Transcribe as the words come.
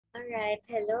right.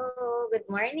 Hello. Good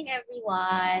morning,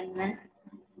 everyone.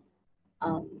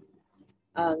 Um,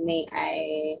 may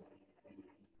I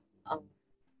um,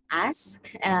 ask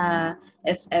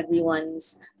if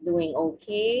everyone's doing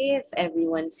okay? If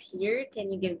everyone's here,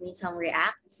 can you give me some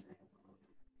reacts?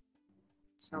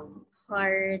 Some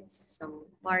hearts, some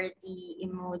party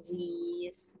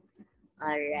emojis.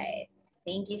 All right.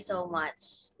 Thank you so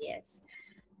much. Yes.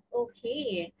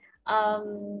 Okay.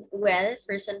 Well,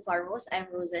 first and foremost, I'm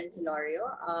Hilario,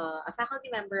 a faculty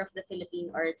member of the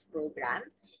Philippine Arts Program,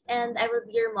 and I will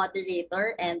be your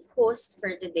moderator and host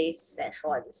for today's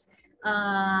sessions.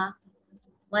 Well,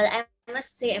 I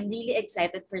must say I'm really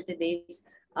excited for today's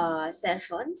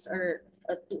sessions or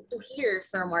to hear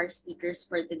from our speakers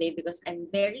for today because I'm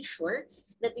very sure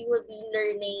that we will be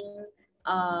learning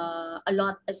a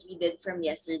lot as we did from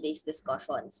yesterday's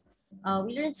discussions.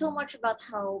 We learned so much about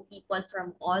how people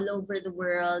from all over the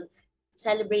world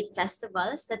celebrate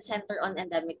festivals that center on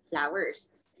endemic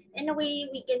flowers. In a way,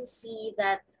 we can see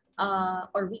that,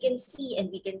 or we can see and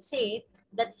we can say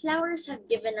that flowers have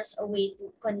given us a way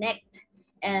to connect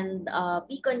and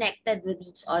be connected with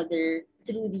each other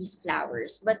through these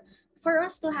flowers. But for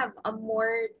us to have a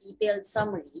more detailed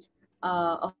summary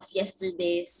of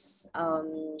yesterday's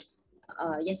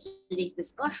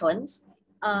discussions,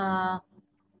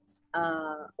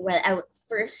 uh, well,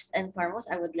 first and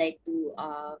foremost, I would like to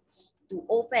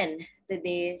open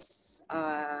today's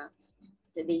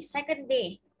second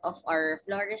day of our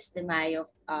Flores de Mayo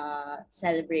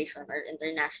celebration or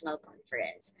international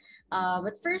conference.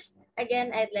 But first,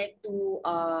 again, I'd like to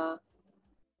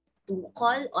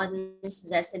call on Ms.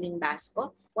 Jesseline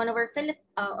Basco, one of our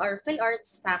Phil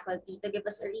Arts faculty, to give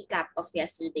us a recap of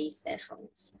yesterday's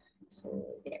sessions. So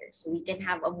we can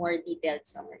have a more detailed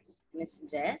summary.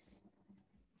 Ms. Jess?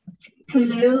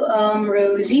 Hello,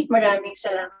 Rosie. Maraming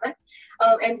salamat.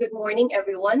 And good morning,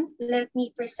 everyone. Let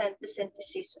me present the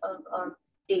synthesis of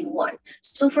day one.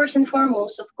 So first and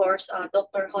foremost, of course,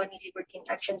 Dr. Honey Libertine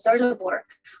Achanzar-Labor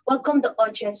welcomed the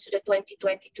audience to the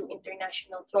 2022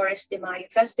 International Flores de Mayo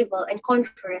Festival and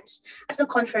Conference as the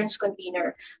conference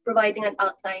convener, providing an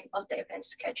outline of the event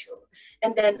schedule.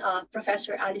 And then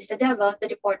Professor Alice Sadeva, the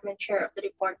department chair of the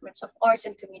Departments of Arts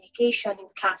and Communication in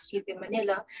CAS UP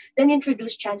Manila, then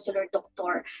introduced Chancellor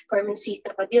Dr.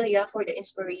 Carmencita Padilla for the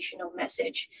inspirational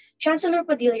message. Chancellor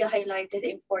Padilla highlighted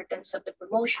the importance of the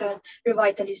promotion,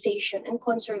 revitalization, and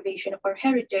conservation of our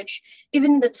heritage,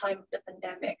 even in the time of the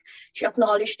pandemic. She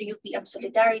acknowledged the UPM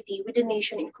solidarity with the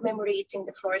nation in commemorating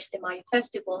the Flores de Mayo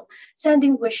Festival,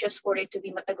 sending wishes for it to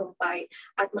be matagumpay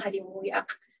at mahalimuyak.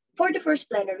 For the first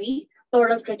plenary,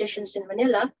 Floral Traditions in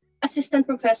Manila, Assistant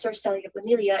Professor Celia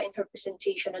Bonilla, in her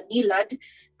presentation on NILAD,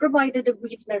 provided a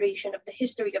brief narration of the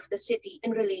history of the city in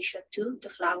relation to the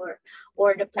flower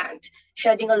or the plant,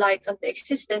 shedding a light on the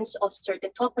existence of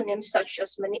certain toponyms such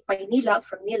as Maynila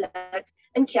from Nilad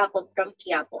and Quiapo from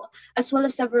Quiapo, as well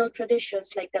as several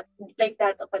traditions like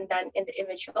that of Pandan in the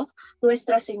image of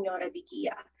Nuestra Señora de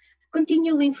Guia.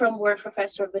 Continuing from where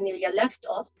Professor Bonilla left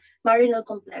off, Marinel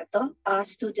Completo, a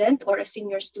student or a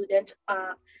senior student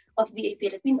of BA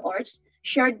Philippine Arts,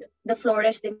 shared the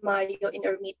Flores de Mayo in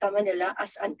Ermita, Manila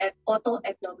as an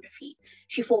auto-ethnography.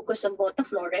 She focused on Bota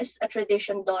Flores, a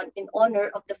tradition done in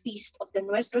honor of the feast of the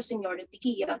Nuestra Señora de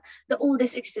Guia, the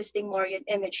oldest existing Marian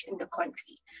image in the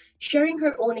country. Sharing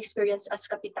her own experience as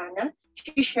Kapitana,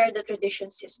 she shared the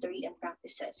tradition's history and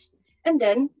practices. And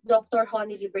then, Dr.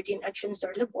 Honey Libertine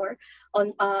Achanzar-Labor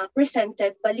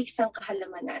presented Balik sang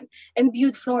Kahalamanan and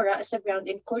viewed flora as a ground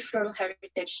in cultural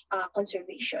heritage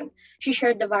conservation. She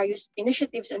shared the various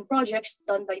initiatives and projects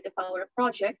done by the Faura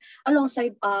project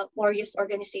alongside various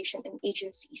organizations and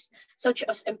agencies, such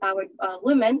as Empowered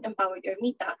Women, Empowered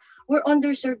Ermita, where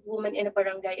underserved women in a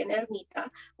barangay in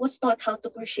Ermita was taught how to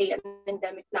crochet an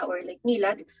endemic flower like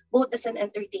Milad, both as an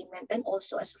entertainment and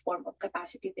also as a form of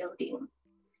capacity building.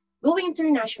 Going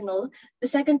international, the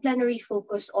second plenary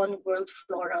focused on world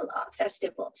floral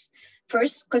festivals.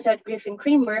 First, Cosette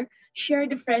Griffin-Kramer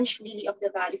shared the French Lily of the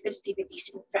Valley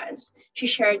festivities in France. She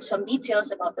shared some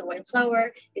details about the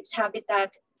wildflower, its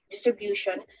habitat,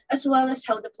 distribution, as well as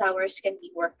how the flowers can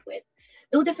be worked with.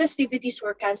 Though the festivities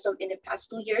were canceled in the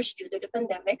past 2 years due to the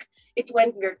pandemic, it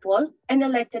went virtual and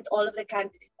elected all of the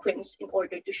candidate queens in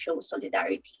order to show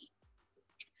solidarity.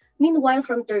 Meanwhile,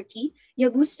 from Turkey,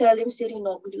 Yavuz Selim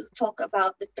Sirinoglu talked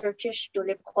about the Turkish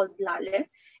tulip called Lale,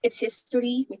 its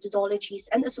history, methodologies,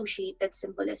 and associated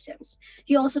symbolisms.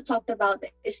 He also talked about the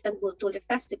Istanbul Tulip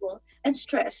Festival and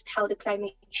stressed how the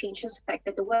climate change has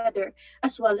affected the weather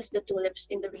as well as the tulips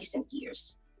in the recent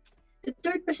years. The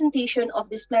third presentation of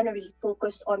this plenary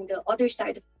focused on the other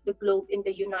side of the globe in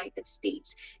the United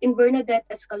States, in Bernadette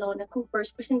Escalona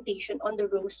Cooper's presentation on the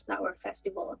Rose Flower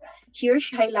Festival. Here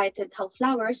she highlighted how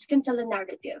flowers can tell a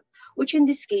narrative, which in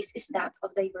this case is that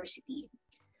of diversity.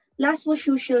 Last was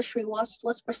Sushil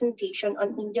Sriwastawa's presentation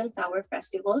on Indian flower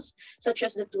festivals, such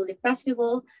as the Tulip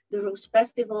Festival, the Rose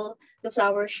Festival, the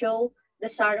Flower Show, the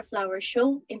Sara Flower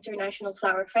Show, International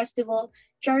Flower Festival,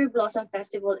 Cherry Blossom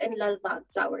Festival, and Lalbag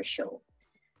Flower Show.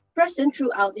 Present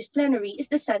throughout this plenary is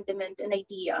the sentiment and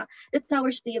idea that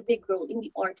flowers play a big role in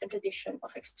the art and tradition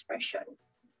of expression.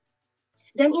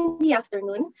 Then in the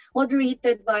afternoon,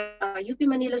 moderated by UP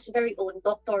Manila's very own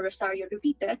Dr. Rosario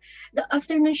Rubite, the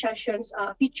afternoon sessions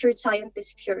featured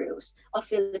scientist heroes of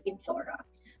Philippine flora.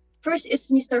 First is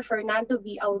Mr. Fernando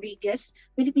B. Auriguez,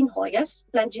 Philippine Hoyas,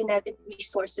 Plant Genetic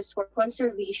Resources for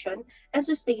Conservation and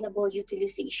Sustainable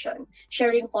Utilization,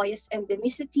 sharing Hoyas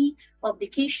endemicity,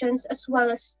 publications, as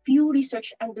well as few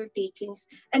research undertakings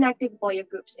and active Hoya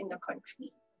groups in the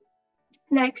country.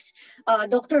 Next,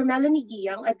 Dr. Melanie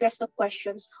Guiyang addressed the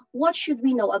questions, what should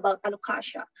we know about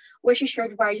alocasia, where she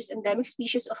shared various endemic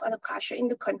species of alocasia in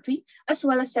the country, as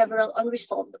well as several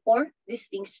unresolved or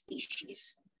distinct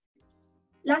species.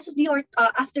 Last of the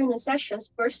afternoon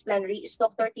sessions, first plenary, is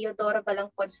Dr. Teodora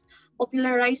Balangcod's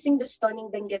popularizing the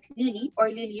stunning Benguet lily, or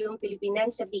Lilium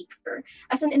philippinense Baker,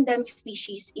 as an endemic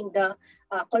species in the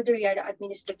Cordillera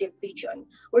Administrative Region,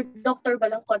 where Dr.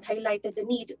 Balangcod highlighted the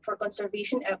need for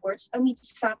conservation efforts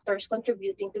amidst factors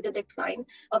contributing to the decline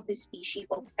of the species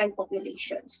and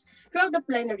populations. Throughout the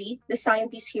plenary, the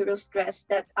scientist heroes stressed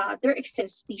that there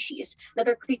exist species that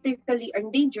are critically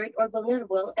endangered or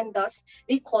vulnerable, and thus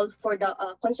they called for the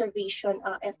conservation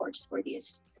efforts for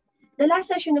this. The last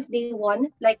session of day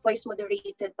one, likewise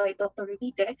moderated by Dr.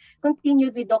 Rubite,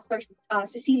 continued with Dr.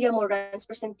 Cecilia Moran's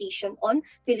presentation on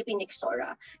Philippine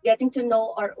Ixora, getting to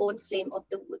know our own flame of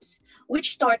the woods,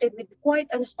 which started with quite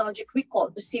a nostalgic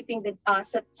recall to sipping the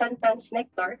santan's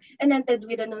nectar and ended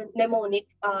with a mnemonic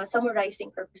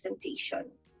summarizing her presentation.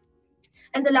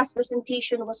 And the last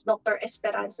presentation was Dr.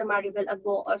 Esperanza Maribel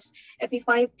Agoos,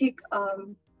 epiphytic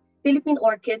Philippine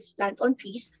orchids plant on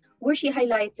trees, where she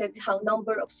highlighted how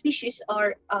number of species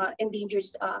are endangered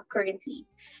currently.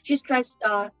 She stressed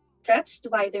threats to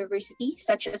biodiversity,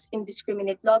 such as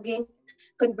indiscriminate logging,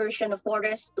 conversion of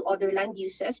forests to other land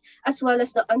uses, as well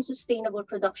as the unsustainable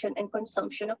production and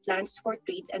consumption of plants for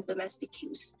trade and domestic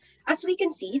use. As we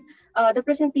can see, the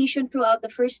presentation throughout the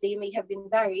first day may have been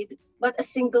varied, but a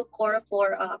single core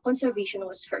for conservation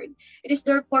was heard. It is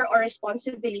therefore our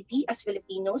responsibility as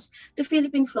Filipinos to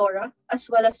Philippine flora, as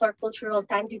well as our cultural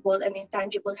tangible and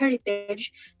intangible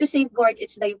heritage, to safeguard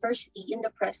its diversity in the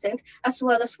present, as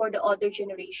well as for the other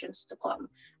generations to come.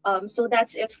 So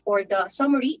that's it for the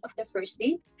summary of the first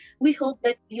day. We hope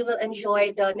that you will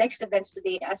enjoy the next events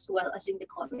today as well as in the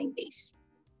coming days.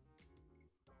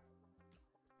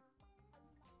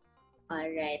 All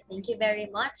right. Thank you very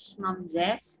much, Ma'am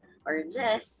Jess, or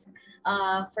Jess,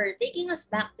 for taking us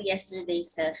back to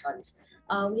yesterday's sessions.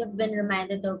 We have been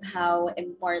reminded of how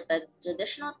important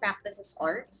traditional practices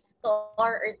are to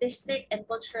our artistic and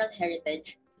cultural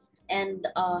heritage, and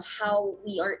how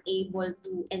we are able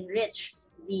to enrich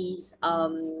these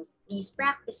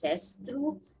practices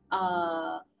through,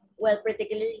 well,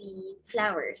 particularly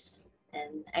flowers.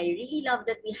 And I really love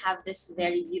that we have this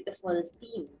very beautiful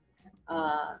theme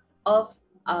of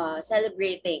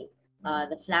celebrating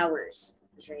the flowers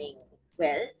during,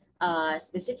 well,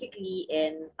 specifically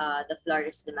in the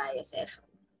Flores de Mayo session.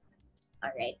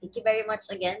 All right, thank you very much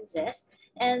again, Jess.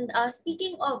 And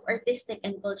speaking of artistic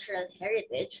and cultural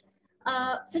heritage,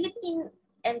 Philippine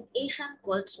and Asian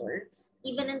culture,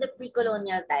 even in the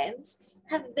pre-colonial times,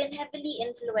 have been heavily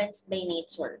influenced by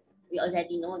nature. We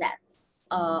already know that.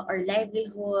 Our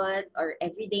livelihood, our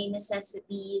everyday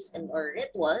necessities, and our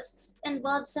rituals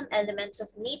involve some elements of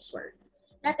nature.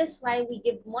 That is why we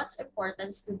give much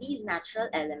importance to these natural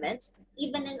elements,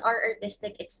 even in our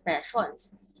artistic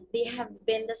expressions. They have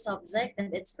been the subject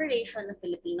and inspiration of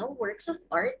Filipino works of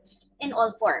art in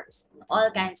all forms, in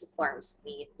all kinds of forms,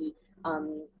 may it be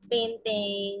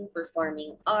painting,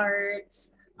 performing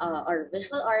arts, or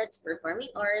visual arts, performing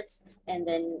arts, and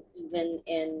then even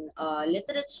in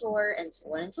literature and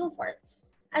so on and so forth.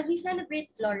 As we celebrate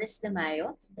Flores de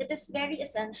Mayo, it is very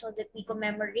essential that we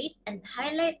commemorate and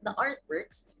highlight the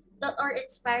artworks that are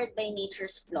inspired by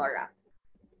nature's flora.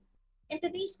 In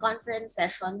today's conference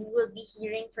session, we will be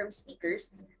hearing from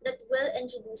speakers that will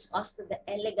introduce us to the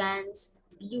elegance,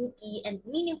 beauty, and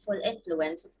meaningful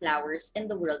influence of flowers in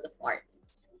the world of art.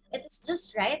 It is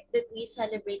just right that we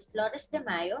celebrate Flores de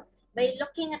Mayo by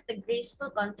looking at the graceful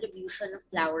contribution of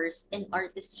flowers in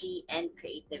artistry and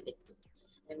creativity.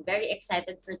 I'm very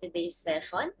excited for today's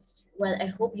session. Well,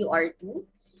 I hope you are too.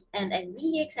 And I'm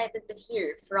really excited to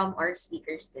hear from our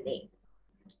speakers today.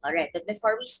 All right, but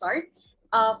before we start,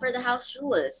 for the house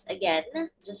rules, again,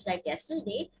 just like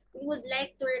yesterday, we would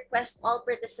like to request all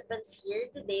participants here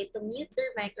today to mute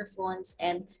their microphones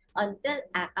and until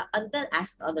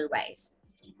asked otherwise.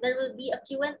 There will be a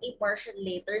Q&A portion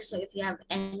later, so if you have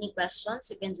any questions,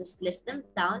 you can just list them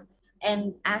down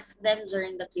and ask them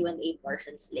during the Q&A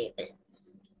portions later.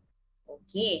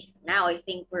 Okay, now I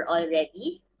think we're all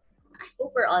ready. I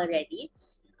hope we're all ready.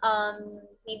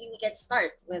 Maybe we can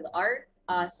start with our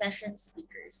session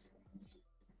speakers.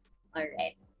 All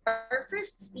right. Our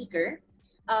first speaker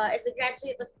is a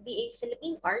graduate of BA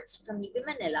Philippine Arts from UP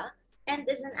Manila and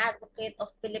is an advocate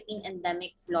of Philippine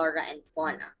endemic flora and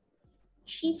fauna.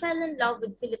 She fell in love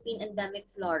with Philippine endemic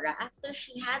flora after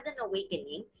she had an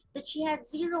awakening that she had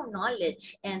zero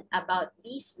knowledge and about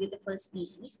these beautiful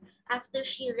species after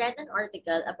she read an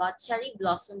article about cherry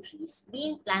blossom trees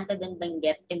being planted in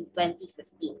Benguet in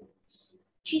 2015.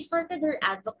 She started her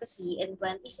advocacy in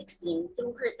 2016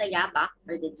 through her Tayabak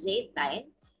or the Jade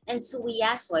Line and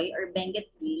Suwiyasoy or Benguet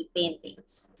Lily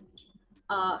paintings.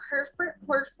 Her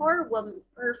four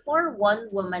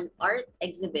one-woman art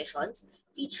exhibitions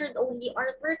featured only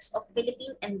artworks of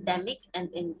Philippine endemic and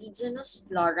indigenous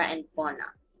flora and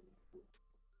fauna.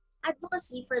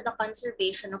 Advocacy for the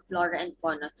conservation of flora and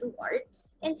fauna through art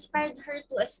inspired her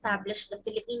to establish the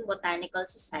Philippine Botanical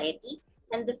Society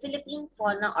and the Philippine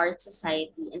Fauna Art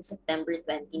Society in September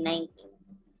 2019.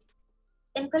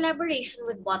 In collaboration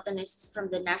with botanists from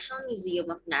the National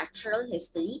Museum of Natural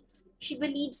History, she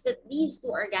believes that these two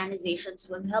organizations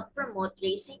will help promote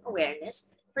raising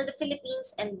awareness for the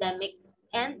Philippines' endemic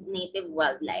and native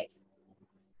wildlife.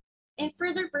 In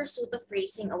further pursuit of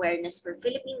raising awareness for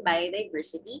Philippine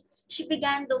biodiversity, she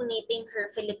began donating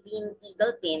her Philippine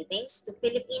eagle paintings to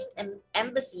Philippine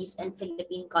embassies and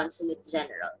Philippine Consulate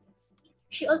General.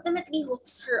 She ultimately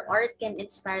hopes her art can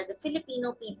inspire the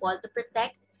Filipino people to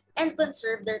protect and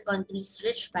conserve their country's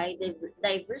rich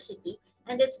biodiversity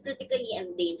and its critically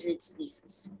endangered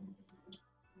species.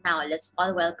 Now, let's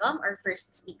all welcome our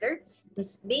first speaker,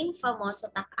 Ms. Bing Famoso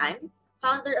Takan,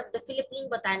 founder of the Philippine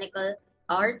Botanical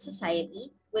Art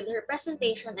Society, with her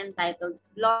presentation entitled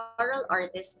Floral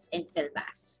Artists in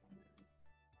PhilBAS.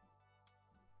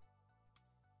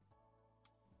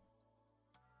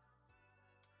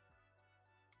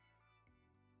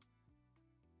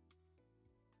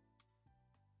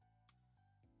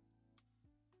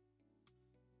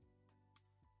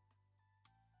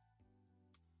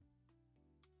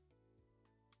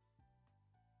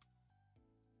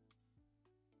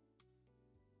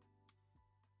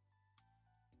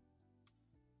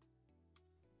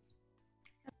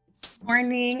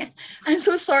 Morning. I'm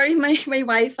so sorry, my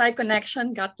Wi-Fi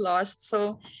connection got lost.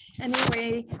 So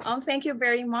anyway, thank you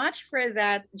very much for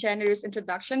that generous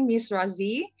introduction, Ms.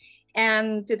 Rozhie,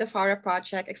 and to the Faura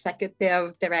Project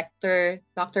Executive Director,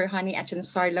 Dr.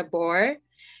 Achanzar-Labor,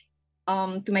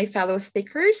 to my fellow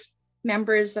speakers,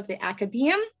 members of the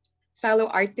academe, fellow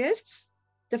artists,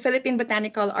 the Philippine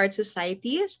Botanical Art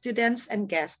Society, students and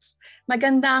guests.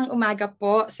 Magandang umaga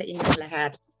po sa inyong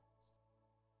lahat.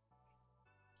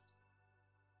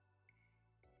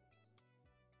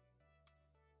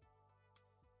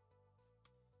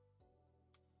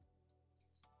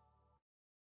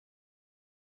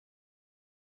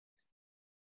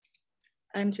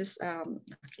 I'm just,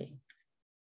 okay.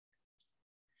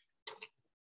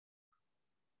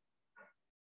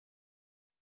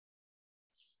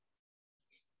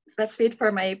 Let's wait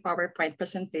for my PowerPoint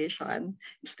presentation.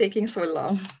 It's taking so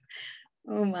long.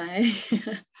 Oh my.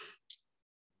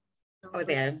 Oh,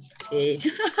 there. Okay.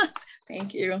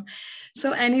 Thank you.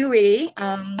 So anyway,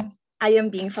 I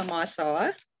am Bing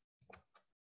Famoso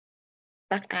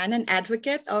Takan, an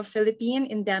advocate of Philippine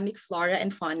endemic flora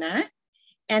and fauna.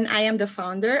 And I am the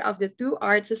founder of the two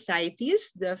art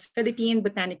societies, the Philippine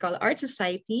Botanical Art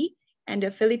Society and the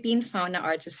Philippine Fauna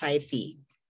Art Society.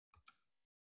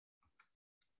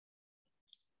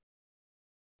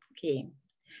 Okay.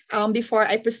 Before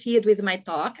I proceed with my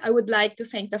talk, I would like to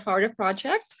thank the Faura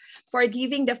Project for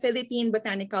giving the Philippine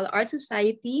Botanical Art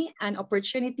Society an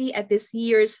opportunity at this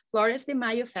year's Flores de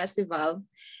Mayo Festival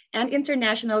and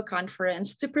International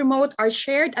Conference to promote our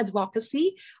shared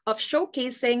advocacy of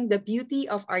showcasing the beauty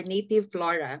of our native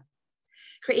flora,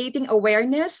 creating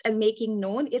awareness and making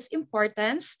known its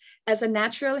importance as a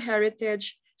natural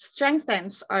heritage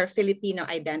strengthens our Filipino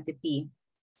identity.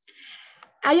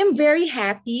 I am very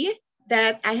happy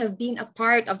that I have been a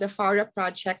part of the Faura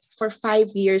Project for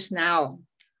 5 years now.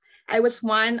 I was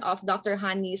one of Dr.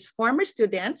 Honey's former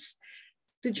students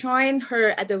to join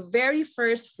her at the very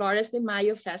first Flores de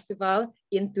Mayo Festival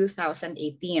in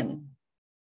 2018.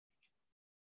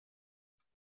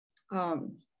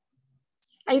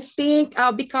 I think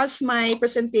because my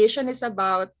presentation is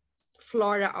about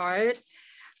flora art,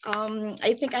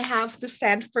 I think I have to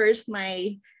send first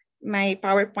my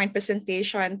PowerPoint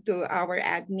presentation to our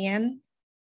admin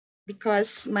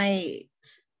because my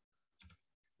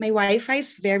Wi-Fi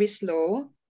is very slow.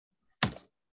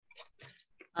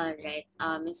 All right,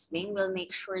 Ms. Bing will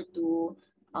make sure to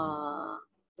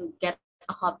get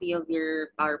a copy of your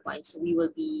PowerPoint, so we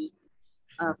will be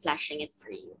flashing it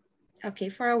for you. Okay,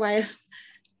 for a while.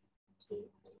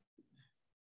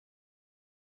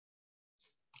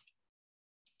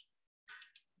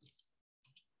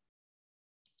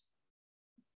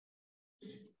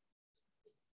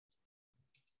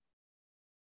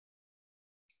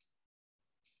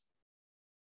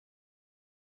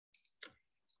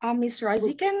 Ms.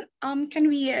 Rozhie, can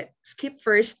we skip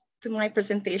first to my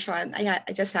presentation? I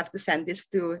just have to send this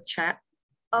to chat.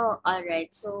 Oh, all right.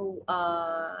 So,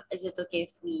 is it okay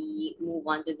if we move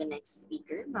on to the next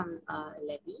speaker, Ma'am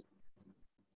Levy?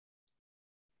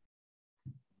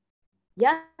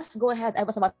 Yes, go ahead. I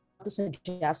was about to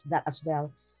suggest that as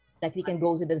well, that we can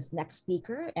go to this next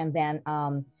speaker, and then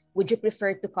would you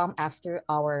prefer to come after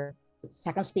our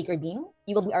second speaker, Bing?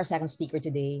 You will be our second speaker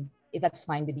today, if that's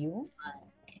fine with you.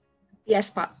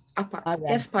 Yes, Pa. Right.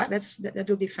 Yes, Pa. That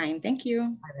will be fine. Thank you.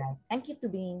 All right. Thank you to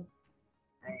Bing.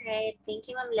 All right. Thank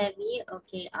you, Ma'am Levy.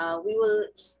 Okay. We will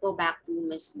just go back to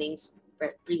Ms. Bing's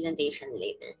presentation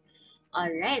later.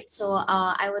 All right. So,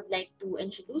 I would like to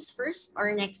introduce first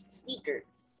our next speaker.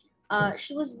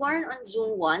 She was born on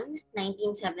June 1,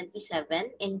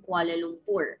 1977 in Kuala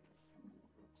Lumpur.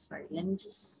 Sorry, let me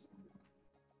just...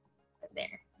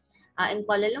 There. In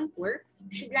Kuala Lumpur,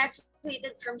 she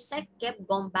graduated from Sekeb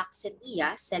Gombak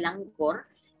Setia, Selangor,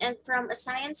 and from a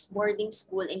science boarding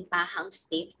school in Pahang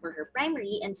State for her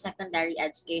primary and secondary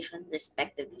education,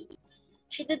 respectively.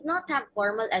 She did not have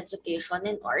formal education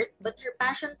in art, but her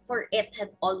passion for it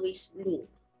had always bloomed.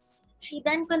 She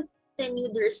then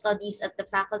continued her studies at the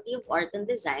Faculty of Art and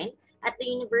Design at the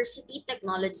University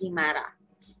Technology Mara.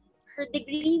 Her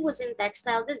degree was in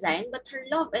textile design, but her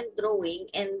love and drawing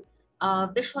and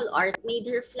visual art made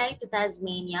her fly to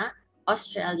Tasmania,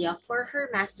 Australia for her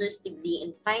master's degree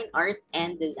in fine art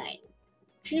and design.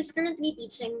 She is currently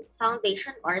teaching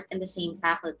foundation art in the same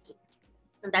faculty.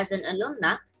 And as an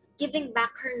alumna, giving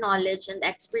back her knowledge and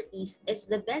expertise is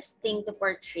the best thing to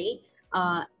portray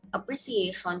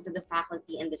appreciation to the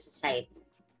faculty and the society.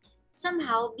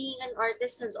 Somehow, being an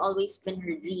artist has always been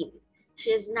her dream.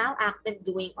 She is now active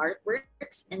doing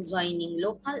artworks and joining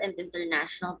local and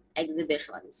international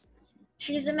exhibitions.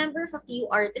 She is a member of a few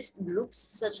artist groups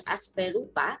such as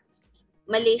Perupa,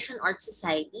 Malaysian Art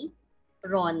Society,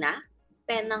 Rona,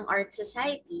 Penang Art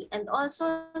Society, and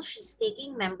also she's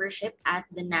taking membership at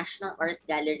the National Art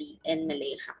Gallery in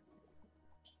Malaysia.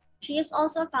 She is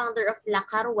also founder of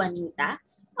Lakar Wanita,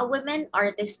 a women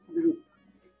artist group.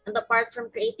 And apart from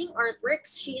creating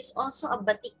artworks, she is also a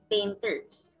batik painter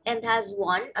and has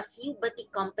won a few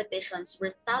batik competitions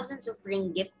worth thousands of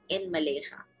ringgit in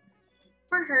Malaysia.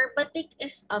 For her, batik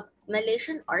is a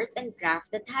Malaysian art and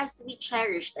craft that has to be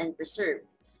cherished and preserved.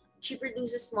 She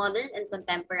produces modern and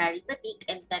contemporary batik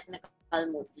and technical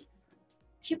motifs.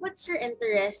 She puts her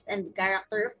interest and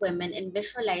character of women in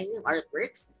visualizing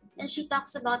artworks, and she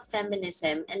talks about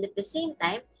feminism and at the same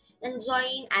time,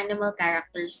 enjoying animal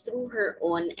characters through her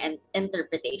own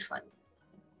interpretation.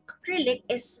 Acrylic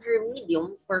is her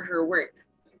medium for her work,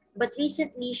 but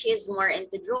recently she is more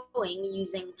into drawing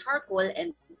using charcoal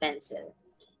and pencil.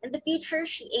 In the future,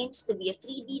 she aims to be a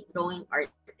 3D drawing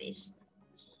artist.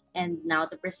 And now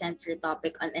to present her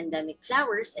topic on endemic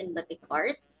flowers and batik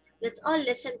art, let's all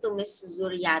listen to Ms.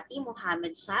 Zuriati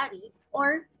Mohammed Shari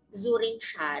or Zurin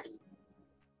Shari.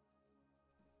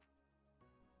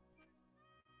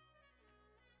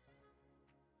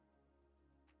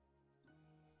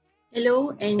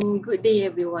 Hello and good day,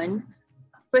 everyone.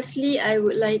 Firstly, I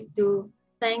would like to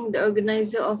thank the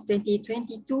organizer of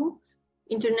 2022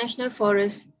 International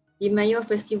Flores de Mayo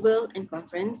Festival and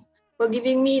Conference for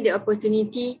giving me the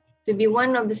opportunity to be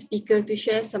one of the speakers to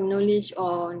share some knowledge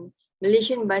on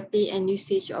Malaysian batik and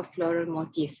usage of floral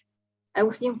motif. I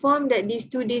was informed that this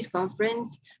 2 days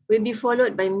conference will be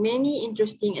followed by many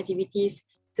interesting activities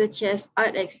such as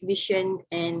art exhibition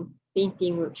and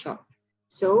painting workshop.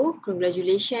 So,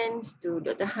 congratulations to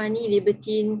Dr. Hani,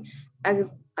 Libertine,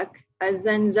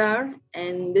 Achanzar,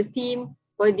 and the team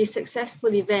for this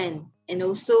successful event, and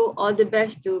also all the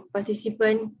best to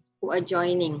participants who are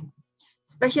joining.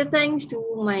 Special thanks to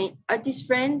my artist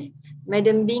friend,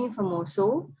 Madam Bing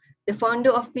Famoso, the founder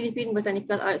of Philippine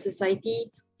Botanical Art Society,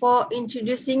 for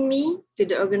introducing me to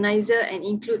the organizer and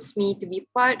includes me to be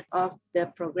part of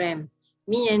the program.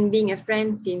 Me and being a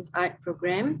friend since art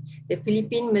program, the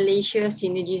Philippine-Malaysia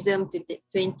Synergism to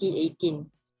 2018.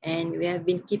 And we have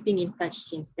been keeping in touch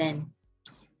since then.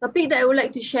 Topic that I would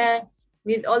like to share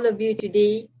with all of you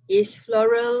today is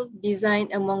floral design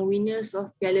among winners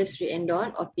of PhilBAS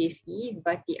Riendon or PhD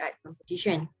Batik Art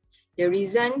Competition. The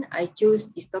reason I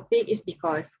chose this topic is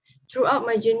because throughout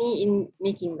my journey in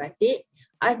making batik,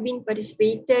 I've been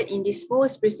participated in this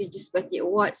most prestigious batik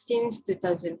award since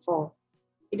 2004.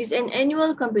 It is an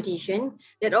annual competition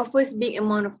that offers big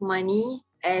amount of money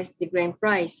as the grand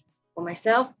prize. For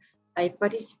myself, I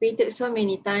participated so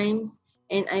many times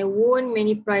and I won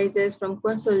many prizes from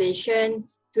consolation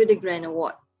to the grand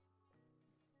award.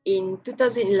 In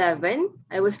 2011,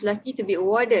 I was lucky to be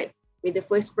awarded with the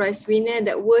first prize winner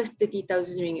that was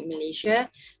 30,000 ringgit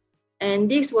Malaysia. And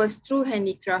this was through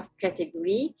handicraft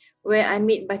category where I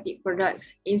made batik products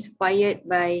inspired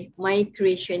by my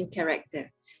creation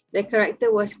character. The character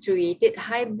was created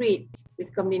hybrid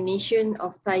with combination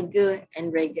of tiger and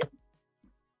dragon.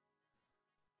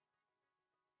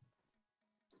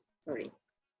 Sorry.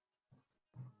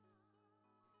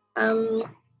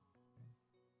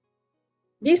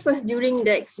 This was during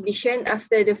the exhibition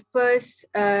after the first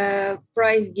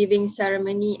prize giving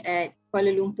ceremony at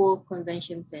Kuala Lumpur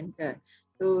Convention Center.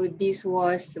 So this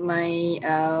was my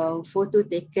photo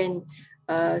taken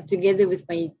together with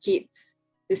my kids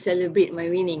to celebrate my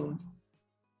winning.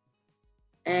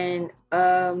 And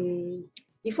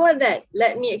before that,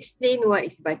 let me explain what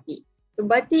is batik. So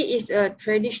batik is a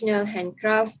traditional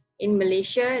handcraft in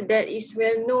Malaysia that is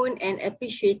well known and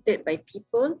appreciated by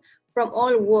people from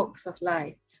all walks of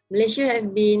life. Malaysia has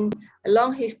been a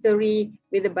long history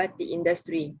with the batik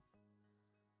industry.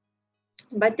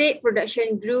 Batik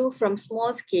production grew from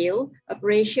small-scale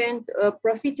operation to a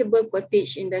profitable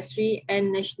cottage industry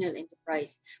and national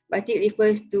enterprise. Batik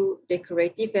refers to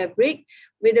decorative fabric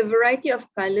with a variety of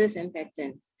colors and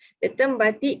patterns. The term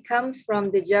batik comes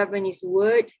from the Javanese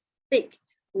word tik,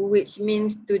 which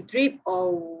means to drip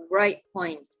or write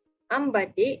points.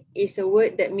 Batik is a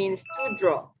word that means to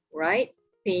draw, write,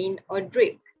 paint, or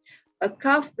drip. A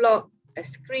carved block, a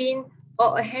screen,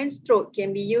 or a hand stroke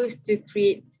can be used to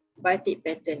create batik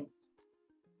patterns.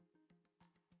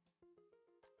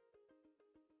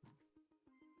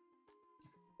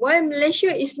 While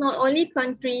Malaysia is not only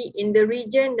country in the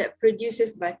region that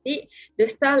produces batik, the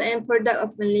style and product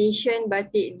of Malaysian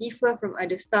batik differ from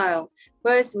other styles.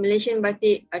 First, Malaysian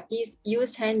batik artists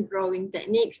use hand drawing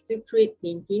techniques to create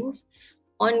paintings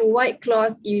on white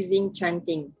cloth using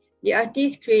chanting. The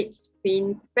artist creates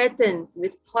paint patterns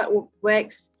with hot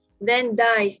wax, then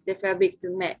dyes the fabric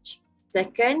to match.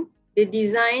 Second, the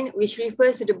design, which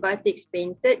refers to the batiks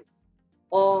painted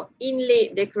or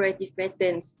inlaid decorative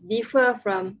patterns, differ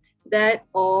from that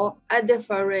or other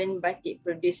foreign batik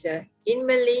producer. In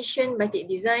Malaysian batik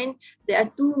design, there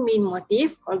are two main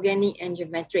motifs, organic and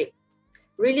geometric.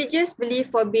 Religious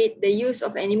belief forbid the use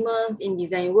of animals in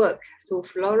design work, so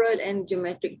floral and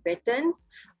geometric patterns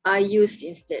are used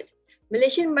instead.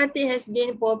 Malaysian batik has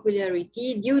gained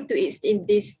popularity due to its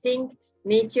distinct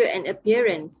nature and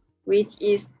appearance, which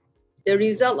is the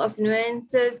result of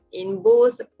nuances in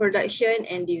both production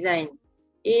and design.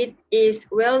 It is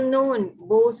well known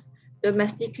both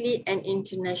domestically and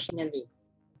internationally.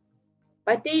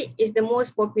 Batik is the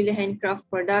most popular handcraft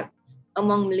product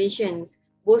among Malaysians,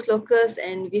 both locals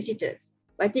and visitors.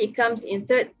 Batik comes in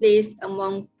third place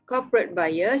among corporate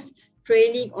buyers,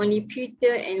 trailing only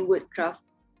pewter and woodcraft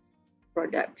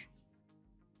product.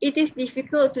 It is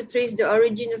difficult to trace the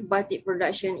origin of batik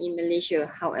production in Malaysia.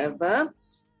 However,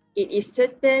 it is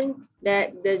certain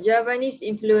that the Javanese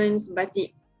influenced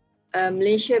batik,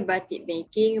 Malaysia batik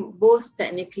making, both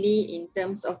technically in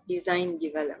terms of design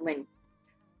development.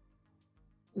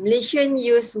 Malaysians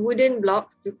used wooden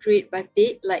blocks to create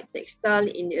batik like textile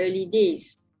in the early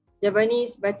days.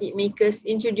 Javanese batik makers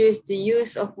introduced the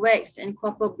use of wax and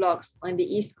copper blocks on the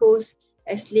East Coast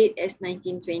as late as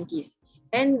 1920s.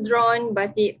 Hand-drawn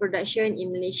batik production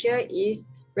in Malaysia is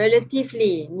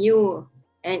relatively new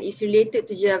and is related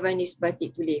to Javanese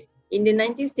batik tulis. In the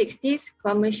 1960s,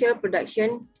 commercial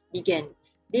production began.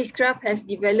 This craft has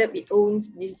developed its own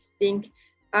distinct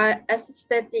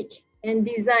aesthetic and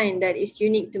design that is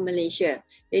unique to Malaysia.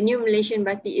 The new Malaysian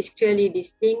batik is clearly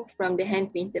distinct from the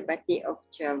hand-painted batik of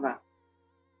Java.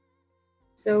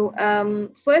 So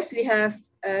first we have,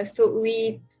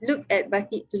 we look at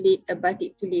batik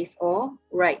tulis or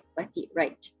batik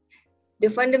write. The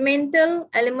fundamental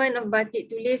element of batik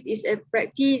tulis is a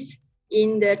practice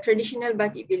in the traditional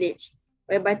batik village,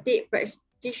 where batik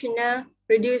practitioner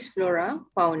produce flora,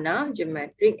 fauna,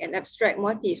 geometric, and abstract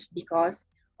motifs because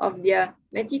of their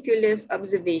meticulous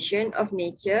observation of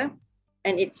nature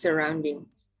and its surrounding.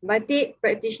 Batik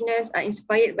practitioners are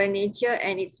inspired by nature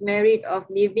and its merit of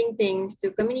living things to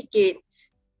communicate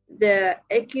the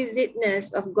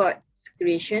exquisiteness of God's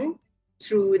creation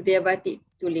through their batik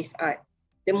tulis art.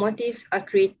 The motifs are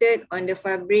created on the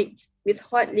fabric with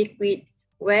hot liquid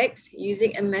wax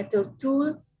using a metal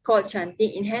tool called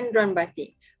chanting in hand-drawn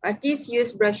batik. Artists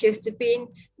use brushes to paint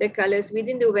the colors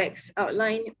within the wax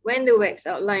outline when the wax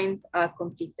outlines are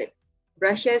completed.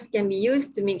 Brushes can be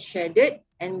used to make shaded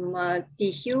and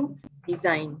multi-hue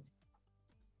designs.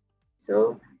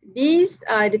 So these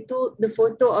are the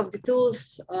photo of the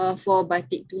tools for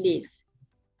batik tulis.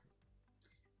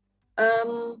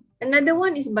 Another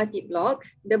one is batik block.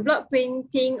 The block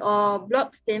printing or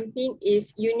block stamping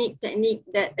is unique technique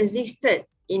that existed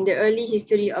in the early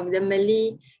history of the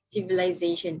Malay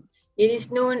civilization. It is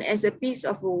known as a piece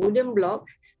of a wooden block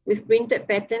with printed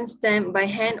patterns stamped by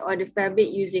hand or the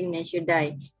fabric using natural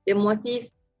dye. The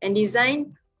motif and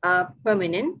design are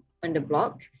permanent on the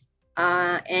block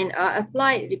and are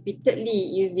applied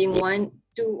repeatedly using 1,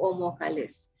 2 or more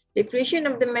colors. The creation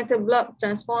of the metal block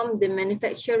transformed the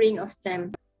manufacturing of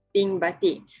stamping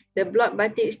batik. The block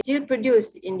batik is still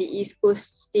produced in the East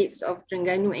Coast states of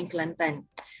Terengganu and Kelantan.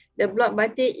 The block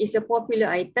batik is a popular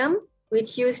item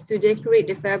which used to decorate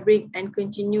the fabric and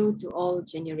continue to all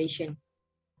generations.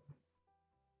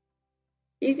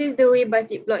 This is the way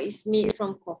batik block is made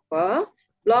from copper.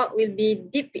 Block will be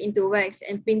dipped into wax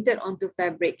and printed onto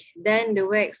fabric. Then the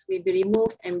wax will be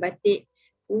removed and batik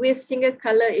with single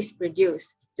color is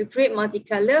produced. To create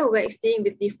multicolor, waxing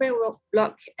with different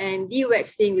block and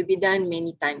de-waxing will be done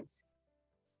many times.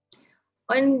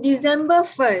 On December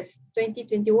 1st,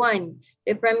 2021,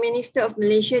 the Prime Minister of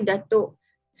Malaysia, Datuk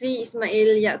Sri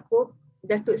Ismail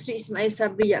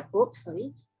Sabri Yaakob,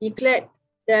 declared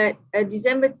that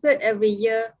December 3rd every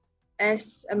year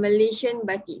as a Malaysian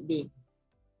Batik Day.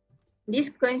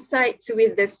 This coincides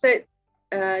with the 3rd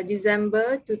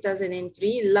December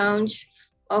 2003 launch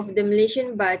of the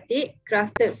Malaysian Batik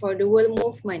crafted for the world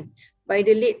movement by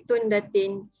the late Tun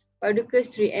Datin Paduka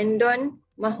Sri Endon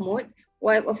Mahmud,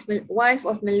 wife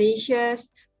of Malaysia's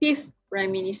 5th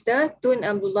Prime Minister Tun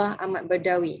Abdullah Ahmad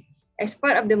Badawi. As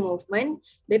part of the movement,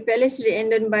 the Palace Sri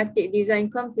Endon Batik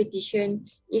Design Competition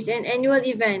is an annual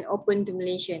event open to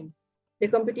Malaysians.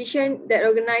 The competition that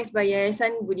organized by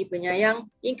Yayasan Budi Penyayang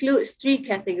includes 3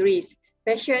 categories: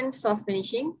 fashion, soft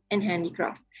finishing, and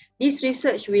handicraft. This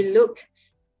research will look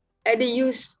at the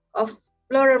use of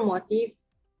floral motif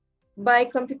by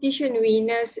competition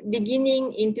winners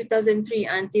beginning in 2003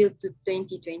 until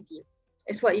 2020.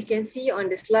 As what you can see on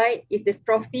the slide is the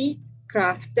trophy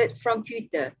crafted from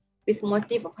pewter with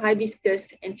motif of hibiscus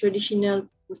and traditional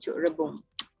pucuk rebung.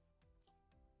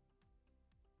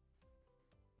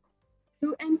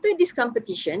 To enter this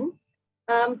competition,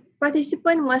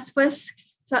 participants must first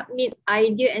submit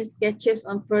idea and sketches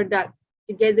on product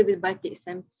together with batik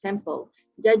sample.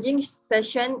 Judging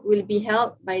session will be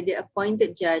held by the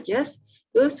appointed judges.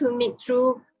 Those who make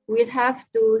through will have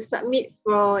to submit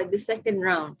for the second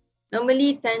round.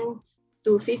 Normally 10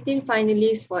 to 15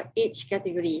 finalists for each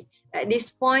category. At this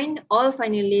point, all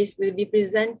finalists will be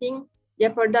presenting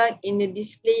their product in a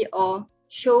display or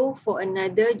show for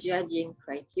another judging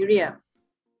criteria.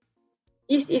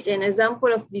 This is an example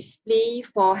of display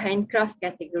for handcraft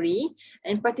category,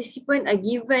 and participants are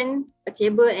given a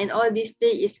table and all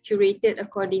display is curated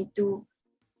according to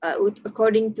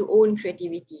own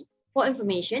creativity. For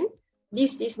information,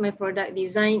 this is my product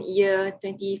design year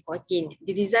 2014.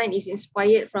 The design is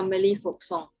inspired from Malay folk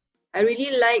song. I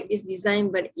really like this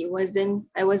design, but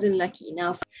I wasn't lucky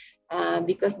enough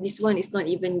because this one is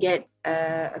not even get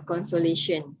a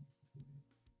consolation.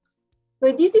 So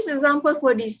this is example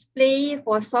for display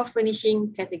for soft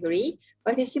finishing category.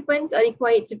 Participants are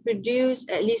required to produce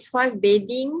at least 5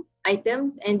 bedding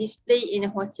items and display in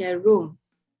a hotel room.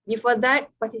 Before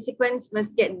that, participants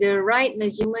must get the right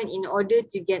measurement in order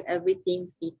to get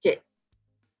everything fitted.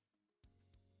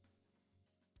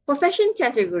 For fashion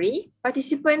category,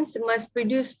 participants must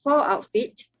produce 4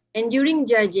 outfits, and during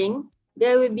judging,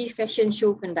 there will be fashion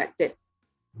show conducted.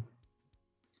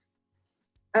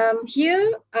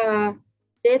 Here are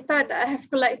data that I have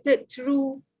collected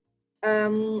through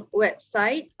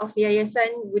website of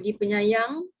Yayasan Budi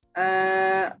Penyayang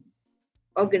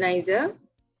organizer.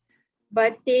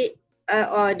 Batik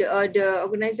the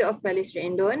organizer of PhilBAS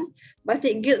Rendon,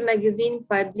 Batik Guild magazine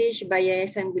published by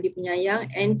Yayasan Budi Penyayang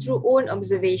and through own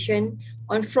observation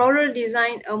on floral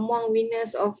design among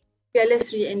winners of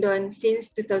PhilBAS Rendon since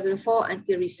 2004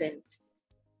 until recent.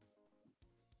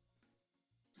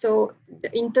 So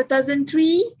in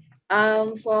 2003,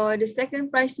 for the second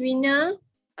prize winner,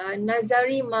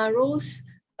 Nazari Marus,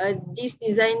 this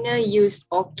designer used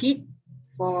orchid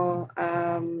for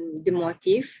the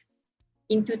motif.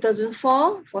 In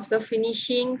 2004, for soft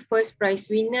finishing, first prize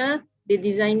winner, the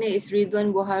designer is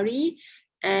Ridwan Bohari,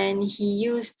 and he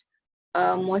used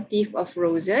a motif of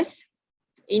roses.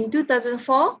 In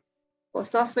 2004, for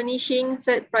soft finishing,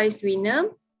 third prize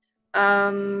winner,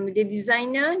 the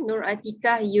designer Nur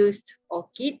Atika used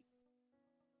orchid.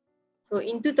 So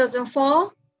in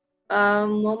 2004,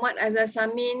 Muhammad Azhar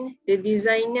Samin, the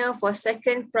designer for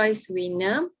second prize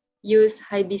winner, used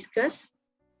hibiscus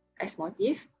as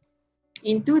motif.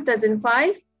 In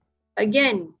 2005,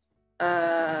 again,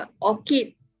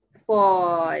 orchid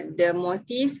for the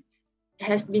motif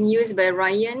has been used by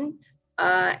Ryan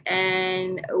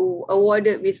and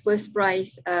awarded with first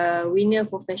prize winner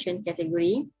for fashion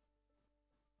category.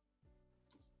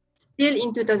 Still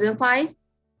in 2005,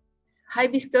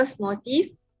 hibiscus motif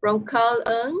from Carl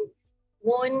Eng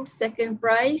won second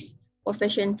prize for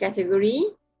fashion category.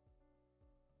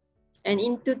 And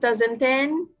in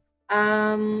 2010,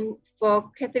 for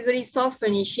category soft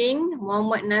furnishing,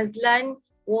 Muhammad Nazlan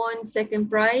won second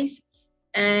prize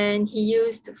and he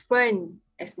used fern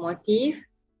as motif.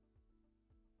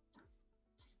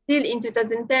 Still in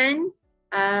 2010,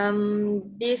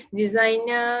 this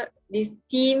designer, this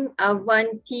team,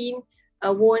 Van team,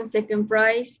 won second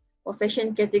prize for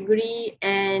fashion category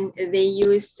and they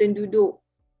used senduduk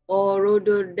or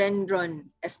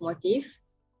rhododendron as motif.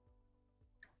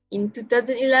 In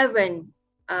 2011,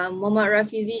 Muhammad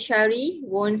Rafizi Shari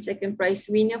won second prize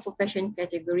winner for fashion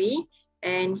category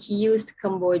and he used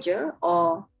Kamboja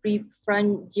or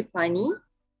frangipani.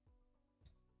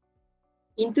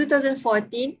 In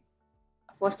 2014,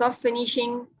 for soft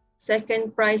finishing,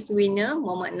 second prize winner,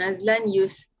 Muhammad Nazlan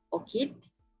used orchid.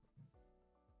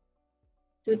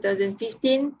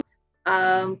 2015,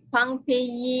 Pang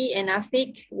Pei and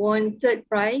Afiq won third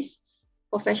prize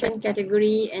for fashion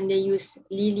category and they used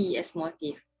lily as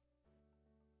motif.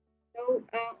 So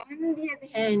on the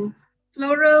other hand,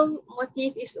 floral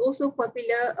motif is also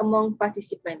popular among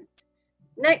participants.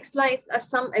 Next slides are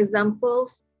some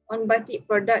examples on batik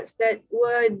products that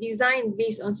were designed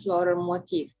based on floral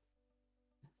motif.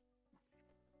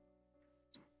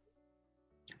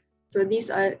 So these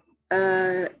are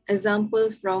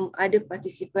examples from other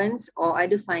participants or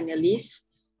other finalists.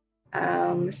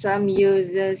 Some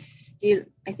uses still,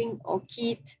 I think,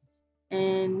 orchid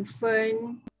and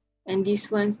fern, and this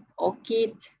one's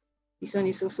orchid. This one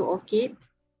is also orchid.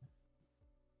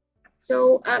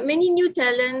 So many new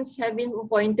talents have been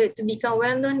appointed to become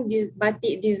well-known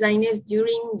batik designers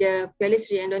during the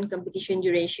PhilBAS Rendon competition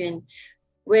duration.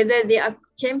 Whether they are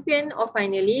champion or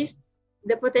finalists,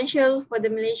 the potential for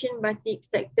the Malaysian batik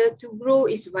sector to grow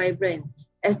is vibrant.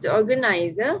 As the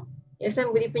organizer, Yayasan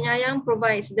Budi Penyayang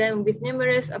provides them with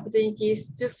numerous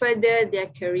opportunities to further their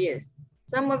careers.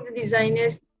 Some of the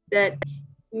designers that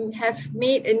have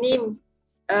made a name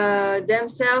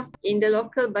themselves in the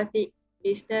local batik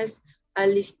business are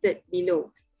listed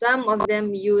below. Some of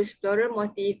them use floral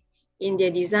motif in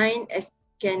their design, as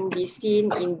can be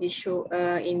seen in this show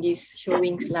in this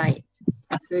showing slides.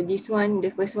 So this one,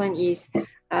 the first one is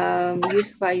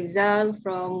Yus Faizal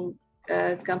from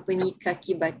company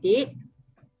Kaki Batik,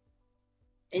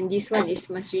 and this one is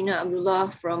Masrina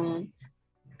Abdullah from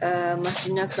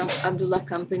Masrina Abdullah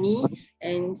company,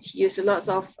 and she used lots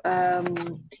of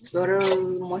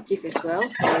floral motif as well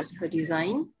for her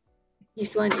design.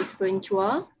 This one is Fern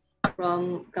Chua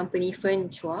from company Fern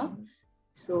Chua.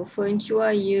 So Fern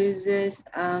Chua uses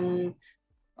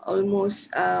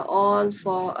almost all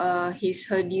for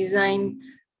her design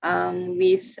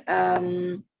with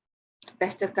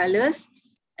pastel colors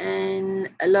and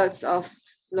lots of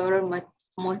floral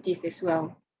motif as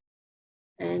well.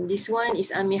 And this one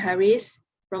is Amir Haris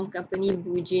from company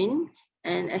Bujin,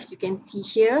 and as you can see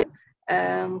here,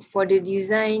 for the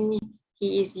design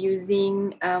he is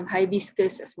using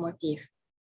hibiscus as motif.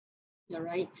 All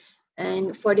right,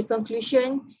 and for the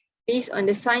conclusion, based on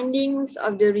the findings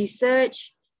of the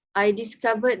research, I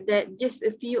discovered that just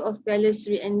a few of PhilBAS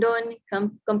Rendon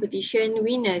competition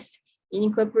winners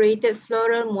incorporated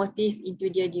floral motif into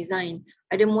their design.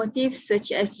 Other motifs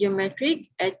such as geometric,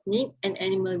 ethnic, and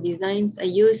animal designs are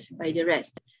used by the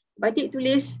rest. Batik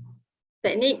tulis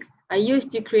techniques are used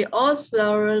to create all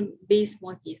floral-based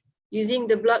motifs. Using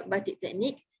the block batik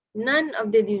technique, None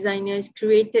of the designers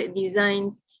created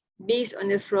designs based on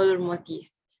the floral motif.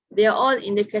 They are all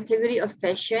in the category of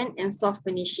fashion and soft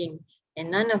finishing,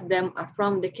 and none of them are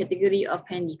from the category of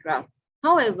handicraft.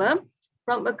 However,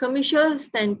 from a commercial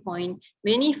standpoint,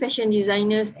 many fashion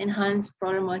designers enhance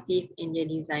floral motif in their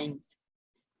designs.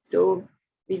 So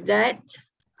with that,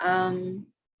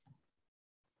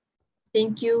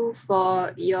 thank you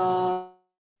for your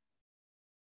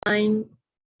time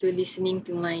to listening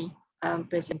to my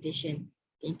presentation.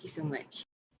 Thank you so much.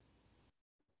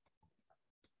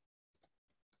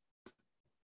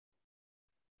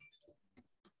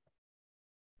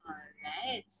 All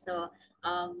right. So,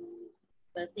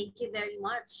 well, thank you very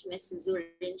much, Ms.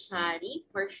 Zurin Shari,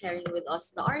 for sharing with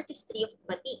us the artistry of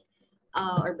batik,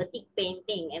 or batik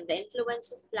painting, and the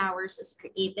influence of flowers as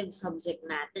creative subject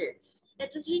matter.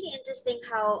 It was really interesting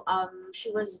how she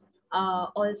was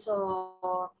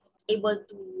also able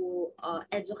to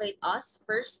educate us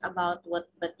first about what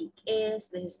batik is,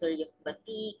 the history of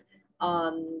batik,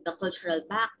 the cultural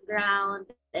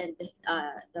background, and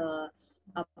the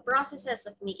processes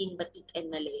of making batik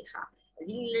in Malaysia. I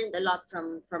really learned a lot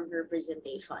from her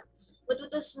presentation. But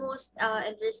what was most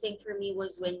interesting for me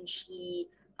was when she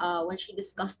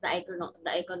discussed the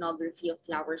iconography of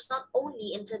flowers, not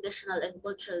only in traditional and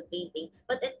cultural painting,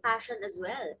 but in fashion as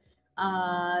well.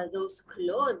 Those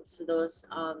clothes, those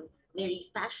very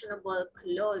fashionable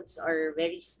clothes are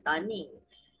very stunning.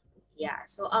 Yeah,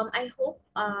 so I hope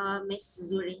Miss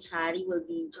Zurin Shari will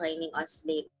be joining us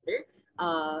later,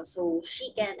 so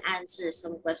she can answer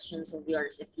some questions of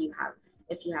yours if you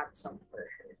have some for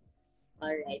her.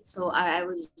 All right, so I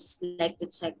would just like to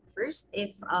check first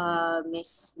if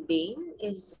Miss Bing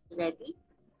is ready,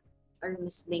 or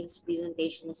Miss Bing's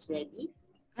presentation is ready.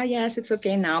 Yes, it's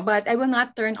okay now, but I will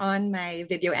not turn on my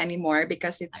video anymore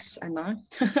because it's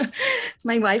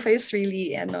my Wi-Fi is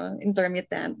really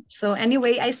intermittent. So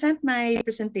anyway, I sent my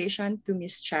presentation to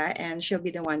Miss Cha, and she'll be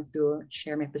the one to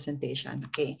share my presentation.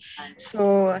 Okay,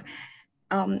 so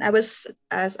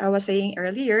as I was saying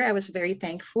earlier, I was very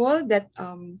thankful that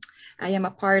I am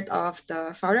a part of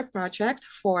the Faura project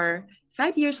for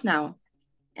 5 years now.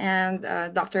 And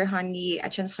Dr. Hani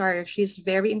Achanzar, she's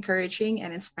very encouraging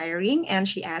and inspiring. And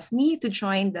she asked me to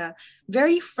join the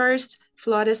very first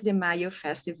Flores de Mayo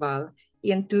festival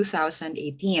in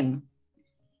 2018.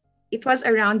 It was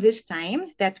around this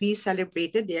time that we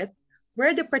celebrated it,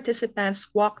 where the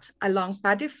participants walked along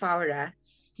Padre Faura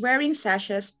wearing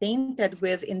sashes painted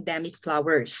with endemic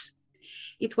flowers.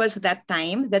 It was that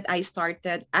time that I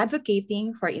started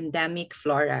advocating for endemic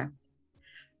flora.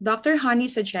 Dr. Honey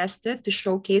suggested to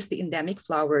showcase the endemic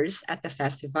flowers at the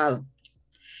festival.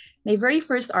 My very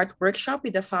first art workshop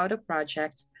with the Faura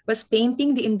project was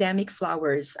painting the endemic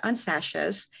flowers on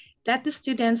sashes that the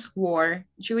students wore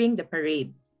during the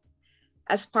parade.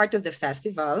 As part of the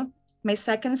festival, my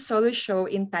second solo show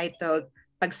entitled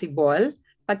Pagsibol,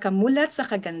 Pagkamulat sa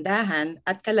Kagandahan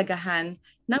at Kalagahan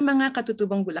ng mga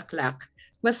Katutubong Bulaklak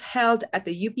was held at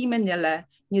the UP Manila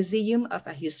Museum of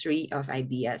a History of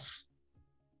Ideas.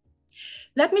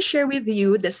 Let me share with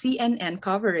you the CNN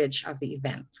coverage of the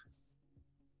event.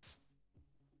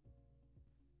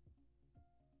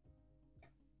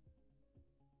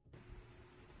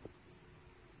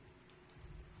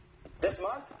 This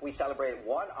month, we celebrate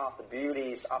one of the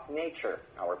beauties of nature.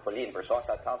 Our Pauline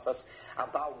Versosa tells us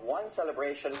about one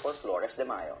celebration for Flores de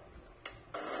Mayo.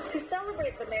 To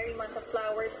celebrate the merry month of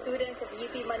flowers, students of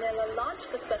UP Manila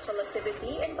launched a special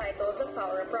activity entitled the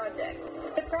Faura Project.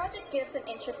 The project gives an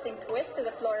interesting twist to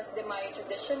the Flores de Mayo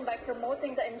tradition by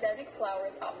promoting the endemic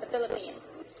flowers of the Philippines.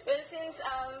 Well, since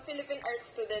Philippine art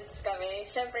students kami,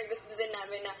 syempre gusto din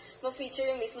namin na ma-feature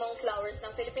yung mismong flowers ng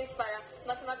Philippines para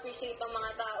mas ma-appreciate ng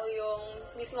mga tao yung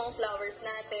mismong flowers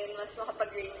natin, mas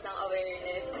makapag-raise ng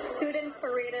awareness. Students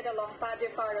paraded along Padre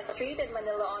Faura Street in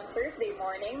Manila on Thursday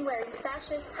morning wearing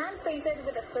sashes hand-painted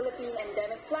with the Philippine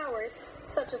endemic flowers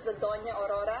such as the Doña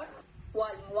Aurora,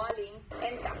 Waling-Waling,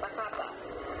 and Kapa-Kapa.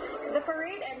 The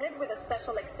parade ended with a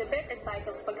special exhibit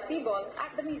entitled Pagsibol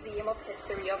at the Museum of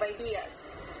History of Ideas.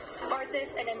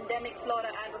 Artist and endemic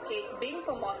flora advocate Bing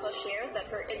Pomoso shares that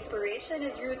her inspiration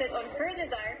is rooted on her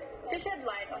desire to shed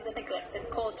light on the neglected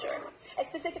culture. I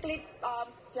specifically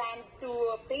planned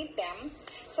to paint them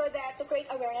so that to create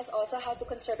awareness also how to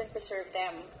conserve and preserve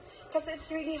them. Because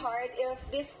it's really hard if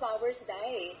these flowers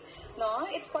die. No,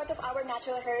 it's part of our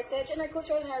natural heritage and our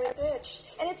cultural heritage,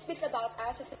 and it speaks about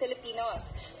us as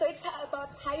Filipinos. So it's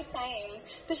about high time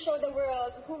to show the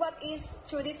world what is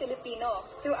truly Filipino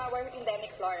through our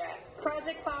endemic flora.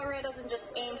 Project Faura doesn't just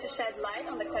aim to shed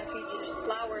light on the country's unique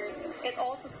flowers, it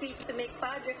also seeks to make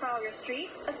Padre Faura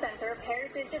Street a center of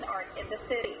heritage and art in the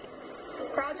city.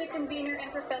 Project convener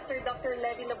and Professor Dr.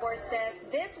 Labor says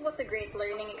this was a great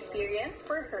learning experience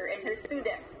for her and her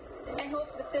students, and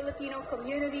hopes the Filipino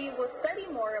community will study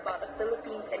more about the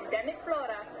Philippines' endemic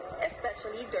flora,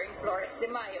 especially during Flores de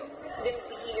Mayo. They'll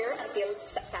be here until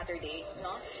Saturday,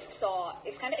 no? So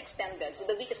it's kind of extended. So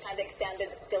the week is kind of extended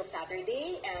till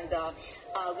Saturday, and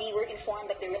we were informed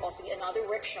that there will also be another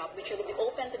workshop which will be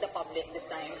open to the public this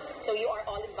time. So you are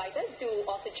all invited to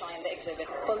also join the exhibit.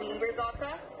 Pauline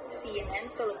Verzosa, CNN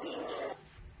Philippines.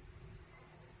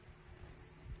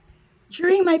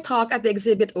 During my talk at the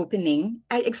exhibit opening,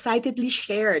 I excitedly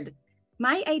shared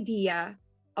my idea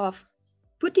of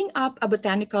putting up a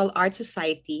botanical art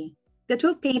society that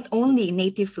will paint only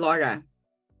native flora.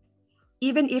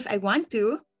 Even if I want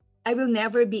to, I will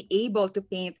never be able to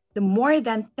paint the more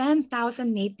than 10,000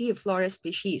 native flora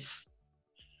species.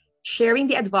 Sharing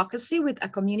the advocacy with a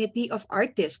community of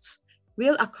artists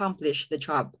will accomplish the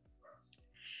job.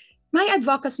 My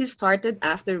advocacy started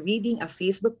after reading a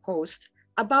Facebook post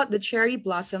about the cherry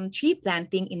blossom tree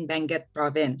planting in Benguet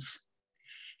province.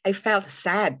 I felt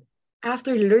sad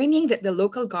after learning that the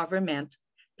local government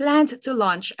planned to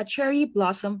launch a cherry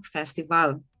blossom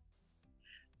festival.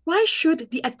 Why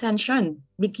should the attention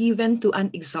be given to an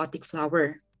exotic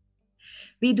flower?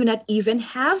 We do not even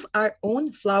have our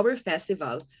own flower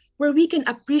festival where we can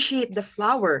appreciate the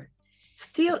flower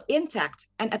still intact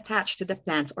and attached to the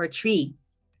plant or tree.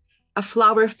 A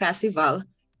flower festival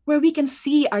where we can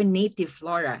see our native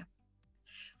flora.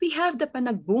 We have the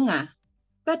panagbunga,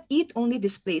 but it only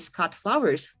displays cut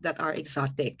flowers that are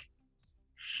exotic.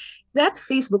 That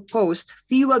Facebook post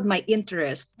fueled my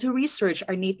interest to research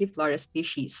our native flora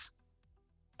species.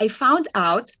 I found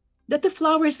out that the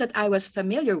flowers that I was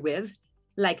familiar with,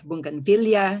 like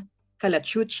bougainvillea,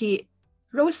 calachuchi,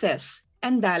 roses,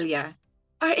 and dahlia,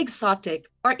 are exotic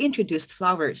or introduced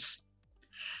flowers.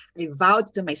 I vowed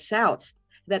to myself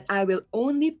that I will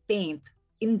only paint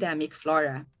endemic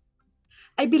flora.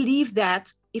 I believe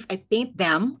that if I paint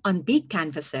them on big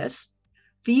canvases,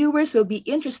 viewers will be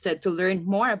interested to learn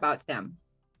more about them.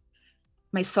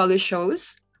 My solo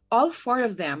shows, all 4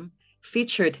 of them,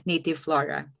 featured native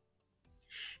flora.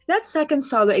 That second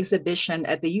solo exhibition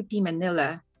at the UP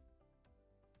Manila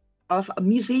of a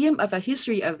Museum of a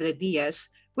History of the Diaz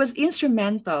was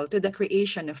instrumental to the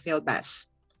creation of PhilBAS.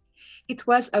 It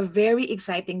was a very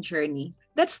exciting journey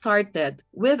that started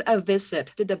with a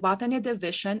visit to the Botany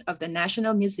Division of the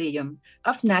National Museum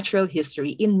of Natural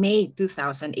History in May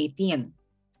 2018.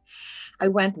 I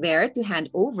went there to hand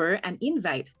over an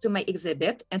invite to my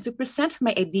exhibit and to present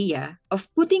my idea of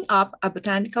putting up a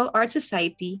botanical art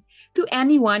society to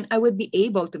anyone I would be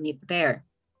able to meet there.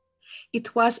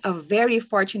 It was a very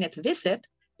fortunate visit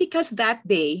because that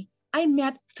day I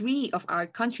met 3 of our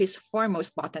country's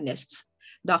foremost botanists,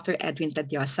 Dr. Edwin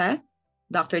Tadiosa,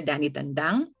 Dr. Danny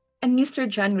Tandang, and Mr.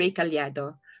 John Ray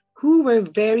Caliado, who were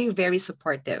very, very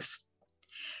supportive.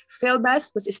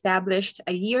 PhilBAS was established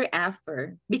a year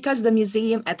after because the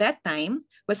museum at that time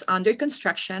was under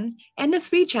construction and the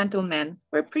 3 gentlemen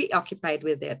were preoccupied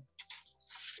with it.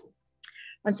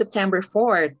 On September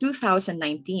 4,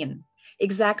 2019,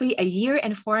 exactly a year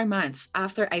and 4 months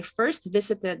after I first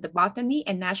visited the Botany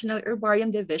and National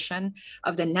Herbarium Division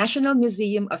of the National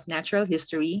Museum of Natural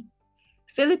History,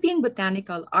 Philippine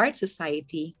Botanical Art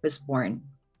Society was born.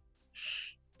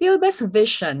 PhilBAS'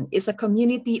 vision is a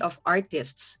community of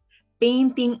artists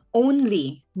painting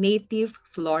only native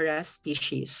flora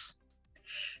species.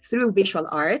 Through visual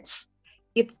arts,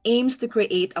 it aims to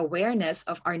create awareness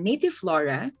of our native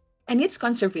flora and its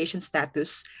conservation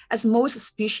status, as most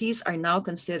species are now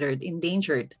considered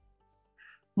endangered.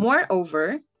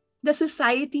 Moreover, the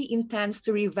society intends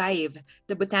to revive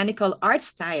the botanical art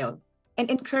style and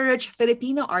encourage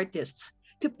Filipino artists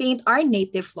to paint our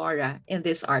native flora in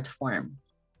this art form.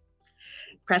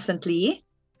 Presently,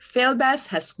 PhilBAS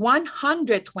has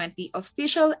 120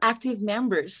 official active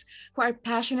members who are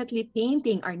passionately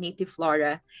painting our native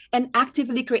flora and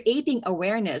actively creating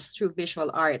awareness through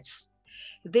visual arts.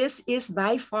 This is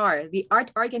by far the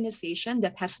art organization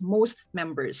that has most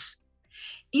members.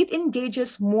 It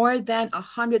engages more than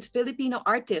 100 Filipino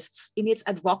artists in its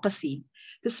advocacy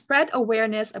to spread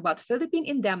awareness about Philippine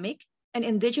endemic and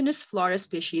indigenous flora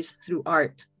species through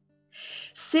art.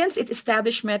 Since its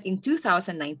establishment in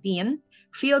 2019,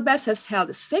 PhilBAS has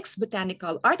held 6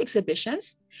 botanical art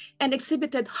exhibitions and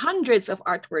exhibited hundreds of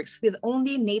artworks with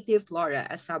only native flora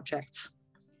as subjects.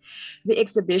 The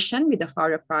exhibition with the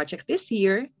Faura project this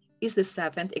year is the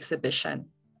 7th exhibition.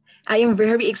 I am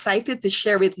very excited to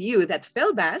share with you that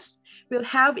PhilBAS will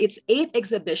have its 8th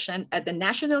exhibition at the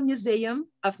National Museum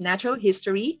of Natural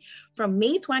History from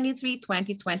May 23,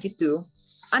 2022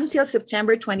 until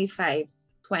September 25,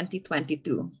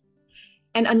 2022.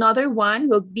 And another one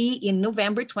will be in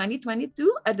November 2022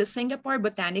 at the Singapore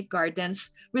Botanic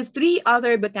Gardens with 3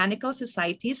 other botanical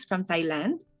societies from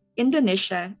Thailand,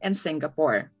 Indonesia, and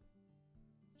Singapore.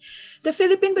 The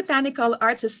Philippine Botanical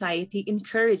Art Society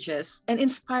encourages and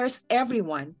inspires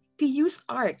everyone to use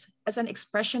art as an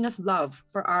expression of love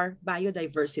for our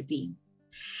biodiversity.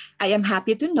 I am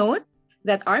happy to note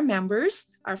that our members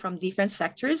are from different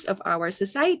sectors of our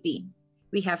society.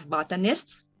 We have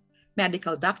botanists,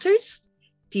 medical doctors,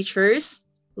 teachers,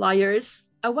 lawyers,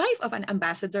 a wife of an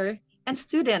ambassador, and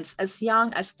students as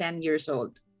young as 10 years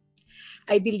old.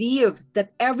 I believe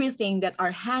that everything that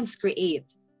our hands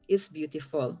create is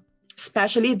beautiful,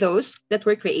 especially those that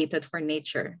were created for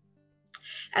nature.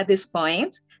 At this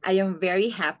point, I am very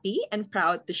happy and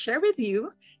proud to share with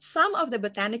you some of the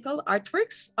botanical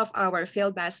artworks of our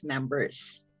PhilBAS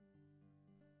members.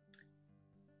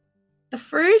 The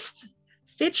first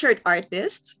featured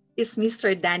artist is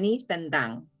Mr. Danny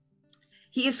Tandang.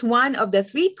 He is one of the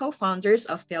 3 co-founders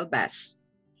of PhilBAS.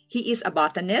 He is a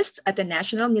botanist at the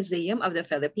National Museum of the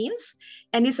Philippines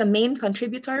and is a main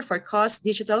contributor for COS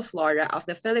Digital Flora of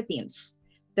the Philippines,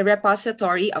 the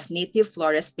repository of native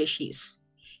flora species.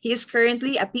 He is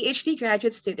currently a Ph.D.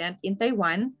 graduate student in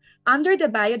Taiwan under the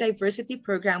Biodiversity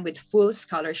Program with full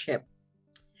scholarship.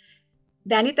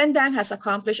 Danny Tandang has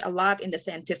accomplished a lot in the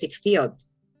scientific field.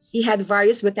 He had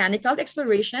various botanical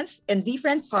explorations in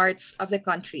different parts of the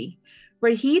country,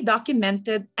 where he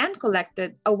documented and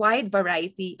collected a wide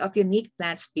variety of unique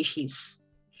plant species.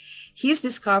 His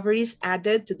discoveries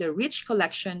added to the rich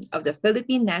collection of the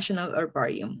Philippine National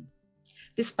Herbarium.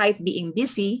 Despite being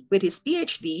busy with his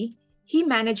PhD, he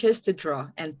manages to draw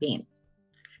and paint.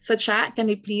 So Cha, can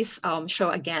we please show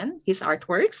again his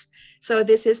artworks? So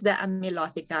this is the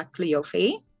Amylotheca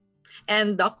cleophae.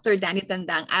 And Dr. Danny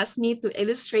Tandang asked me to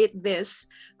illustrate this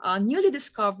newly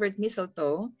discovered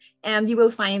mistletoe, and you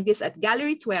will find this at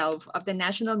Gallery 12 of the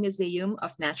National Museum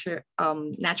of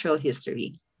Natural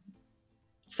History.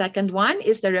 Second one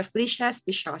is the Rafflesia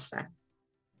speciosa.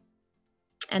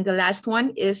 And the last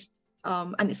one is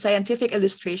a scientific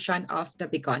illustration of the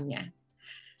begonia.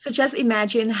 So just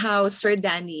imagine how Sir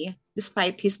Danny,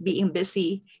 despite his being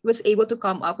busy, was able to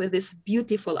come up with these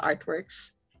beautiful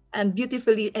artworks and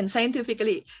beautifully and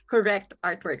scientifically correct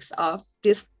artworks of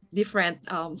these different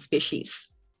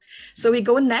species. So we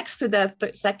go next to the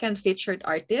second featured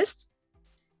artist.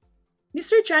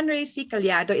 Mr. John Ray C.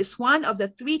 Caliado is one of the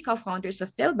 3 co-founders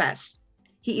of PhilBAS.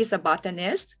 He is a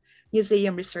botanist,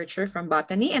 museum researcher from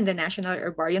Botany and the National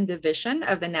Herbarium Division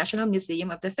of the National Museum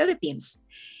of the Philippines.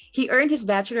 He earned his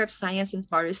Bachelor of Science in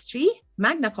Forestry,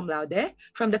 magna cum laude,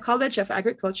 from the College of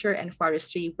Agriculture and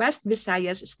Forestry, West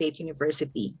Visayas State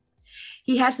University.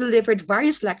 He has delivered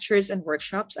various lectures and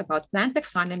workshops about plant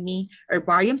taxonomy,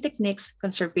 herbarium techniques,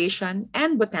 conservation,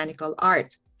 and botanical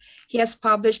art. He has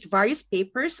published various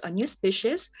papers on new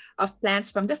species of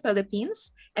plants from the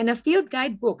Philippines and a field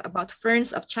guidebook about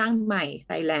ferns of Chiang Mai,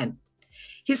 Thailand.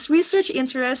 His research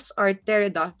interests are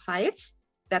pteridophytes,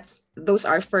 those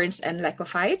are ferns and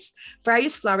lycophytes,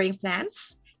 various flowering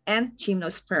plants, and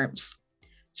gymnosperms.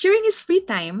 During his free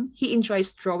time, he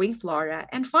enjoys drawing flora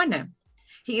and fauna.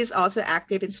 He is also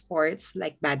active in sports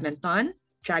like badminton,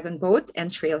 dragon boat, and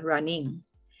trail running.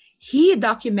 He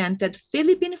documented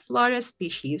Philippine flora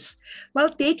species while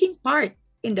taking part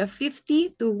in the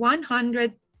 50 to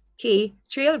 100K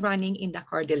trail running in the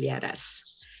Cordilleras.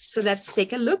 So let's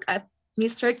take a look at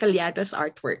Mr. Caliado's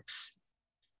artworks.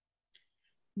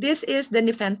 This is the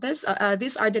Nepenthes.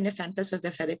 These are the Nepenthes of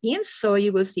the Philippines. So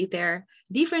you will see there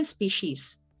different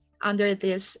species under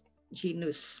this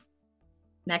genus.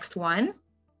 Next one,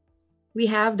 we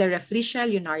have the Rafflesia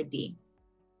leonardi.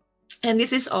 And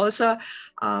this is also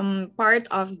part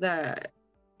of the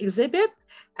exhibit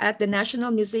at the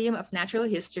National Museum of Natural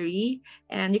History.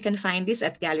 And you can find this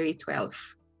at Gallery 12.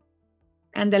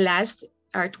 And the last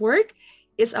artwork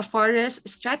is a forest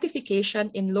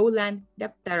stratification in lowland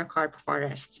dipterocarp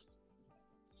forest.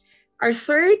 Our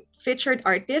third featured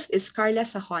artist is Carla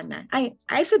Sahona.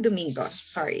 Isa Domingo,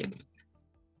 sorry.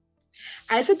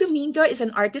 Isa Domingo is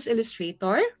an artist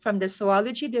illustrator from the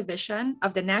Zoology Division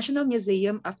of the National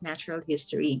Museum of Natural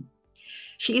History.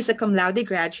 She is a cum laude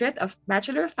graduate of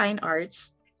Bachelor of Fine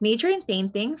Arts, major in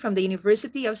painting from the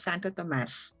University of Santo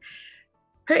Tomas.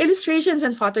 Her illustrations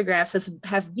and photographs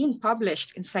have been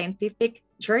published in scientific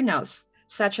journals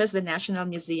such as the National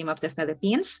Museum of the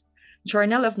Philippines,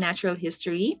 Journal of Natural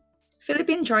History,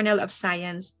 Philippine Journal of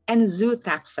Science, and Zoo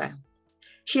Taxa.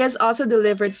 She has also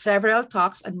delivered several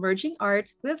talks on merging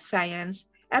art with science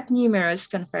at numerous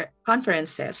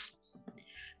conferences.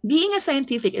 Being a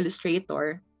scientific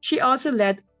illustrator, she also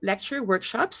led lecture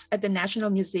workshops at the National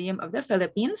Museum of the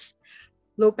Philippines,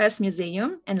 Lopez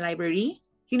Museum and Library,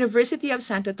 University of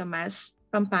Santo Tomas,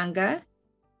 Pampanga,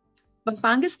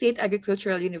 Pampanga State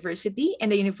Agricultural University,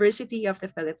 and the University of the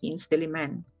Philippines,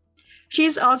 Diliman. She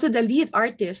is also the lead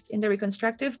artist in the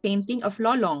reconstructive painting of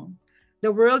Lolong,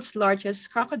 the world's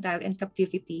largest crocodile in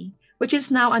captivity, which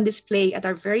is now on display at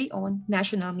our very own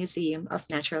National Museum of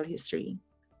Natural History.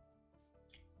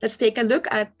 Let's take a look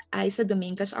at Isa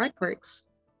Domingo's artworks.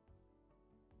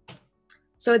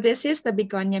 So this is the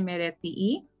Begonia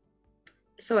meretii.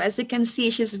 So as you can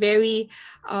see, she's very,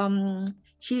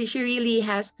 she really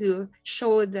has to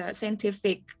show the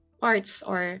scientific parts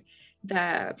or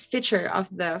the feature of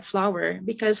the flower,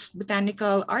 because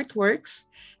botanical artworks,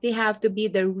 they have to be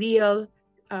the real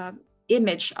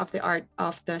image of the art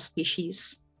of the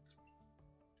species.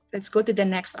 Let's go to the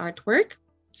next artwork.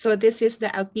 So this is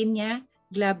the Alpinia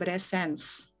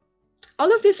glabrescens.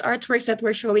 All of these artworks that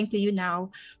we're showing to you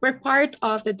now were part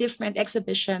of the different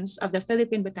exhibitions of the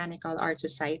Philippine Botanical Art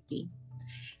Society.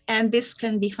 And this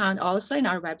can be found also in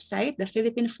our website,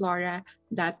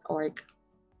 thephilippineflora.org.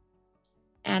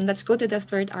 And let's go to the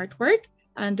third artwork.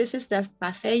 And this is the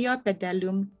Papheo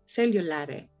pedellum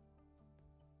cellulare.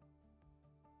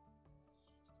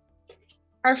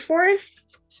 Our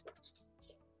fourth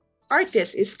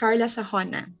artist is Carla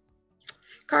Sahona.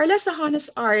 Carla Sahona's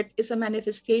art is a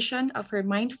manifestation of her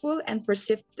mindful and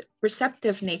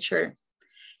perceptive nature.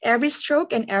 Every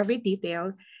stroke and every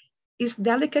detail is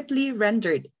delicately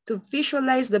rendered to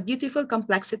visualize the beautiful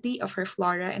complexity of her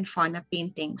flora and fauna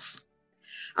paintings.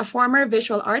 A former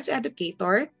visual arts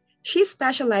educator, she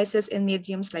specializes in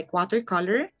mediums like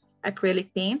watercolor,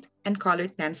 acrylic paint, and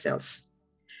colored pencils.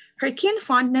 Her keen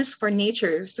fondness for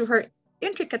nature through her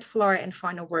intricate flora and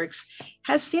fauna works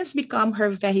has since become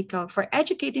her vehicle for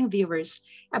educating viewers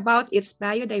about its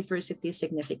biodiversity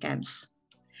significance.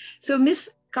 So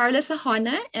Ms. Carla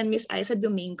Sahona and Ms. Isa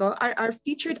Domingo are our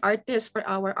featured artists for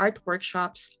our art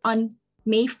workshops on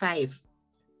May 5.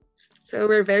 So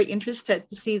we're very interested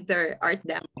to see their art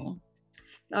demo.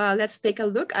 Let's take a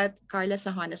look at Carla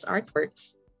Sahona's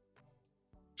artworks.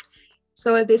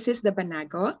 So this is the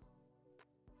Banago.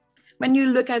 When you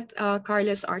look at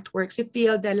Carla's artworks, you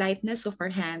feel the lightness of her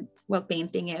hand while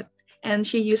painting it. And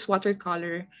she used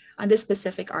watercolor on this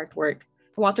specific artwork.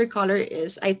 Watercolor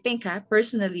is, I think,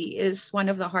 personally, is one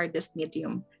of the hardest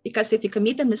medium, because if you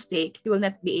commit a mistake, you will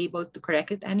not be able to correct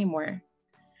it anymore.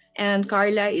 And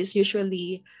Carla is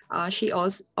usually, she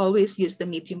always used the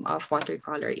medium of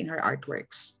watercolor in her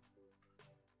artworks.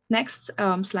 Next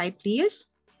slide, please.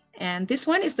 And this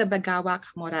one is the Bagawak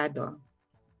Morado.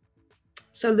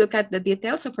 So look at the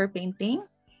details of her painting.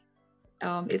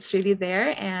 It's really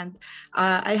there. And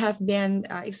I have been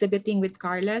exhibiting with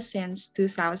Carla since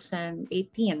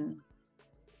 2018.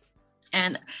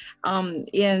 And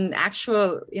in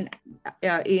actual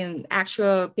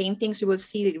paintings, you will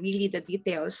see really the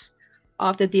details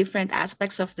of the different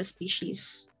aspects of the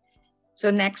species. So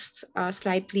next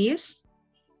slide, please.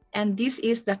 And this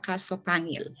is the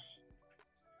Kasopangil.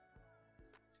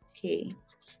 Okay.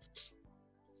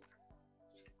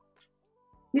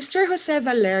 Mr. Jose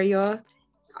Valerio,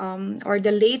 or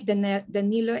the late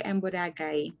Danilo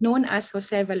Emburagay, known as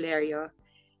Jose Valerio,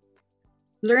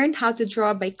 learned how to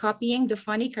draw by copying the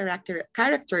funny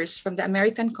characters from the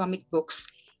American comic books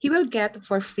he will get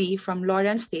for free from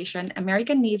Lawrence Station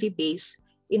American Navy Base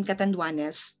in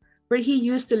Catanduanes, where he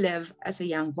used to live as a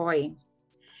young boy.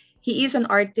 He is an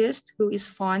artist who is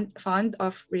fond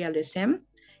of realism,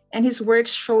 and his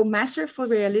works show masterful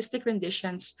realistic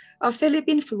renditions of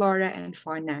Philippine flora and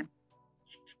fauna.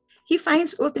 He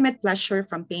finds ultimate pleasure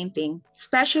from painting,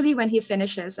 especially when he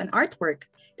finishes an artwork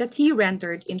that he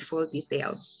rendered in full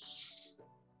detail.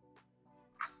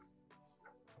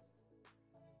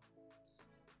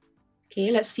 Okay,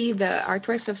 let's see the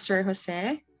artworks of Sir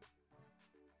Jose.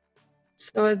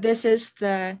 So this is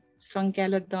the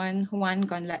Strongelodon Juan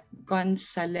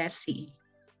Gonzalesi.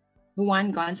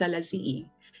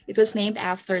 It was named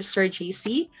after Sir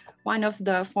JC, one of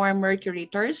the former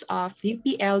curators of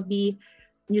UPLB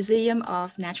Museum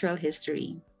of Natural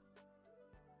History.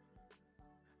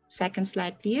 Second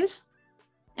slide, please.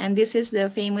 And this is the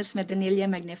famous Medinilla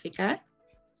magnifica.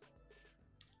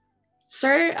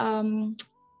 Sir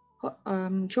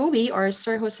Joey, or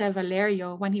Sir Jose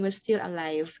Valerio, when he was still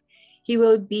alive, he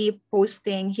will be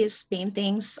posting his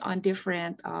paintings on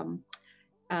different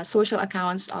social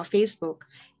accounts of Facebook.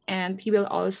 And he will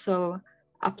also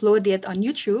upload it on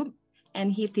YouTube,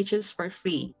 and he teaches for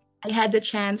free. I had the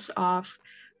chance of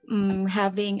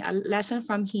having a lesson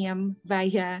from him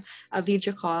via a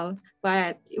video call,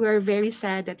 but we're very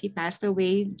sad that he passed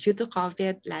away due to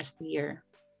COVID last year.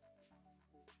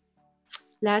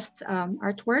 Last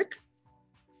artwork.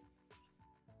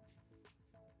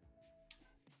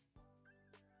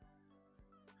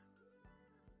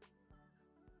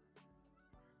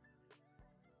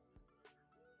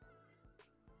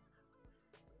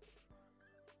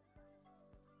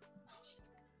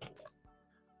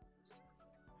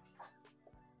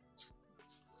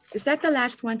 Is that the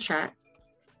last one, chat?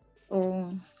 Oh,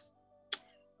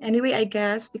 anyway, I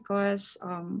guess because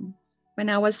when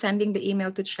I was sending the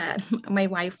email to chat, my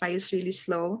Wi-Fi is really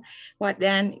slow. But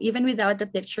then even without the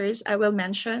pictures, I will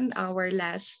mention our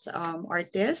last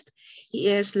artist.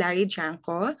 He is Larry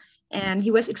Janko, and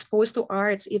he was exposed to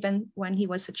arts even when he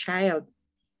was a child.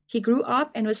 He grew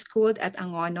up and was schooled at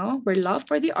Angono, where love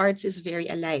for the arts is very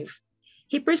alive.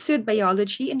 He pursued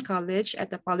biology in college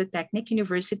at the Polytechnic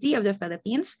University of the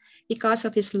Philippines because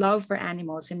of his love for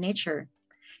animals and nature.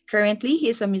 Currently, he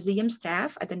is a museum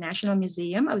staff at the National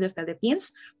Museum of the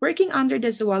Philippines, working under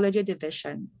the Zoology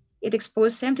Division. It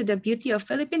exposed him to the beauty of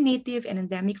Philippine native and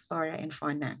endemic flora and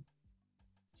fauna.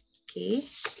 Okay,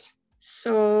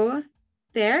 so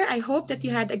there, I hope that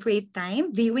you had a great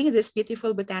time viewing these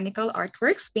beautiful botanical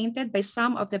artworks painted by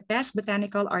some of the best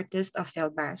botanical artists of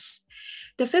PhilBAS.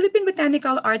 The Philippine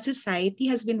Botanical Art Society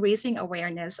has been raising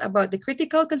awareness about the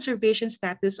critical conservation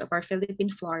status of our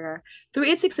Philippine flora through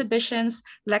its exhibitions,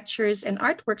 lectures, and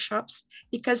art workshops,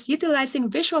 because utilizing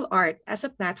visual art as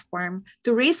a platform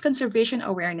to raise conservation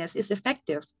awareness is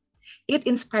effective. It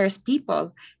inspires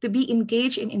people to be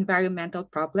engaged in environmental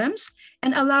problems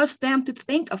and allows them to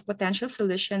think of potential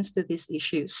solutions to these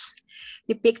issues.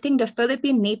 Depicting the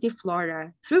Philippine native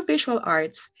flora through visual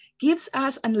arts gives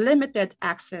us unlimited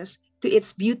access to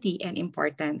its beauty and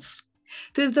importance.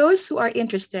 To those who are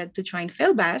interested to join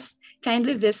PhilBAS,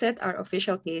 kindly visit our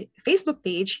official Facebook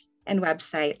page and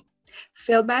website.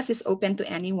 PhilBAS is open to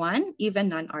anyone, even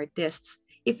non-artists.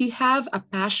 If you have a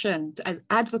passion to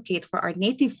advocate for our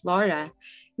native flora,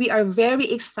 we are very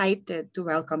excited to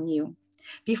welcome you.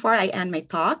 Before I end my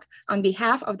talk, on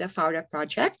behalf of the Faura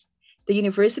Project, the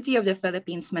University of the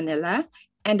Philippines, Manila,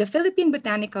 and the Philippine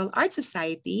Botanical Art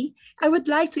Society, I would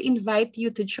like to invite you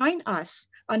to join us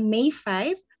on May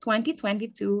 5,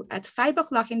 2022 at 5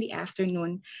 o'clock in the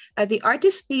afternoon at the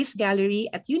Artist Space Gallery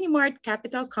at Unimart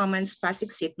Capital Commons,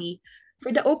 Pasig City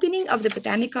for the opening of the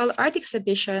Botanical Art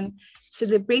Exhibition,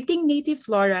 Celebrating Native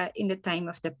Flora in the Time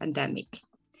of the Pandemic.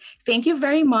 Thank you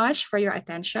very much for your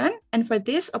attention and for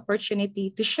this opportunity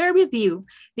to share with you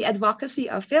the advocacy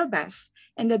of PhilBAS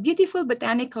and the beautiful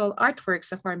botanical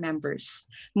artworks of our members.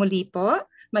 Muli po,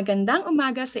 magandang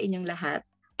umaga sa inyong lahat.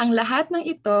 Ang lahat ng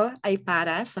ito ay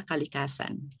para sa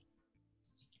kalikasan.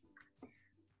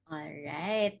 All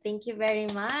right. Thank you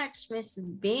very much, Miss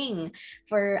Bing,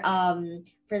 for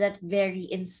that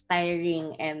very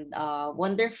inspiring and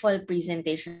wonderful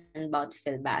presentation about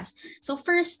PhilBAS. So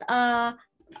first,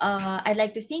 I'd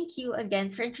like to thank you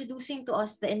again for introducing to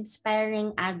us the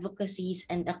inspiring advocacies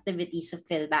and activities of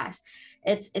PhilBAS.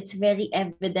 It's very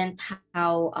evident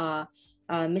how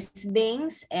Ms.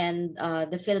 Bing's and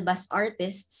the PhilBAS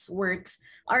artists' works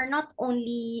are not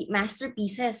only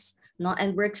masterpieces, no,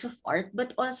 and works of art,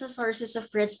 but also sources of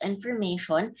rich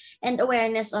information and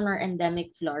awareness on our endemic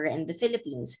flora in the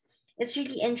Philippines. It's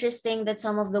really interesting that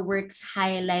some of the works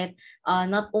highlight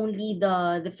not only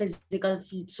the physical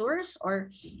features or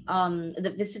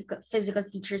the physical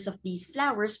features of these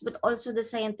flowers, but also the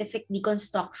scientific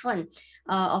deconstruction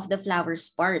of the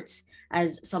flowers' parts,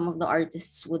 as some of the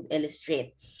artists would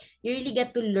illustrate. You really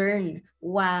get to learn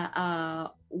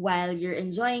while you're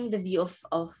enjoying the view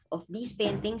of these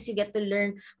paintings. You get to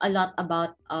learn a lot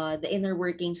about the inner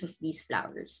workings of these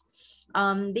flowers.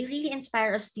 They really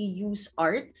inspire us to use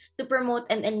art to promote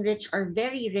and enrich our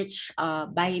very rich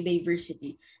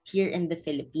biodiversity here in the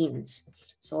Philippines.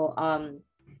 So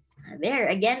there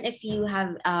again, if you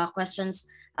have questions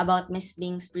about Miss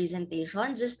Bing's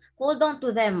presentation, just hold on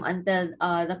to them until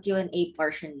the Q&A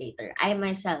portion later. I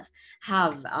myself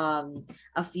have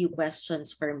a few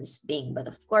questions for Miss Bing, but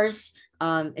of course,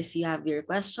 if you have your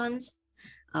questions,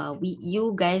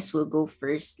 you guys will go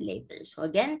first later. So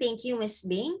again, thank you, Miss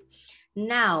Bing.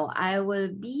 Now, I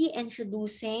will be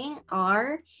introducing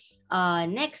our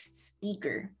next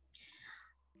speaker.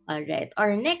 All right,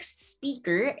 our next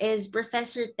speaker is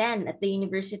Professor Ten at the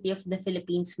University of the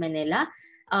Philippines, Manila.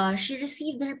 She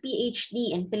received her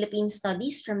Ph.D. in Philippine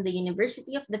Studies from the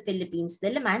University of the Philippines,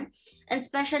 Diliman, and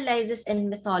specializes in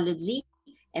mythology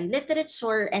and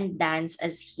literature and dance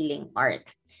as healing art.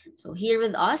 So here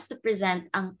with us to present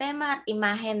ang tema at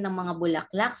imahen ng mga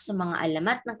bulaklak sa mga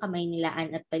alamat ng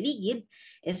Kamaynilaan at paligid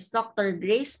is Dr.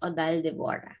 Grace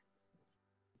Odal-Devora.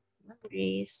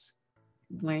 Grace,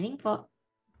 good morning po.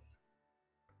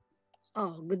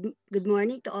 Oh, good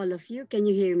morning to all of you. Can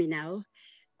you hear me now?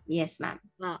 Yes, ma'am.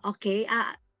 Okay.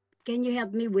 Can you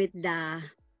help me with the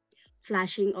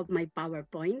flashing of my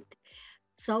PowerPoint?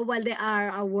 So while they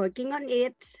are working on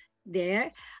it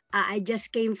there, I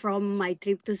just came from my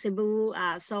trip to Cebu,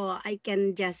 so I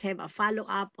can just have a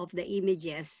follow-up of the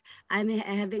images. I'm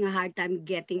having a hard time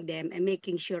getting them and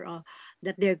making sure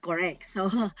that they're correct. So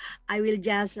I will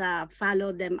just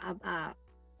follow them up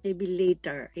maybe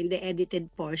later in the edited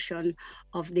portion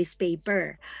of this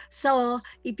paper. So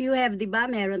if you have, di ba,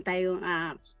 meron tayong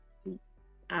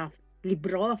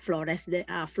libro, Flores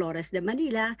de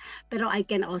Manila, pero I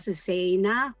can also say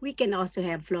na we can also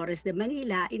have Flores de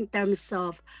Manila in terms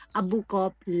of a book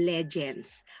of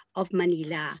legends of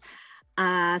Manila.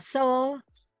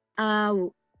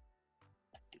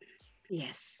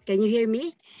 Yes, can you hear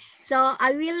me? So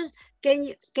I will,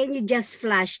 can you just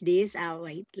flash this?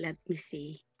 Wait, let me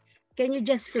see. Can you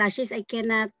just flash this? I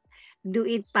cannot do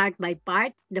it part by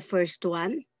part, the first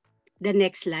one. The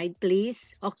next slide,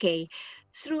 please. Okay.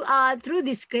 Through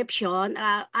description,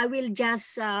 I will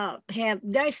just have,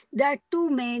 there are too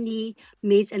many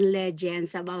myths and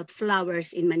legends about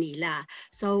flowers in Manila.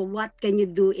 So what can you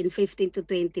do in 15 to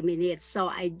 20 minutes?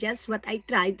 So what I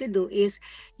try to do is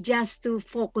just to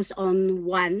focus on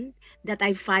one that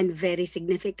I find very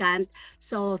significant.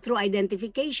 So through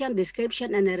identification,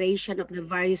 description, and narration of the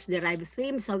various derived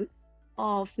themes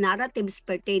of narratives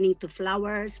pertaining to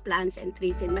flowers, plants, and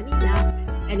trees in Manila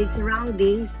and its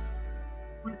surroundings.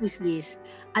 What is this?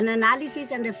 An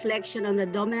analysis and reflection on the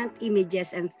dominant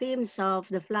images and themes of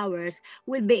the flowers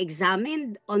will be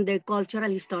examined on their cultural,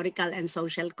 historical, and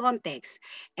social context,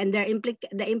 and the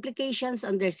implications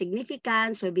on their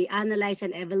significance will be analyzed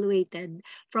and evaluated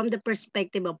from the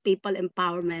perspective of people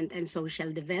empowerment and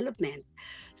social development.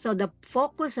 So the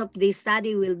focus of this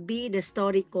study will be the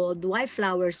story called Why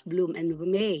Flowers Bloom in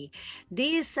May.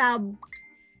 This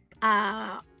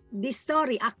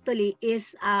story actually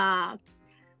is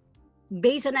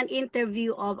based on an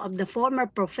interview of the former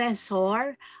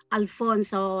professor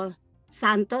Alfonso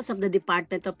Santos of the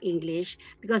Department of English,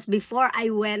 because before I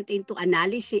went into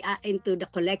analysis, into the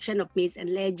collection of myths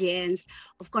and legends,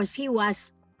 of course, he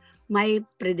was my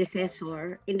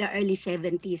predecessor in the early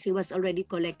 70s. He was already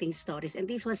collecting stories, and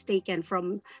this was taken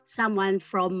from someone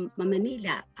from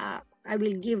Manila. I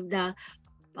will give the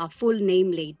full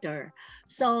name later.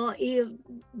 So if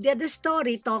the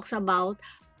story talks about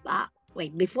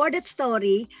before that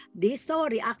story, this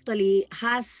story actually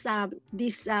has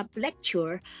this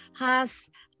lecture has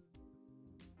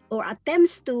or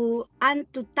attempts to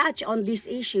touch on these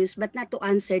issues but not to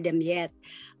answer them yet.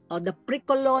 The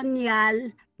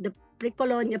pre-colonial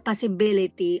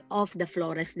possibility of the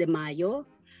Flores de Mayo.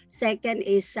 Second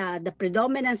is the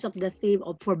predominance of the theme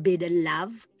of forbidden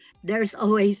love. There's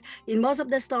always, in most of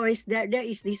the stories, there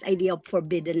is this idea of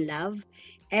forbidden love.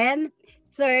 And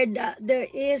third, there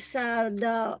is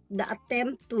the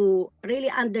attempt to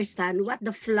really understand what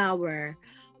the flower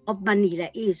of Manila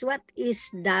is. What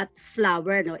is that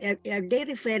flower? No, are they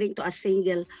referring to a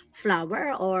single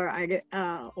flower, or are they,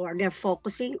 or they're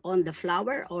focusing on the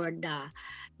flower or the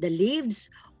leaves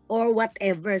or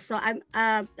whatever? So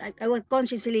I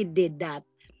consciously did that.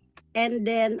 And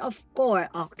then, of course,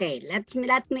 okay, let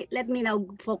me now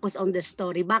focus on the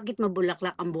story. Bakit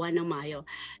mabulaklak ang buwan ng Mayo?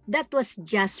 That was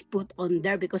just put on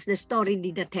there because the story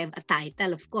didn't have a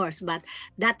title, of course, but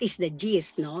that is the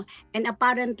gist, no? And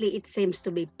apparently, it seems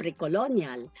to be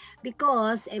pre-colonial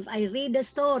because if I read the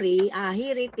story,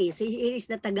 here it is. Here is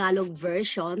the Tagalog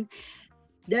version.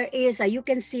 There is, you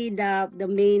can see the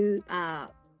main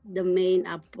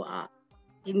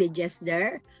images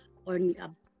there or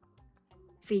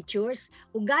features.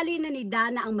 Ugali na ni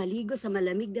Dana ang maligo sa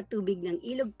malamig na tubig ng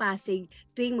Ilog Pasig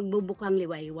tuwing magbubukang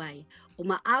liwayway.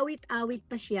 Umaawit-awit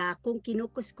pa siya kung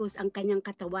kinukuskus ang kanyang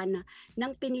katawan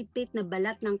ng pinipit na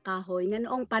balat ng kahoy na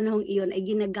noong panahong iyon ay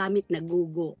ginagamit na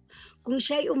gugo. Kung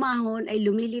siya'y umahon ay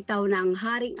lumilitaw na ang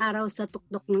haring araw sa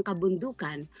tuktok ng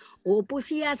kabundukan. Uupo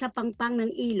siya sa pangpang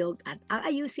ng ilog at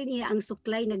aayusin niya ang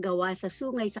suklay na gawa sa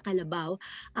sungay sa kalabaw,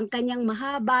 ang kanyang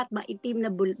mahaba at maitim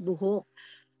na buhok.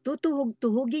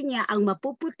 Tutuhog-tuhugin niya ang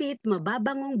mapuputit,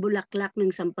 mababangong bulaklak ng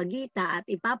sampagita at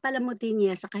ipapalamutin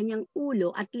niya sa kanyang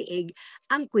ulo at liig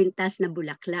ang kwintas na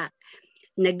bulaklak.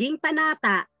 Naging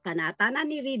panata Panatanan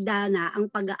ni Dana ang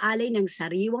pag-aalay ng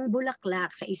sariwang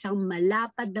bulaklak sa isang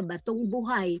malapad na batong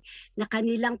buhay na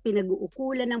kanilang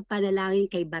pinag-uukulan ng panalangin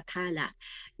kay Bathala.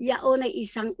 Yaon ay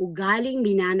isang ugaling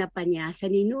minanapan niya sa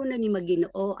ninuno ni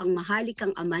Maginoo ang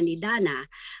mahalikang ama ni Dana,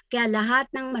 kaya lahat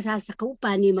ng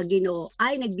masasakupan ni Maginoo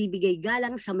ay nagbibigay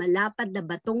galang sa malapad na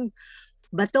batong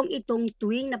itong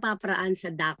tuwing napaparaan sa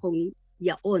dakong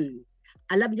yaon.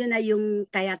 Alam niyo na yung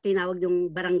kaya tinawag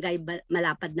yung barangay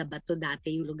malapad na bato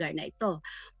dati yung lugar na ito.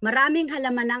 Maraming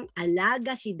halaman ng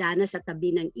alaga si Dana sa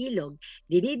tabi ng ilog.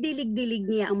 Dinidilig-dilig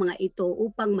niya ang mga ito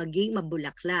upang maging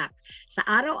mabulaklak. Sa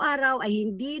araw-araw ay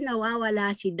hindi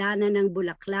nawawala si Dana ng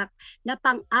bulaklak na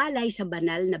pang-alay sa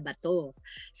banal na bato.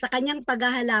 Sa kanyang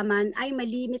paghahalaman ay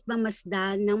malimit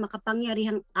mamasdan ng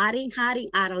makapangyarihang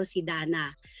aring-haring araw si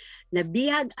Dana.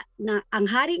 Nabihag na ang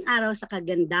haring araw sa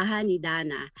kagandahan ni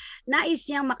Dana. Nais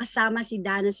niyang makasama si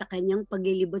Dana sa kanyang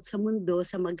paglilibot sa mundo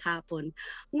sa maghapon.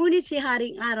 Ngunit si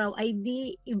haring araw ay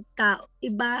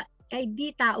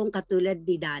di taong katulad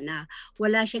ni Dana.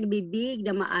 Wala siyang bibig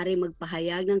na maari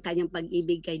magpahayag ng kanyang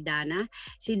pag-ibig kay Dana.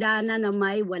 Si Dana na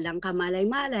may walang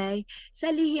kamalay-malay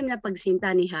sa lihim na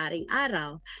pagsinta ni haring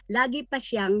araw. Lagi pa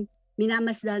siyang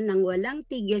minamasdan ng walang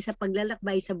tigil sa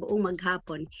paglalakbay sa buong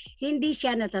maghapon. Hindi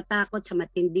siya natatakot sa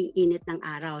matinding init ng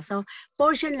araw. So,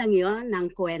 portion lang yon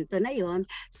ng kwento na yon.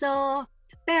 So,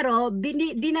 pero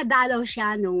dinadalaw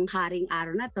siya nung haring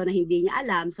araw na to na hindi niya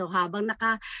alam. So, habang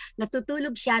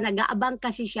natutulog siya, nag-aabang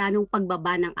kasi siya nung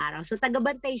pagbaba ng araw. So,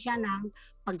 tagabantay siya ng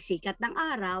pagsikat ng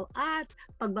araw at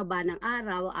pagbaba ng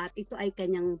araw at ito ay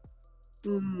kanyang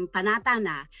panata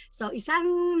na. So isang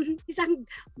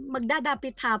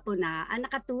magdadapit hapon na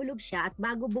nakatulog siya at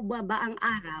bago bumaba ang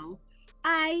araw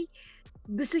ay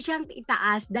gusto siyang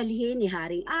itaas dalhin ni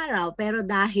haring araw, pero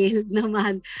dahil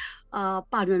naman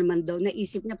paano naman daw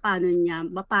naisip niya paano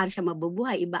siya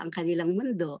mabubuhay, iba ang kanilang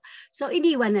mundo, so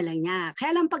iniwan na lang niya.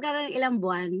 Kaya lang pagkaraan ng ilang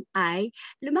buwan ay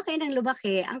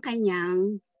lumaki ang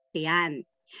kanyang tiyan.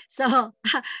 So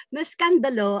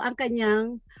naskandalo ang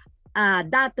kanyang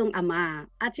datong ama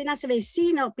at sinasabi,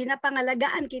 sino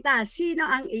pinapangalagaan kita, sino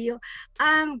ang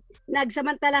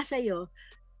nagsamantala sa iyo?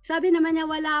 Sabi naman niya,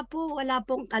 wala pong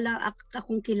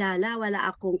akong kilala, wala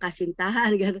akong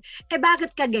kasintahan.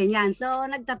 Bakit ka ganyan? So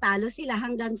nagtatalo sila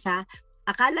hanggang sa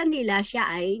akala nila siya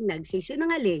ay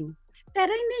nagsisinungaling,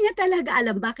 pero hindi niya talaga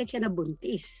alam bakit siya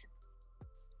nabuntis.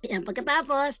 Yan,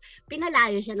 pagkatapos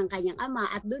pinalayo siya ng kanyang ama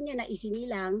at doon niya na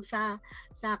isinilang sa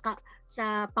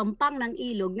pampang ng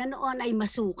ilog na noon ay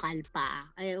masukal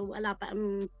pa. Ay, wala pa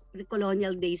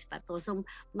colonial days pa to. So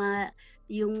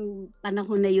yung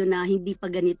panahon na yun na hindi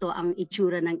pa ganito ang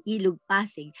itsura ng ilog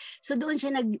Pasig. So doon siya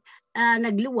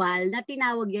nagluwal na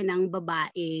tinawag niya ng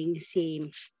babaeng si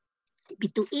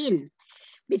Bituin.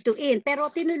 Pero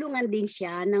tinulungan din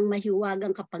siya ng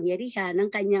mahiwagang kapangyarihan ng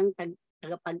kanyang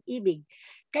tagapag-ibig.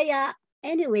 Kaya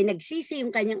anyway, nagsisi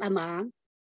yung kanyang ama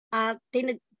at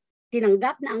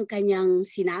tinanggap na ang kanyang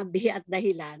sinabi at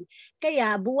dahilan.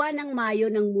 Kaya buwan ng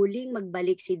Mayo nang muling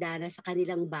magbalik si Dana sa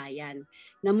kanilang bayan,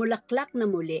 namulaklak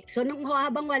na muli. So nung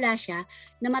habang wala siya,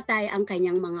 namatay ang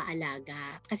kanyang mga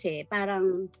alaga. Kasi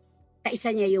parang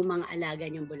kaisa niya yung mga alaga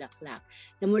niyang bulaklak.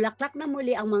 Namulaklak na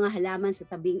muli ang mga halaman sa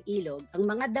tabing ilog. Ang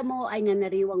mga damo ay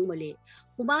nanariwang muli.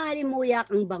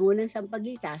 Humahalimuyak ang bango ng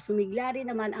sampagita. Sumigla rin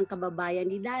naman ang kababayan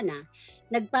ni Dana.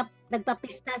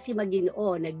 Nagpapista si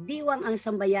Maginoo. Nagdiwang ang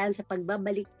sambayan sa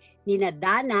pagbabalik ni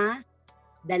Dana,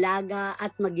 Dalaga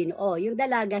at Maginoo. Yung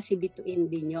Dalaga si Bituin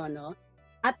din yun, no?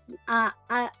 At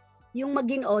yung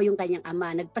Maginoo, yung kanyang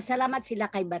ama. Nagpasalamat sila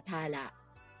kay Bathala.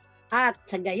 At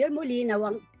sa gayon muli,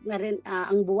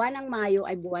 ang buwan ng Mayo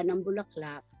ay buwan ng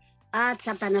bulaklak. At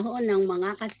sa panahon ng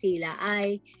mga Kastila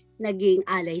ay naging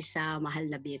alay sa mahal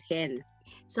na Birhen.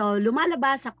 So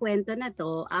lumalabas sa kwento na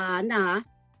to na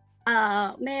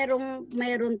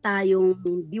meron tayong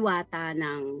diwata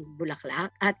ng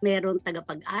bulaklak at meron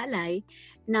tagapag-alay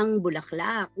ng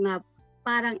bulaklak na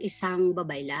parang isang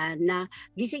babaylan na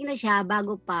gising na siya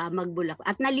bago pa magbulaklak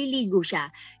at naliligo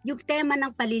siya. Yung tema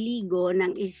ng paliligo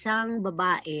ng isang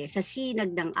babae sa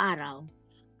sinag ng araw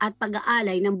at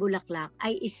pag-aalay ng bulaklak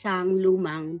ay isang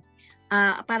lumang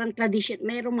parang tradition.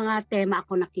 Merong mga tema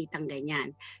ako nakitang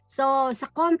ganyan. So sa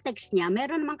context niya,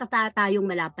 meron namang katatayong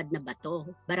malapad na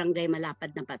bato, barangay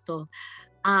malapad na bato.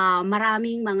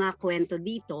 Maraming mga kwento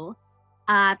dito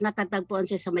at natatagpuan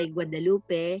siya sa may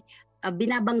Guadalupe.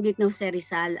 Binabanggit ng Jose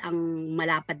Rizal ang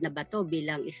malapad na bato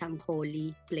bilang isang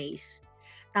holy place.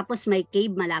 Tapos may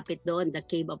cave malapit doon, the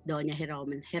cave of Doña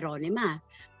Jeronima.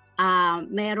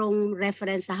 merong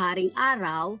reference sa Haring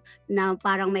Araw na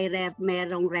parang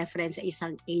merong reference sa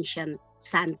isang ancient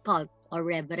sun cult or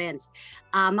reverence.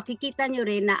 Makikita nyo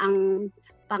rin na ang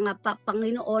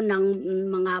Panginoon ng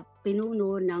mga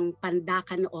pinuno ng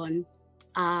Pandakan noon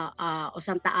o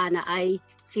Santa Ana ay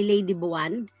si Lady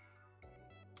Buwan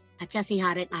at siya si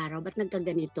Haring Araw. Ba't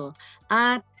nagkaganito?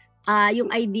 At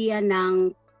yung idea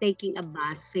ng taking a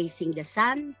bath facing the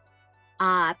sun.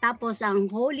 Tapos ang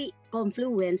Holy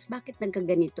Confluence, bakit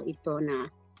nagkaganito ito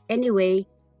na? Anyway,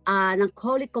 ng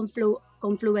Holy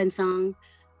Confluence ng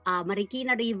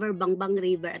Marikina River, Bangbang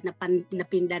River at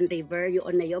Napindan River,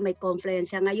 yun na yun, may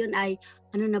confluence siya. Ngayon ay,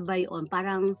 ano na ba yun?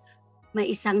 Parang may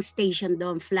isang station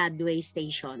doon, floodway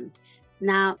station,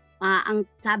 na ang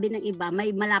sabi ng iba,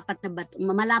 may malapad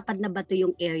na bato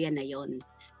yung area na yon.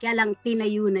 Kaya lang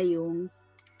tinayo na yung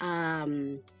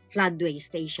floodway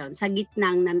station sa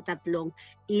gitnang ng tatlong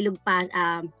ilog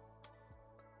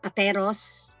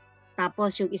Pateros,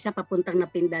 tapos yung isa papuntang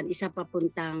Napindan, isa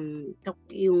papuntang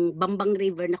yung Bambang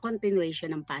River na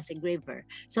continuation ng Pasig River.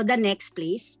 So the next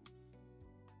please.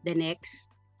 The next.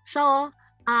 So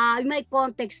may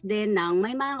context din ng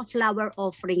may mga flower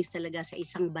offerings talaga sa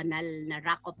isang banal na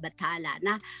Rock of Bathala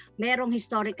na merong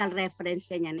historical reference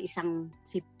niya ng isang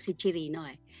si Chirino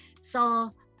eh.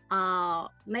 So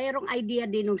mayroong idea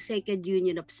din ng sacred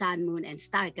union of sun, moon, and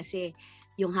star kasi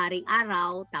yung Haring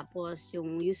Araw, tapos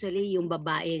yung usually yung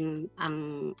babaeng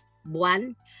ang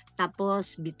buwan,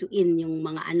 tapos bituin yung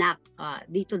mga anak,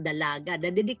 dito dalaga, the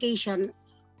dedication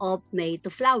of May to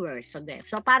flowers.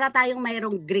 So para tayong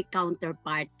mayroong Greek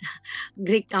counterpart,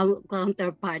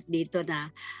 counterpart dito na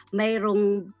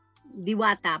mayroong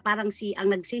diwata, parang ang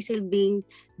nagsisilbing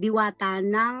diwata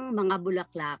ng mga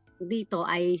bulaklak dito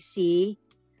ay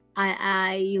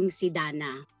yung si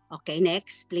Dana. Okay,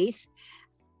 next please.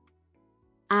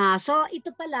 So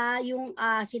ito pala yung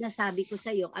sinasabi ko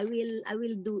sa iyo. I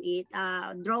will do it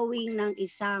drawing ng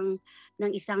isang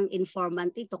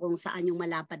informant ito kung saan yung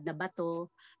malapad na bato,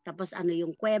 tapos ano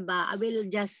yung kuweba. I will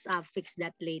just fix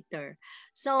that later.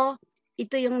 So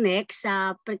ito yung next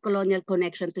pre-colonial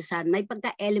connection to sun. May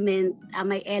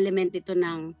may element ito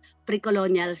ng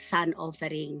pre-colonial sun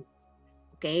offering.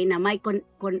 Okay, na may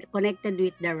connected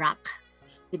with the rock,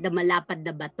 with the malapad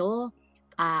na bato.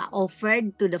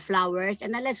 Offered to the flowers.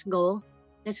 And let's go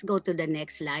to the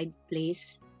next slide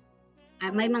please.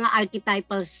 May mga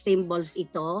archetypal symbols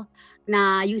ito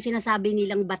na yung sinasabi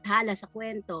nilang Bathala sa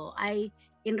kwento ay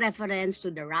in reference to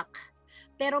the rock.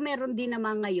 Pero meron din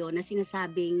naman ngayon na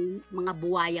sinasabing mga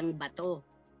buwayang bato.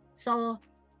 So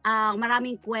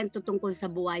maraming kwento tungkol sa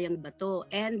buwayang bato.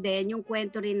 And then yung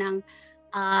kwento rin ng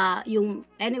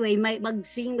may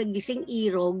magising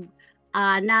irog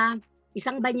na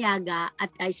isang banyaga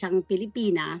at isang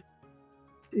Pilipina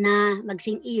na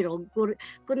magsing irog,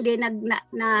 kundi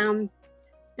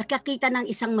nakakita ng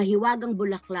isang mahiwagang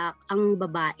bulaklak ang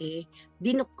babae,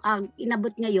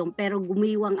 inabot niya yun pero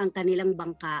gumiwang ang kanilang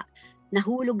bangka,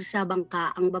 nahulog sa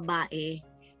bangka ang babae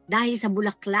dahil sa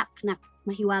bulaklak na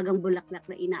mahiwagang bulaklak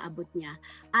na inaabot niya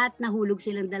at nahulog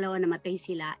silang dalawa, namatay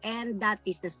sila, and that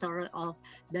is the story of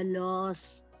the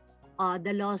lost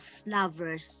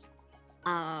lovers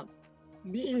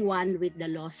being one with the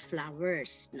lost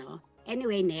flowers, no?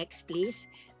 Anyway, next please.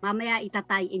 Mamaya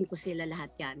itatayin ko sila lahat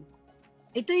yan.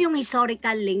 Ito yung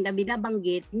historical link na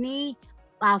binabanggit ni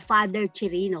Father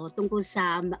Chirino tungkol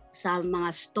sa mga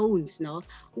stones, no?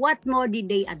 What more did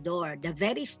they adore? The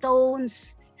very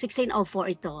stones,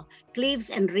 1604 ito,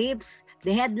 cliffs and reefs,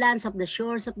 the headlands of the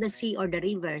shores of the sea or the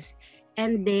rivers.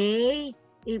 And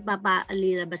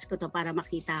ipapalilabas ko to para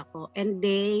makita ko. And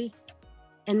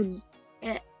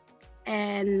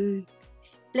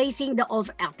placing the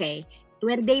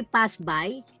when they pass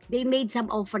by, they made some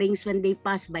offerings when they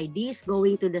pass by this,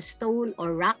 going to the stone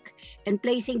or rock and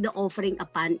placing the offering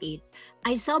upon it.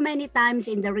 I saw many times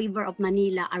in the river of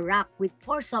Manila a rock which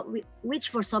for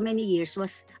so many years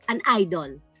was an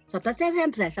idol. So sa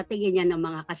tingin niya ng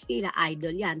mga Kastila,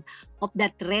 idol yan, of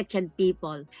that wretched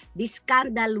people. This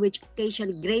scandal which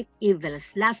occasioned great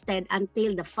evils lasted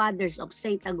until the fathers of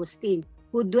St. Augustine,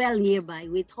 who dwell nearby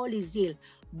with holy zeal,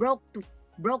 broke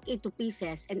it to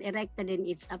pieces and erected in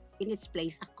its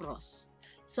place a cross.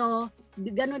 So,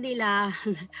 gano'n nila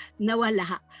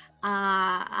nawala,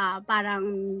 parang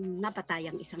napatay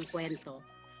ang isang kwento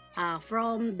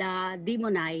from the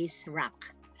demonized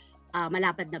rock,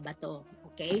 malapad na bato.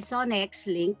 Okay, so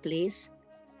next link please.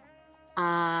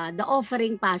 The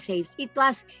offering passage,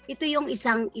 ito yung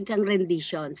isang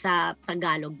rendition sa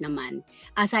Tagalog naman,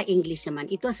 sa English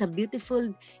naman. It was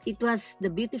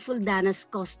the beautiful Dana's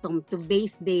custom to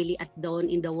bathe daily at dawn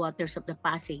in the waters of the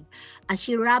Pasig as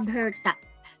she rubbed her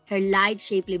her light,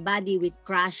 shapely body with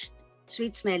crushed,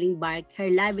 sweet-smelling bark,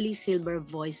 her lively silver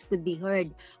voice could be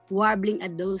heard, warbling a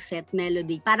dulcet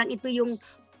melody. Parang ito yung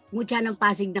mutya ng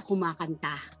Pasig na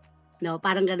kumakanta. No?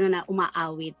 Parang gano'n na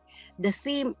umaawit. The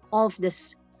theme of the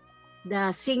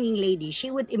singing lady,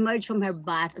 she would emerge from her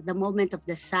bath at the moment of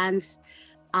the sun's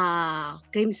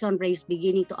crimson rays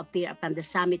beginning to appear upon the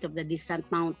summit of the distant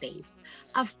mountains.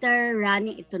 After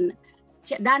running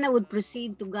Dana would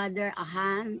proceed to gather a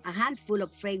handful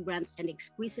of fragrant and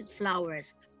exquisite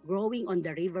flowers growing on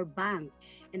the river bank,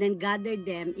 and then gather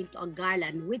them into a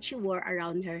garland which she wore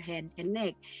around her head and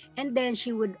neck. And then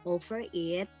she would offer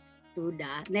it to the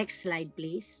next slide,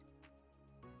 please.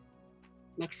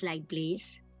 Next slide,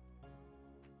 please.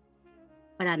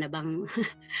 Wala na bang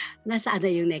nasaan na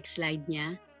yung next slide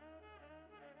niya?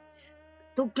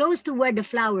 Too close to where the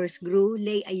flowers grew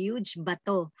lay a huge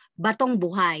batong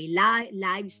buhay,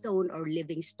 live stone or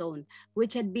living stone,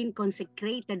 which had been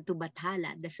consecrated to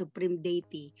Bathala, the supreme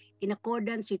deity. In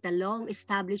accordance with a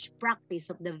long-established practice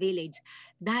of the village,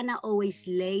 Dana always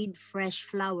laid fresh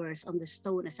flowers on the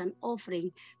stone as an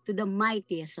offering to the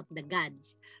mightiest of the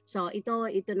gods. So ito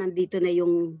nandito na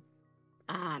yung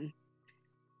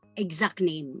exact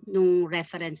name nung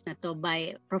reference na to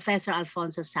by Professor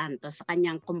Alfonso Santos sa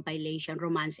kanyang compilation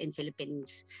Romance in Philippine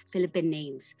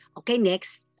Names. Okay,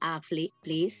 next,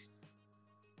 please.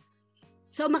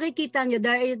 So makikita nyo,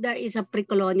 there is a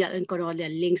pre-colonial and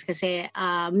colonial links kasi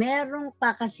merong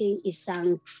pa kasing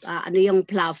isang yung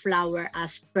flower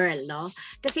as pearl, no?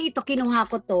 Kasi ito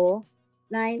kinuha ko to,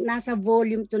 nasa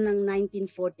volume to ng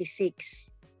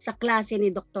 1946 sa klase ni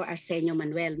Dr. Arsenio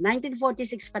Manuel.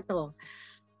 1946 pa to.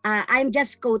 I'm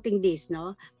just quoting this,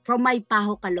 no, from my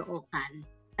Paho Caloocan.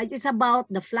 It's about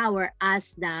the flower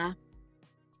as the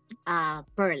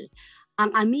pearl.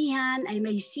 Ang amihan ay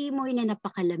may simoy na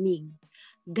napakalamig.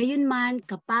 Gayunman,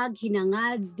 kapag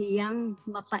hinangad niyang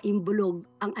mapaimbulog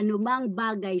ang anumang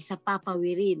bagay sa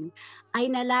papawirin,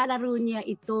 ay nalalaro niya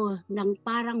ito ng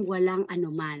parang walang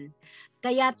anuman.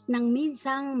 Kaya't nang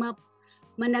minsang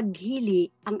managhili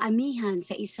ang amihan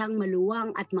sa isang maluwang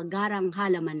at magarang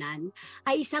halamanan,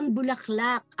 ay isang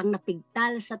bulaklak ang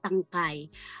napigtal sa tangkay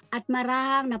at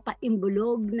marahang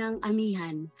napaimbulog ng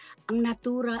amihan ang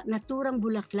naturang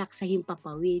bulaklak sa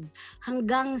himpapawid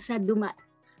hanggang sa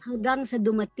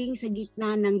dumating sa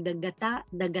gitna ng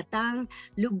dagatang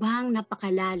lubhang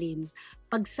napakalalim.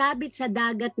 Pagsabit sa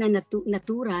dagat na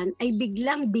naturan ay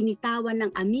biglang binitawan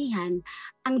ng amihan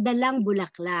ang dalang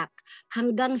bulaklak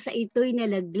hanggang sa ito'y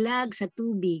nalaglag sa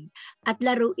tubig at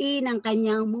laruin ang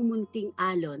kanyang mumunting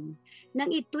alon. Nang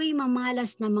ito'y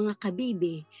mamalas na mga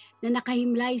kabibe na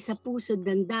nakahimlay sa pusod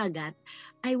ng dagat,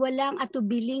 ay walang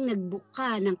atubiling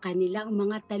nagbuka ng kanilang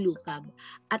mga talukab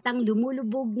at ang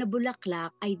lumulubog na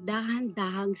bulaklak ay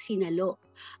dahan-dahang sinalo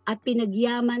at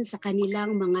pinagyaman sa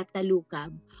kanilang mga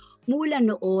talukab. Mula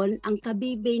noon, ang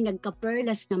kabibay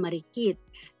nagkaperlas na marikit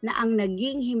na ang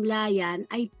naging himlayan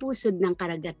ay pusod ng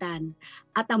karagatan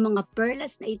at ang mga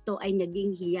perlas na ito ay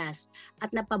naging hiyas at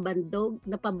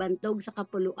napabantog sa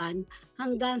kapuluan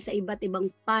hanggang sa iba't ibang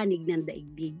panig ng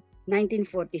daigdig.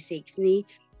 1946 ni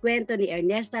kwento ni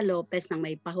Ernesta Lopez ng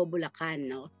May Paho, Bulacan,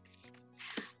 no?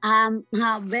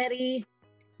 Very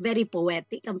very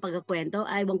poetic ang pagkakwento.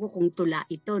 Aywan ko kung tula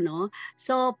ito, no?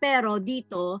 So pero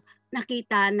dito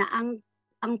nakita na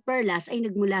ang perlas ay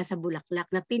nagmula sa bulaklak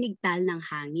na pinigtal ng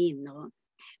hangin, no?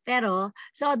 Pero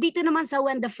so dito naman sa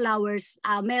When the Flowers,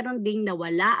 meron ding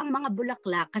nawala ang mga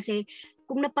bulaklak kasi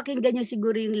kung napakinggan niyo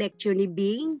siguro yung lecture ni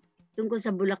Bing tungkol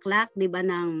sa bulaklak, 'di ba,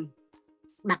 ng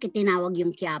bakit tinawag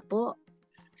yung Quiapo.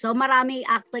 So marami,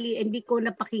 actually hindi ko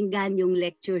napakinggan yung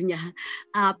lecture niya.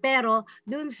 Pero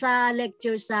dun sa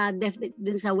lecture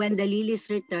dun sa When the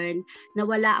Lilies Return,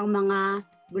 nawala ang mga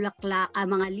bulaklak,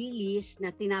 mga lilies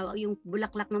na tinawag, yung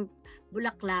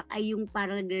bulaklak ay yung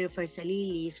parang nag-refer sa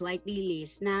lilies, white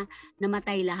lilies na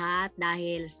namatay lahat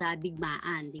dahil sa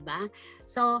digmaan, di ba?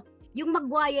 So, yung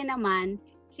Magwayan naman,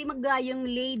 si Magwayang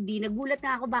lady, nagulat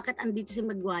na ako bakit andito si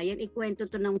Magwayan,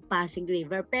 ikwento to ng Pasig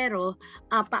River, pero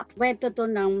kwento to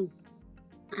ng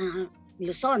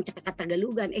Luzon, tsaka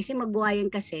Katagalugan. Si Magwayan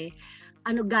kasi,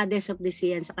 goddess of the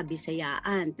sea sa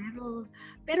Kabisayaan.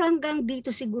 Pero hanggang dito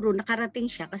siguro nakarating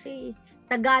siya kasi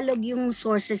Tagalog yung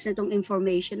sources nitong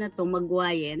information na to,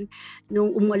 Magwayan, nung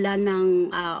umulan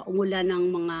ng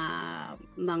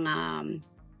mga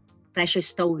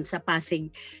precious stones sa Pasig,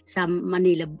 sa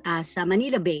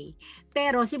Manila Bay.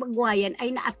 Pero si Magwayan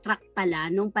ay na-attract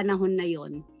pala nung panahon na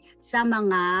yon sa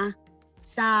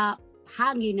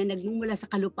hangin na nagmumula sa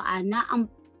kalupaan na ang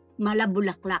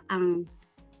malabulaklak ang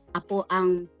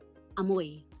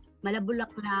amoy.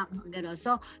 malabulaklak, gano'n.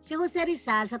 So, si Jose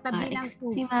Rizal sa tabi ng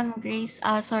Excuse me, Ma'am Grace.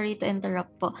 Sorry to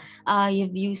interrupt po.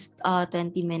 You've used 20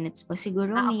 minutes po.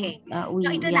 Siguro okay. we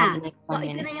So, ito have na. like So, 1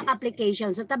 ito minute. na yung application.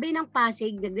 So, tabi ng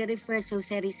Pasig, nagre-refer si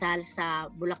Jose Rizal sa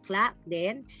Bulaklak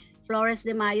din. Flores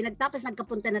de Mayo. Tapos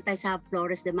nagkapunta na tayo sa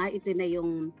Flores de Mayo. Ito na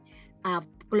yung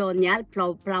colonial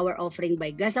flower offering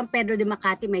by girls. Ang Pedro de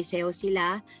Makati, may sayo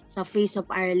sila sa Feast of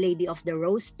Our Lady of the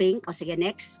Rose Pink. O sige,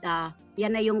 next.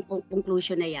 Yan na yung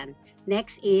conclusion na yan.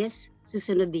 Next is,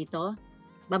 susunod dito.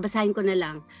 Babasahin ko na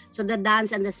lang. So, the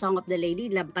dance and the song of the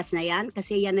lady, lampas na yan.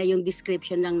 Kasi yan na yung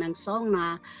description lang ng song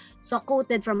na so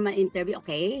quoted from an interview.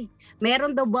 Okay.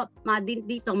 Meron daw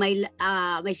dito, may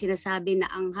sinasabi na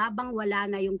ang habang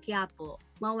wala na yung Quiapo,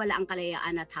 mawala ang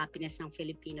kalayaan at happiness ng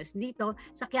Filipinos. Dito,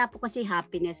 sa Quiapo kasi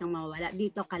happiness ang mawala.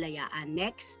 Dito, kalayaan.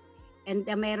 Next. And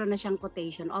meron na siyang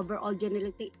quotation. Overall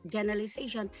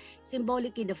generalization,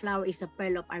 symbolically, the flower is a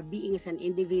pearl of our being as an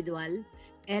individual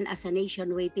and as a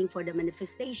nation waiting for the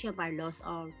manifestation of our loss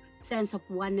of sense of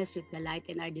oneness with the light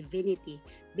and our divinity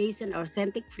based on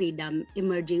authentic freedom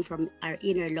emerging from our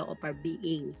inner law of our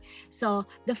being. So,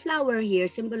 the flower here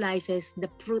symbolizes the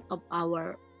fruit of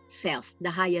our self,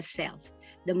 the highest self,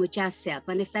 the mucha self,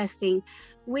 manifesting,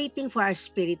 waiting for our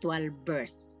spiritual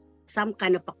birth, some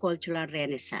kind of a cultural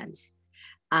renaissance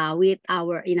with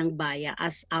our inang bayan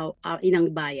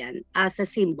as a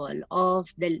symbol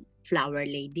of the flower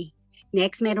lady.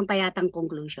 Next, meron pa yatang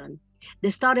conclusion.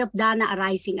 The story of Dana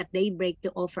arising at daybreak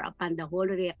to offer upon the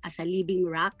holy rock as a living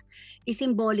rock is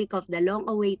symbolic of the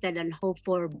long-awaited and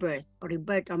hoped-for birth or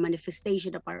rebirth or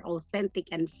manifestation of our authentic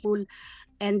and full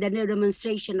and the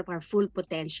demonstration of our full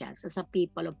potentials as a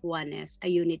people of oneness, a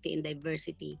unity in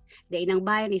diversity. The Inang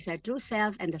Bayan is our true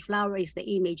self and the flower is the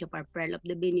image of our pearl of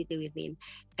divinity within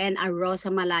and our Rosa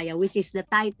Malaya, which is the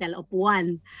title of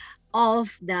one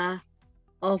of the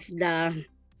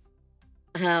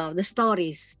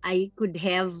stories I could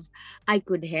have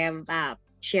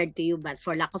shared to you, but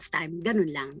for lack of time,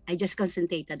 ganun lang. I just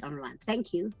concentrated on one.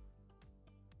 Thank you.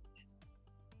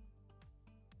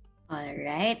 All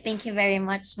right. Thank you very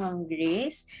much, Ma'am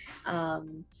Grace,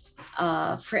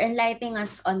 for enlightening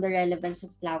us on the relevance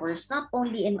of flowers, not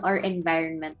only in our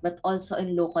environment, but also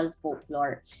in local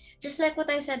folklore. Just like what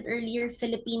I said earlier,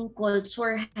 Philippine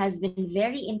culture has been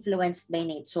very influenced by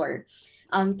nature.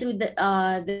 Through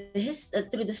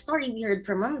the story we heard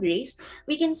from Ma'am Grace,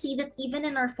 we can see that even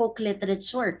in our folk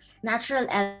literature, natural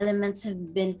elements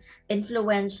have been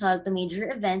influential to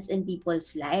major events in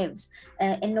people's lives.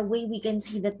 In a way, we can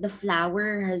see that the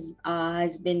flower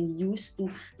has been used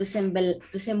to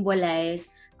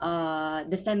symbolize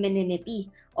the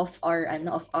femininity of our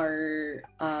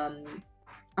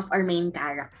main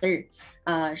character.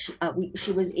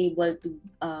 She was able to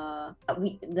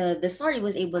the story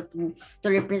was able to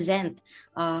represent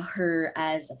her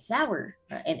as a flower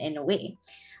in a way.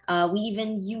 We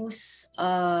even use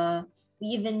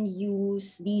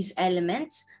these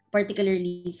elements,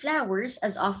 particularly flowers,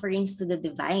 as offerings to the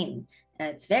divine.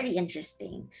 It's very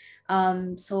interesting.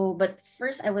 But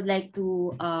first, I would like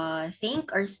to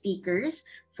thank our speakers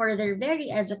for their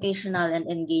very educational and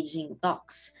engaging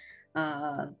talks.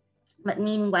 But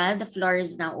meanwhile, the floor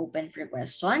is now open for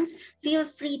questions. Feel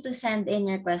free to send in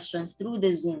your questions through the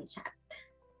Zoom chat.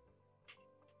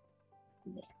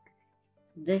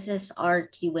 This is our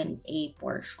Q&A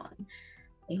portion.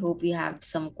 I hope you have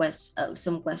some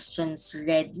questions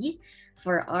ready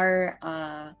for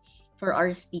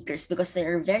our speakers, because they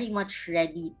are very much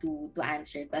ready to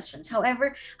answer questions.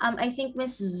 However, I think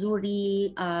Miss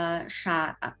Zurin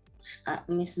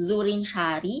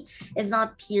Shari is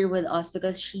not here with us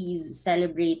because she's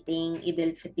celebrating Eid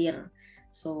al-Fitr.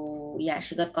 So yeah,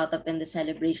 she got caught up in the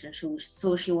celebration,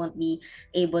 so she won't be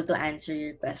able to answer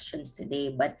your questions today.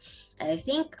 But I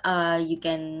think you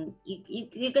can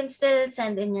still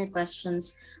send in your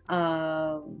questions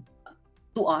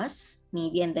to us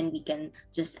maybe, and then we can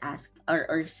just ask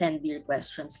or send your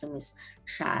questions to Miss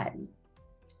Shari.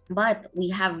 But we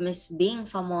have Miss Bing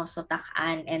Famoso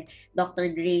Takan and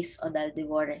Dr. Grace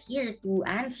Odaldevora here to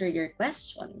answer your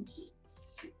questions.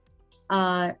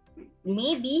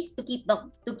 Maybe to keep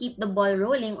the ball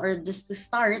rolling, or just to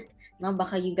start, no,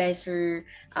 baka you guys are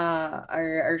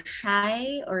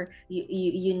shy, or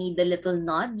you need a little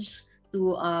nudge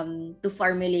to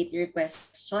formulate your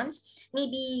questions.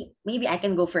 Maybe I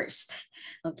can go first.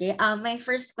 Okay. My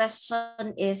first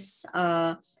question is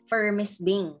for Miss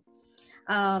Bing.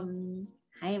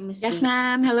 Hi, Miss Yes, Bing.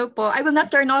 ma'am. Hello po. I will not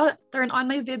turn on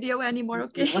my video anymore,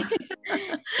 okay?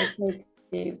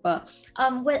 Okay. Well,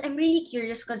 I'm really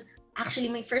curious because actually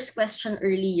my first question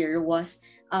earlier was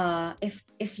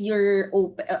if you're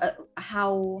open,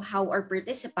 how our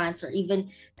participants or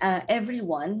even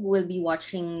everyone who will be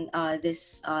watching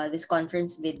this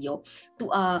conference video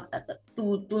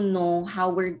to know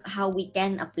how we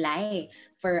can apply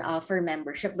for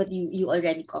membership. But you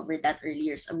already covered that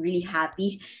earlier, so I'm really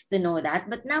happy to know that.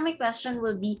 But now my question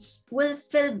will be, will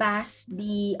PhilBAS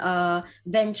be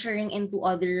venturing into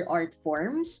other art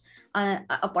forms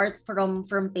apart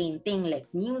from painting, like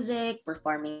music,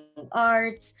 performing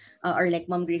arts, or like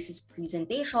Mom Grace's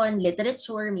presentation,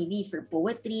 literature, maybe for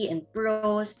poetry and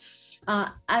prose?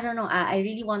 I don't know. I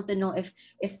really want to know if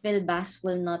PhilBAS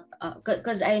will not,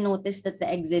 because I noticed that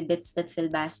the exhibits that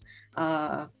PhilBAS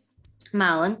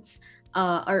mounts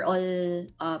are all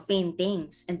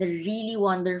paintings, and they're really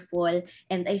wonderful.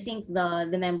 And I think the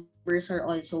members are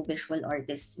also visual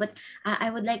artists. But I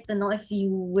would like to know if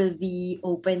you will be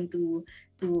open to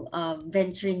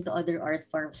venturing to other art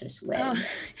forms as well.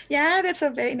 Yeah, that's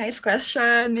a very nice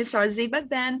question, Miss Rozhie. But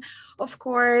then, of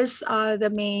course,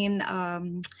 the main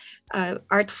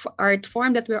art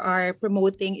form that we are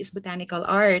promoting is botanical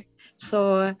art.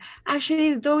 So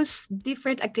actually, those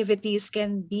different activities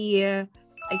can be, I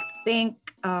think,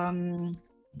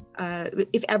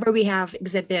 if ever we have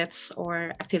exhibits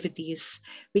or activities,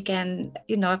 we can,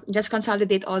 just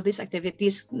consolidate all these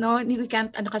activities. No, we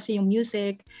can't, kasi yung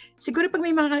music. Siguro pag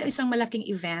may mga isang malaking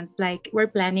event, like we're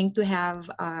planning to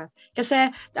have, kasi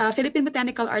Philippine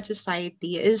Botanical Art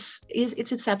Society its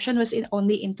inception was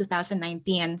only in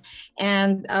 2019.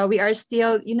 And we are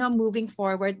still, moving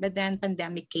forward, but then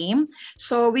pandemic came.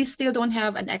 So we still don't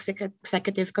have an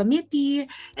executive committee.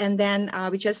 And then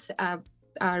we just,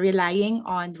 relying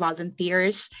on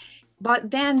volunteers. But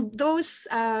then those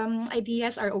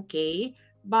ideas are okay.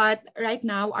 But right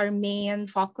now, our main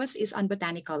focus is on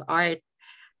botanical art.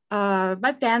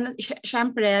 But then,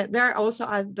 syempre, there are also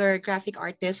other graphic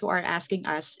artists who are asking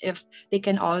us if they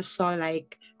can also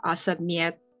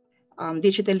submit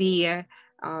digitally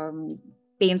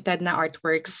painted na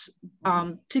artworks.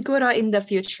 Siguro in the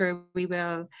future, we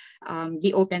will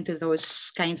be open to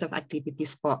those kinds of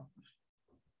activities po.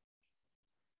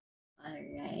 All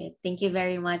right. Thank you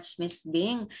very much, Miss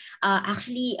Bing.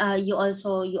 Actually, you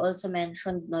also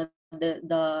mentioned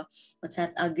the what's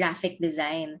that, graphic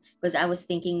design, because I was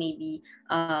thinking maybe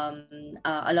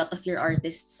a lot of your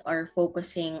artists are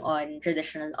focusing on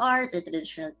traditional art or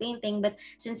traditional painting, but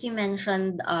since you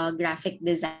mentioned graphic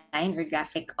design or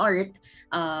graphic art,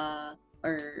 graphic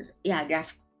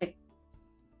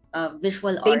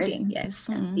visual Painting, art, yes.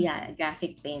 yeah,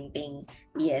 graphic painting,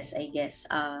 yes, I guess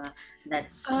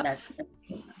that's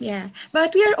yeah.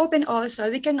 But we are open also.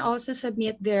 They can also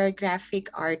submit their graphic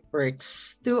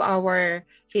artworks to our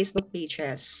Facebook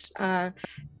pages, and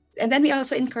then we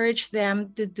also encourage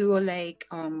them to do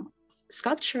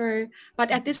sculpture.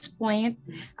 But at this point,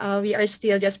 we are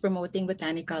still just promoting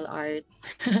botanical art.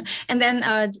 And then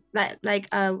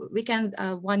weekend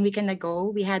 1 weekend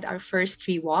ago, we had our first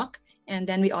tree walk. And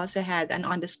then we also had an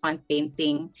on-the-spot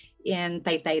painting in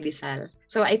Taytay Rizal.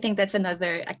 So I think that's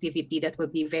another activity that will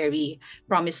be very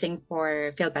promising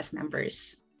for PhilBAS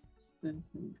members.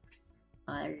 Mm-hmm.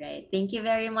 All right. Thank you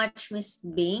very much, Miss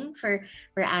Bing, for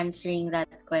answering that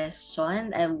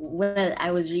question. Well,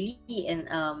 I was really in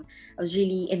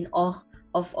awe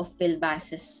of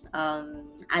PhilBAS's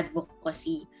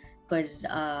advocacy, because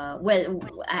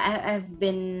I've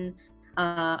been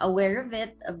aware of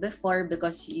it before,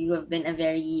 because you have been a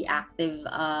very active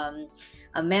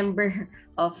a member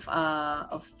of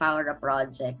Faura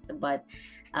project. But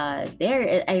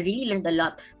there, I really learned a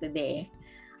lot today.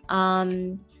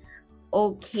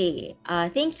 Okay.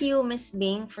 Thank you, Miss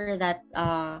Bing, for your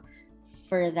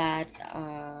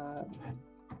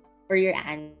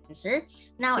answer.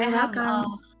 Now You're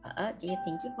welcome. Okay,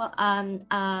 thank you po.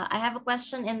 I have a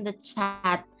question in the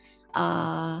chat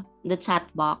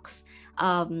box.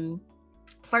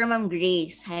 For Ma'am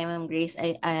Grace. Hi, Ma'am Grace.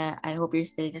 I hope you're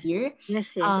still here.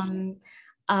 Yes.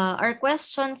 Our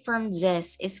question from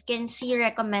Jess is, can she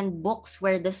recommend books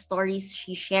where the stories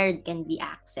she shared can be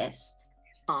accessed?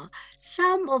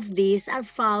 Some of these are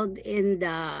found in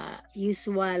the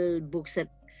usual books that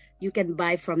you can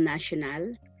buy from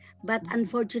National. But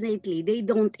unfortunately, they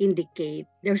don't indicate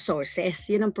their sources.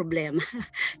 Yun ang problema.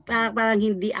 Parang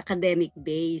hindi academic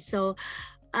based. So,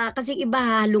 kasi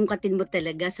iba halungkatin mo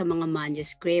talaga sa mga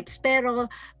manuscripts. Pero,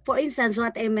 for instance,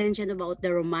 what I mentioned about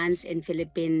the romance in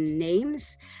Philippine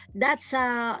names, that's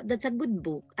a good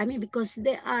book. I mean, because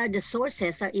the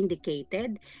sources are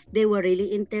indicated. They were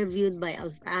really interviewed by,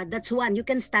 that's one. You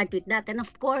can start with that. And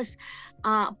of course,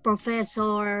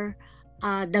 Professor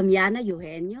Damiana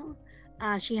Eugenio,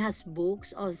 she has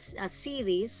books, or a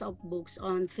series of books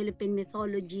on Philippine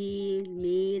mythology,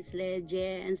 myths,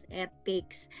 legends,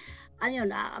 epics.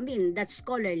 Ayun, I mean, that's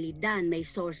scholarly done. May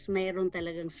source, mayroon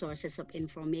talagang sources of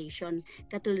information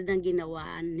katulad ng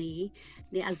ginawa ni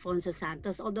Alfonso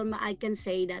Santos. Although I can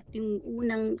say that ang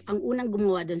unang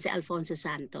gumawa doon si Alfonso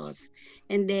Santos.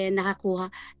 And then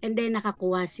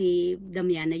nakakuha si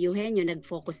Damiana Eugenio,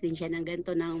 nag-focus din siya ng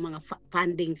ganito ng mga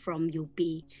funding from UP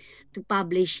to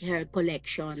publish her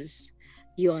collections.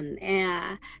 Yun.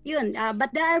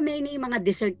 But there are many mga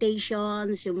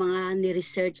dissertations, yung mga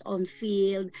ni-research on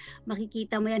field.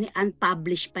 Makikita mo yan,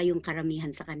 unpublished pa yung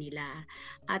karamihan sa kanila.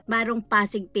 At mayroong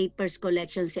Pasig Papers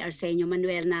collection si Arsenio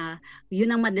Manuel na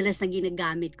yun ang madalas na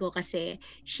ginagamit ko kasi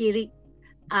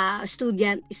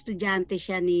estudyante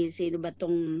siya ni sino ba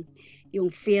tong yung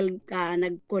field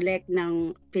nag-collect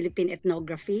ng Philippine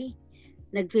ethnography.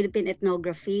 Nag-Philippine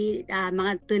ethnography,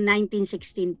 mga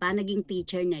 1916 pa, naging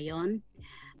teacher niya yon.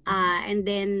 And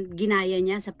then ginaya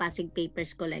niya sa Pasig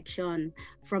Papers collection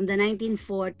from the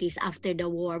 1940s after the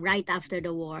war, right after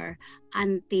the war,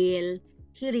 until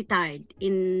he retired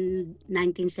in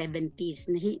 1970s.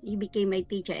 He became my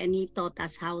teacher and he taught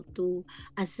us how to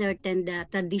ascertain the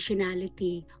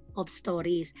traditionality of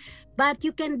stories. But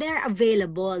you can, they're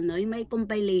available, no? Yung may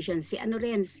compilation, si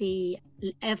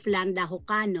F. Landa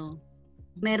Hocano,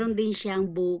 meron din siyang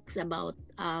books about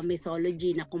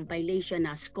mythology na compilation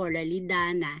na scholarly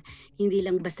done na hindi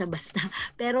lang basta-basta.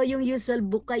 Pero yung usual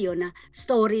book kayo na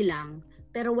story lang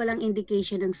pero walang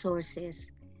indication ng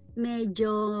sources, medyo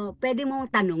pwede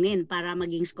mong tanungin para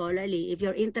maging scholarly. If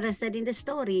you're interested in the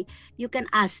story, you can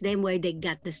ask them where they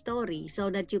got the story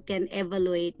so that you can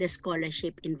evaluate the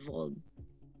scholarship involved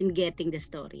in getting the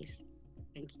stories.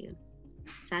 Thank you.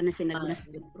 Sana sinagot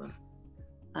ko.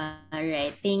 All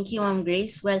right, thank you, Ma'am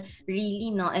Grace. Well,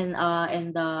 really, no, in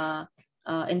the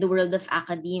world of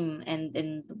academe and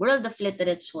in the world of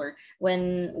literature,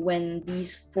 when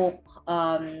these folk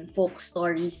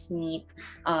stories meet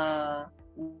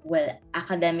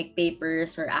academic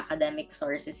papers or academic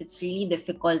sources, it's really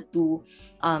difficult to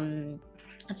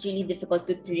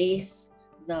trace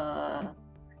the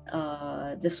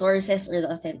sources or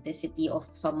the authenticity of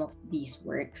some of these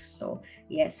works. So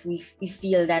yes, we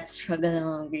feel that struggle,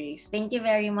 Ma'am Grace. Thank you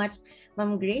very much,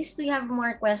 Ma'am Grace. Do you have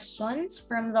more questions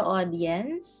from the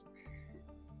audience?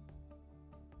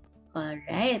 All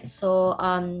right. So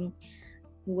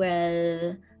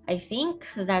well, I think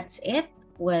that's it.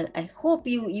 Well, I hope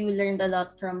you learned a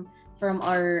lot from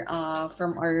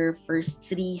our first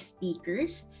three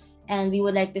speakers. And we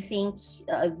would like to thank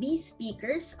these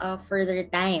speakers for their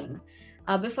time.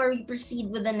 Before we proceed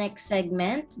with the next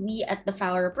segment, we at the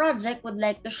Faura Project would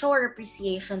like to show our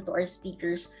appreciation to our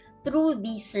speakers through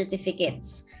these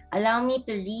certificates. Allow me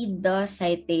to read the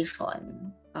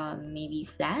citation. Maybe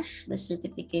flash the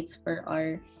certificates for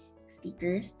our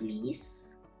speakers,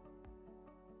 please.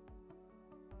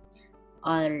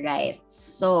 All right,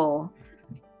 so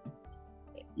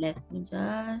let me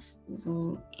just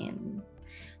zoom in.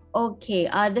 Okay,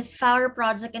 the Faura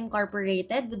Project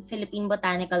Incorporated with Philippine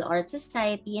Botanical Art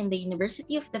Society and the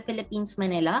University of the Philippines,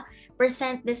 Manila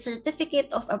present the Certificate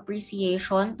of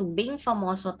Appreciation to Bing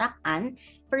Famoso Takan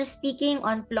for speaking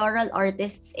on floral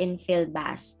artists in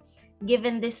PhilBAS.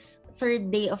 Given this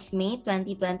third day of May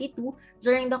 2022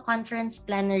 during the conference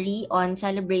plenary on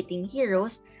celebrating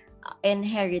heroes and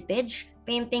heritage,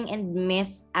 painting and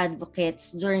myth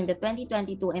advocates during the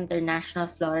 2022 International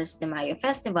Flores de Mayo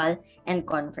Festival and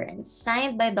Conference.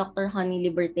 Signed by Dr. Honey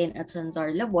Libertine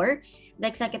Achanzar-Labor, the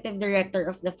Executive Director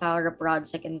of the Faura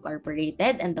Project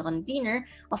Incorporated and the convener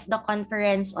of the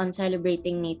Conference on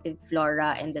Celebrating Native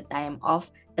Flora in the Time of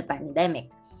the Pandemic.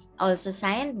 Also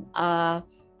signed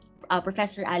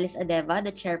Professor Alice Adeva,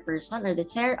 the chairperson or the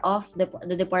chair of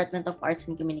the Department of Arts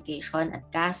and Communication at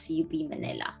CAS UP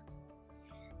Manila.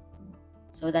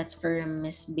 So that's for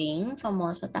Ms. Bing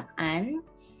Famoso Takan.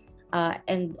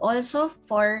 And also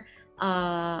for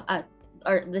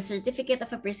the Certificate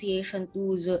of Appreciation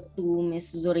to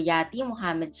Ms. Zuriati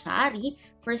Muhammad Shari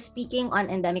for speaking on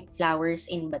endemic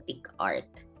flowers in batik art.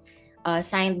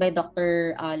 Signed by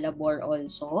Dr. Labor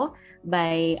also,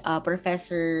 by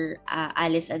Professor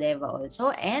Alice Adeva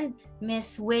also, and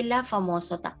Ms. Willa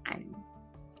Famoso Takan.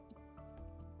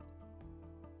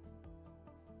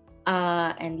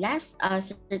 And last,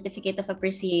 Certificate of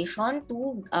Appreciation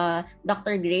to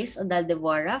Dr. Grace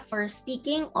Odaldevora for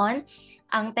speaking on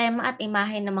ang tema at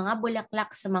imahe ng mga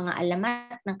bulaklak sa mga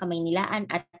alamat ng Kamaynilaan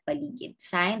at paligid.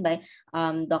 Signed by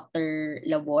Dr.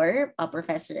 Labor,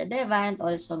 Professor Adeva, and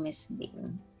also Ms.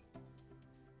 Bing.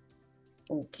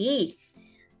 Okay.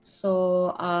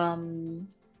 So,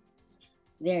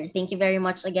 There. Thank you very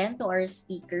much again to our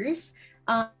speakers.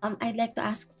 I'd like to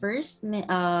ask first,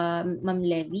 Ma'am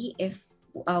Levy, if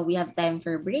we have time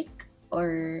for a break,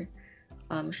 or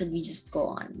should we just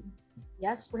go on?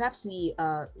 Yes, perhaps we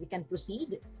can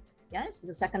proceed. Yes,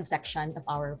 the second section of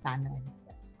our panel.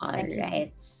 Yes. All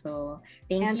right. So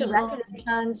And thank you.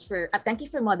 congratulations for thank you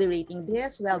for moderating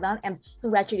this. Well done, and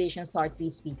congratulations to our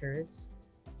three speakers.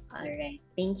 All right.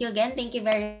 Thank you again. Thank you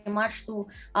very much to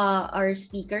our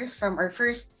speakers from our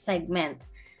first segment.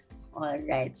 All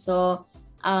right. So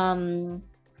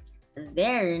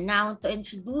there now to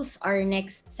introduce our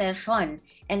next session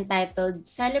entitled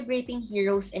Celebrating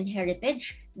Heroes and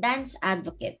Heritage Dance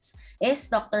Advocates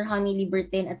is Dr. Honey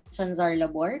Libertine at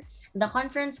Achanzar-Labor, the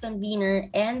conference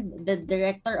convener and the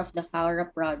director of the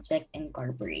Faura Project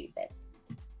Incorporated.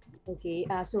 Okay,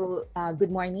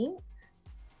 good morning.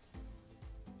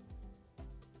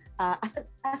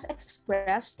 As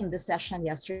expressed in the session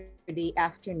yesterday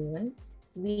afternoon,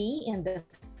 we in the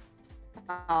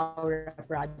Faura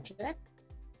Project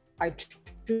are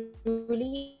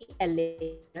truly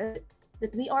elated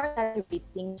that we are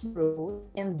celebrating heroes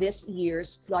in this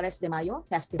year's Flores de Mayo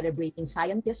festival, celebrating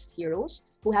scientist heroes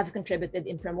who have contributed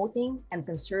in promoting and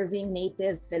conserving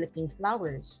native Philippine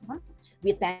flowers.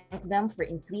 We thank them for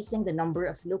increasing the number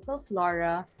of local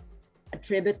flora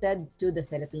attributed to the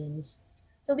Philippines.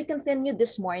 So we continue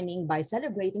this morning by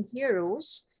celebrating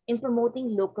heroes in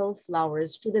promoting local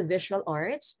flowers through the visual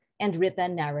arts and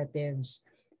written narratives.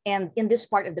 And in this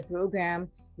part of the program,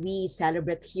 we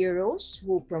celebrate heroes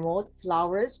who promote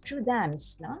flowers through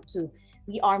dance. No? So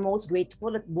we are most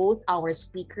grateful that both our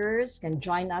speakers can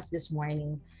join us this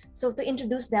morning. So to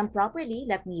introduce them properly,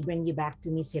 let me bring you back to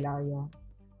Ms. Hilario.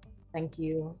 Thank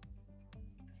you.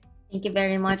 Thank you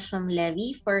very much, Ma'am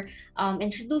Levy, for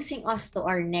introducing us to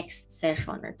our next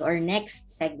session or to our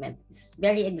next segment. It's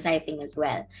very exciting as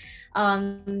well.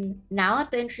 Now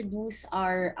to introduce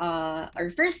our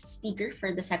first speaker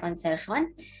for the second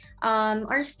session.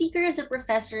 Our speaker is a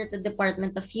professor at the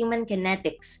Department of Human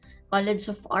Kinetics, College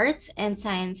of Arts and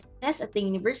Sciences at the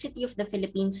University of the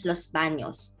Philippines, Los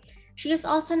Baños. She is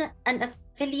also an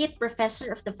affiliate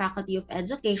professor of the Faculty of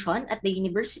Education at the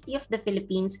University of the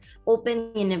Philippines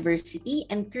Open University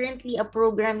and currently a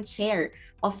program chair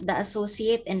of the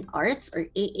Associate in Arts or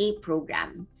AA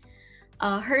program.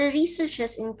 Her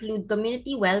researches include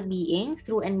community well-being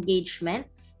through engagement,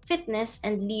 fitness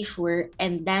and leisure,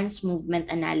 and dance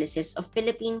movement analysis of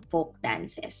Philippine folk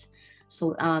dances.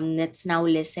 So let's now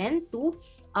listen to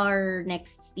our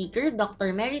next speaker,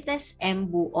 Dr. Merites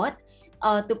M. Buot,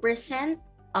 to present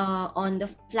on the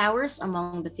flowers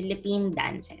among the Philippine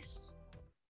dances.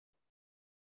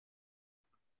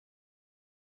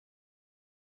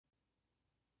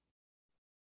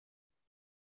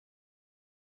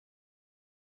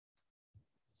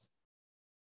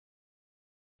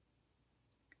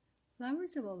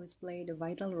 Flowers have always played a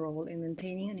vital role in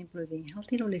maintaining and improving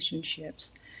healthy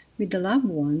relationships with the loved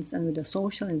ones and with the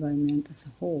social environment as a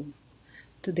whole.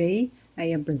 Today, I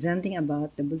am presenting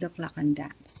about the Bulaklakan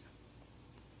dance.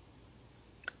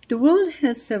 The world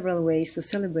has several ways to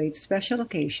celebrate special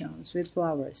occasions with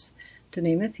flowers. To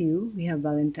name a few, we have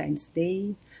Valentine's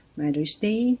Day, Mother's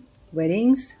Day,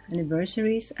 weddings,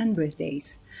 anniversaries, and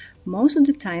birthdays. Most of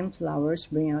the time, flowers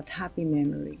bring out happy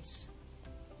memories.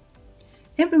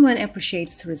 Everyone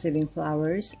appreciates receiving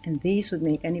flowers, and these would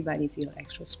make anybody feel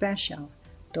extra special,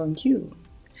 don't you?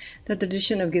 The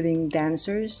tradition of giving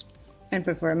dancers and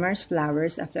performers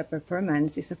flowers after a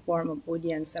performance is a form of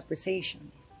audience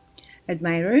appreciation.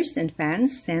 Admirers and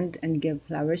fans send and give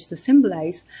flowers to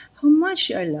symbolize how much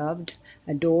you are loved,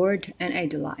 adored, and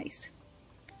idolized.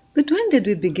 But when did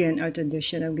we begin our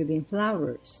tradition of giving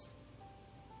flowers?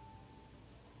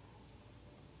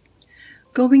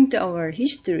 Going to our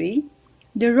history,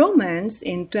 the Romans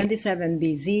in 27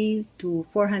 BC to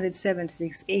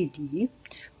 476 AD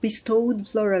bestowed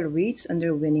floral wreaths on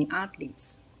their winning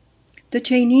athletes. The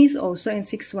Chinese also in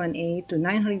 618 to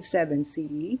 907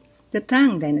 CE, the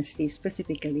Tang Dynasty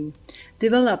specifically,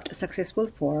 developed a successful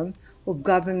form of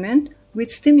government which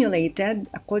stimulated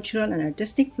a cultural and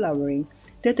artistic flowering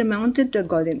that amounted to a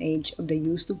golden age of the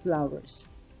use of flowers.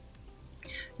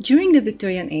 During the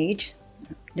Victorian Age,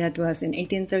 that was in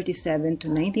 1837 to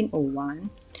 1901,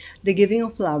 the giving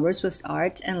of flowers was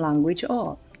art and language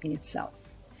all in itself.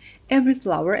 Every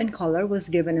flower and color was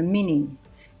given a meaning.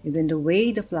 Even the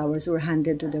way the flowers were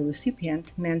handed to the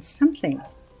recipient meant something,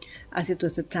 as it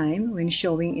was a time when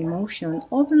showing emotion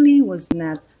openly was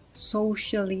not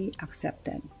socially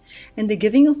accepted, and the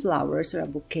giving of flowers or a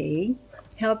bouquet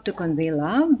helped to convey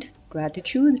love,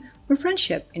 gratitude, or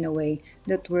friendship in a way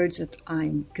that words at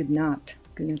time could not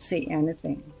say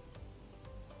anything.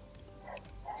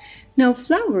 Now,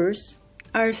 flowers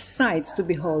are sights to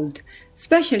behold,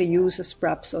 especially used as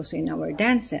props also in our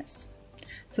dances.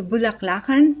 So,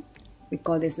 bulaklakan, we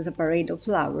call this as a parade of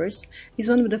flowers, is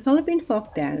one of the Philippine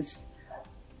folk dance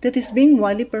that is being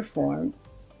widely performed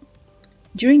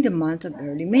during the month of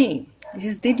early May. This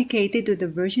is dedicated to the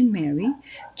Virgin Mary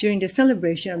during the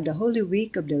celebration of the Holy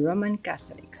Week of the Roman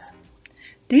Catholics.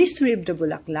 The history of the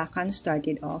Bulaklakan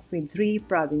started off with three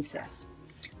provinces,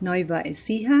 Nueva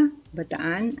Ecija,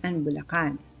 Bataan, and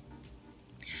Bulacan.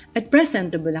 At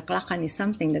present, the Bulaklakan is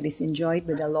something that is enjoyed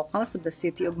by the locals of the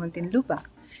city of Muntinlupa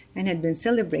and had been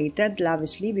celebrated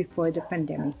lavishly before the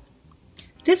pandemic.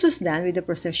 This was done with the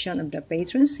procession of the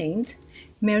patron saint,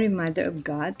 Mary Mother of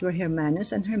God, where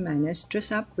Hermanos and Hermanas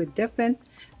dress up with different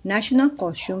national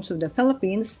costumes of the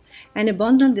Philippines, and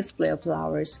abundant display of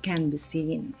flowers can be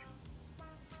seen.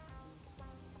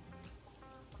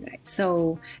 Right.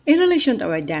 So, in relation to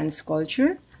our dance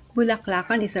culture,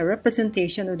 Bulaklakan is a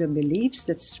representation of the beliefs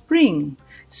that spring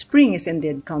is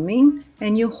indeed coming,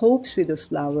 and new hopes with those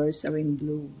flowers are in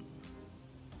bloom.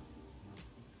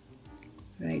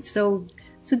 Right. So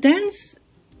dance,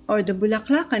 or the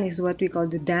Bulaklakan, is what we call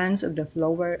the dance of the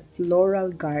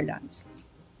floral garlands.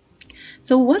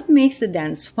 So what makes the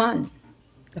dance fun?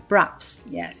 The props,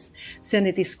 yes. Since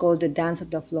it is called the dance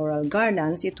of the floral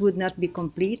garlands, it would not be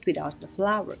complete without the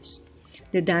flowers.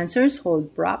 The dancers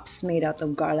hold props made out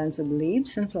of garlands of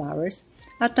leaves and flowers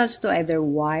attached to either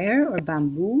wire or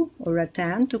bamboo or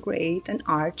rattan to create an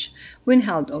arch when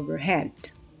held overhead.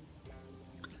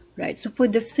 Right, so for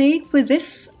this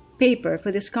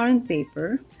current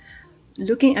paper,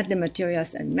 looking at the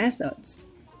materials and methods,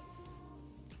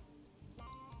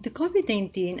 the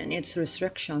COVID-19 and its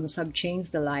restrictions have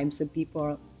changed the lives of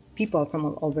people from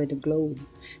all over the globe.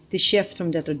 The shift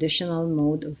from the traditional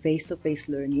mode of face-to-face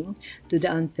learning to the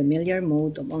unfamiliar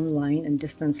mode of online and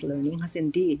distance learning has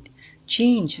indeed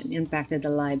changed and impacted the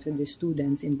lives of the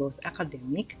students in both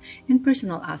academic and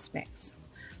personal aspects.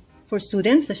 For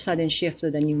students, the sudden shift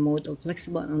to the new mode of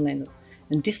flexible online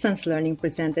and distance learning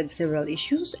presented several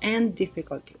issues and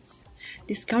difficulties.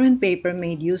 This current paper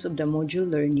made use of the module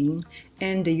learning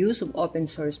and the use of open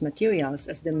source materials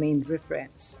as the main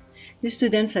reference. The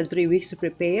students had 3 weeks to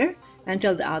prepare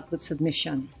until the output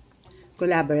submission.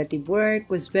 Collaborative work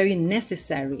was very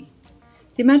necessary.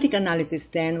 Thematic analysis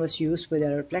then was used for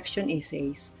the reflection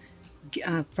essays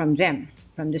from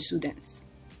the students.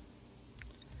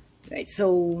 Right,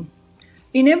 so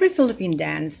in every Philippine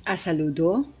dance, a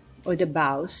saludo or the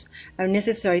bows are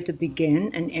necessary to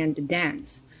begin and end the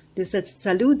dance. The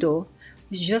saludo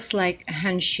is just like a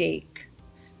handshake.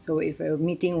 So if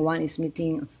one is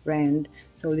meeting a friend,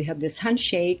 so they have this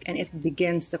handshake and it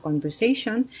begins the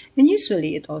conversation, and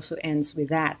usually it also ends with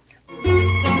that.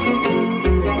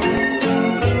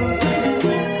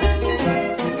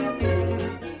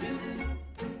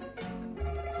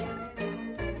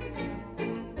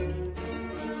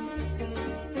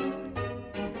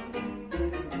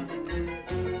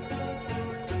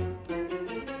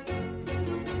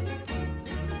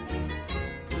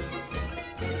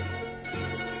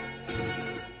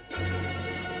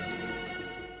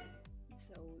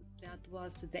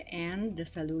 Was the end, the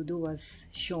saludo was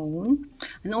shown,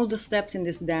 and all the steps in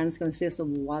this dance consist of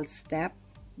waltz step.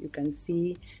 You can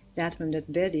see that from that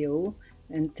video,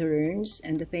 and turns,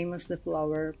 and the famous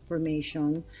flower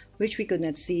formation, which we could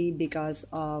not see we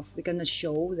cannot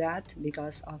show that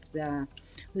because of the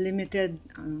limited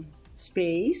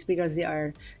space, because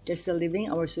they're still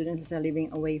living, our students are still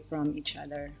living away from each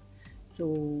other.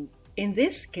 So in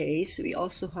this case, we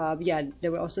also have, they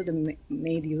were also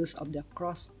made use of the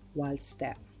cross waltz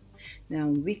step. Now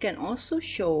we can also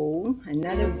show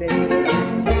another video.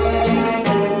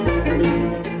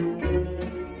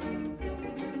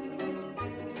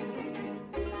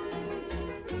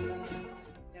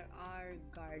 There are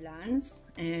garlands,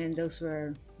 and those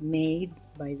were made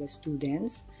by the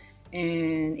students,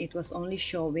 and it was only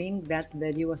showing, that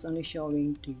video was only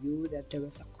showing to you that there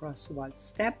was a cross waltz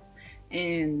step,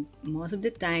 and most of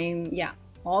the time,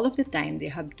 all of the time, they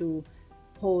have to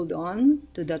hold on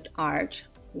to that arch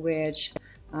which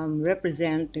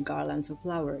represent the garlands of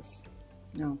flowers.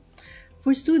 Now,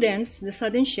 for students, the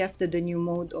sudden shift to the new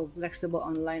mode of flexible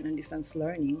online and distance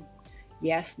learning,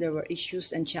 yes, there were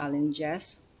issues and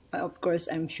challenges. Of course,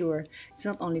 I'm sure it's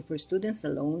not only for students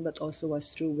alone, but also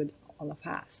was true with all of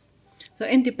us. So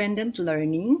independent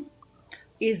learning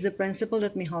is the principle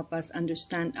that may help us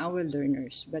understand our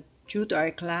learners, but due to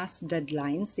our class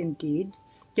deadlines, indeed,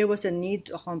 there was a need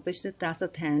to accomplish the task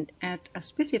at hand at a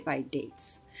specified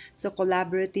dates. So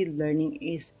collaborative learning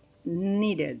is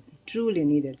needed, truly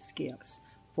needed skills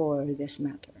for this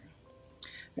matter.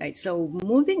 Right, so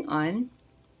moving on,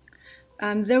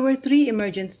 there were three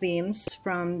emergent themes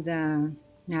from the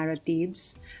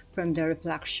narratives, from the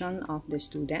reflection of the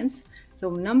students. So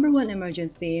number one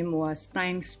emergent theme was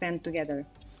time spent together.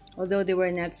 Although they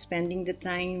were not spending the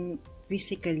time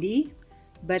physically,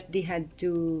 but they had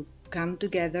to come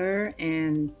together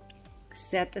and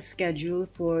set a schedule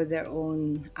for their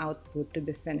own output to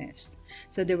be finished.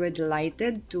 So they were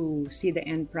delighted to see the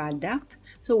end product.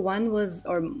 So one was,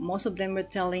 or most of them were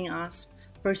telling us,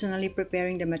 personally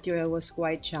preparing the material was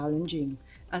quite challenging,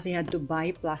 as they had to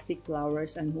buy plastic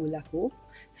flowers and hula hoop,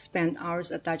 spend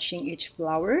hours attaching each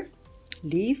flower,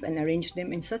 leaf, and arrange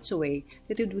them in such a way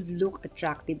that it would look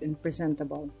attractive and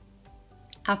presentable.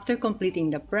 After completing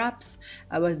the props,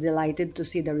 I was delighted to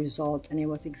see the result and I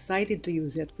was excited to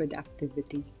use it for the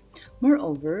activity.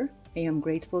 Moreover, I am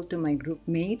grateful to my group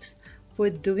mates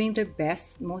for doing their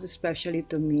best, most especially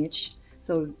to Mitch.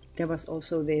 So there was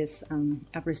also this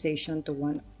appreciation to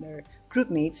one of their group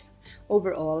mates.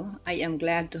 Overall, I am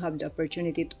glad to have the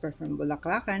opportunity to perform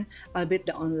Bulaklakan, albeit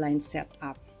the online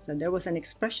setup. So there was an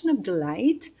expression of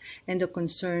delight and the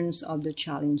concerns of the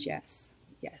challenges.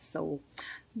 Yes, so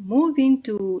moving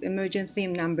to emergent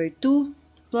theme number 2,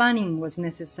 planning was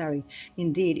necessary.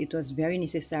 Indeed, it was very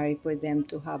necessary for them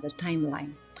to have a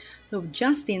timeline. So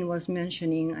Justin was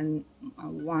mentioning, and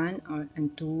one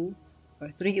and two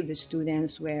or three of the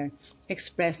students were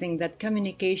expressing that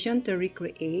communication to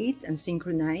recreate and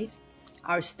synchronize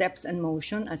our steps and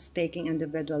motion as taking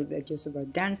individual videos of our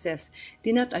dances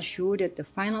did not assure that the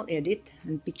final edit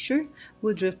and picture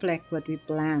would reflect what we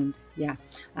planned. Yeah,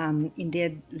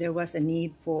 indeed, there was a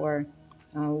need for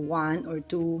one or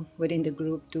two within the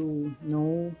group to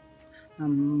know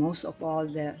most of all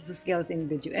the skills in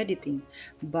video editing,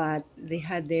 but they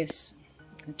had this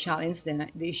challenge, the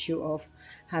issue of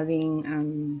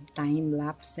having time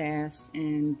lapses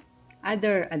and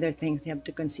other things they have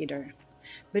to consider.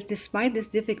 But despite these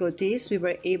difficulties, we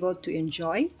were able to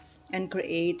enjoy and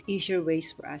create easier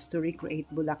ways for us to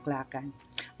recreate Bulaklakan.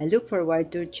 I look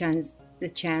forward to the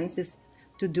chances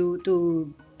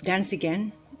to dance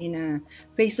again in a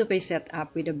face-to-face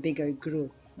setup with a bigger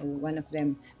group. One of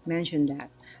them mentioned that.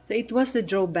 So it was the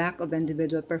drawback of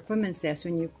individual performances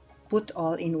when you put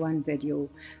all in one video.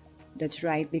 That's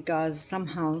right, because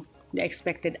somehow the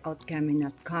expected outcome may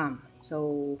not come.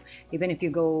 So even if you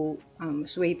go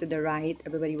sway to the right,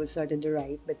 everybody will start at the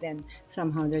right, but then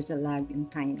somehow there's a lag in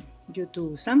time due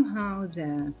to somehow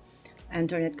the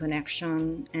internet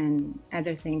connection and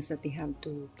other things that they have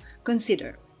to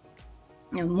consider.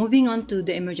 Now, moving on to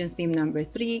the emergent theme number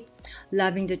 3,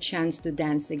 loving the chance to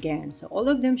dance again. So all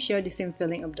of them share the same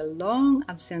feeling of the long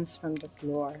absence from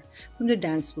the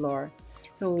dance floor.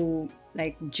 So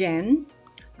like Jen,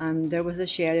 there was a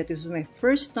share that it was my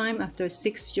first time after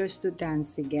 6 years to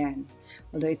dance again.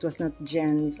 Although it was not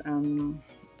Jen's,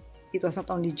 it was not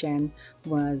only Jen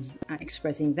was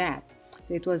expressing that.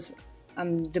 So it was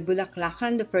the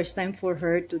Bulaklakan, the first time for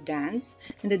her to dance,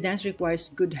 and the dance requires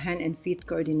good hand and feet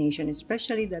coordination,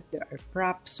 especially that there are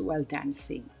props while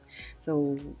dancing.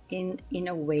 So in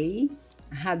a way,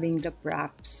 having the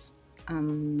props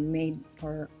made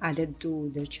or added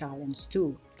to the challenge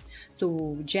too.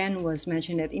 So Jen was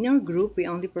mentioned that in our group, we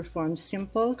only performed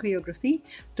simple choreography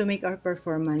to make our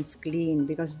performance clean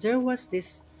because there was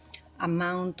this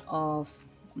amount of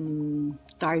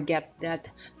target that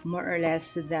more or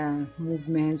less the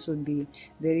movements would be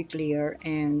very clear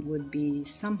and would be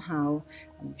somehow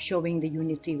showing the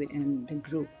unity within the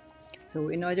group. So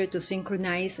in order to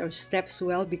synchronize our steps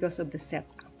well because of the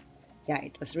setup. Yeah,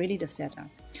 it was really the setup.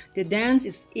 The dance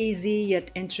is easy yet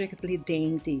intricately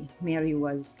dainty, Mary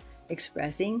was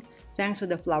expressing. Thanks to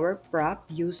the flower prop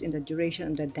used in the duration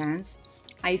of the dance,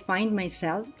 I find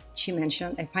myself, she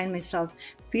mentioned, I find myself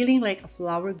feeling like a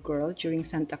flower girl during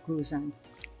Santa Cruzan,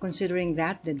 considering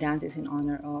that the dance is in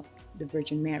honor of the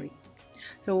Virgin Mary.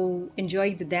 So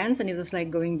enjoying the dance, and it was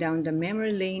like going down the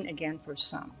memory lane again for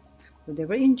some. So they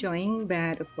were enjoying,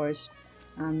 but of course,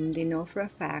 they know for a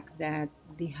fact that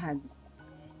they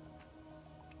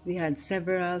had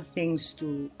several things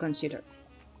to consider.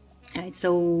 Right,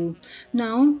 so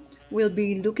now we'll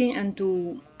be looking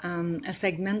into a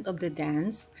segment of the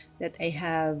dance that I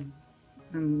have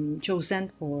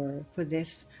chosen for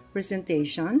this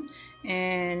presentation,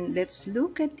 and let's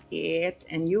look at it.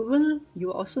 And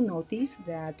you also notice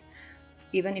that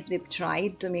even if they've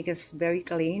tried to make us very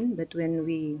clean, but when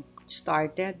we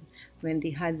started, when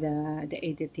they had the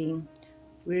editing,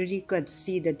 we really could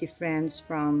see the difference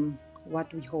from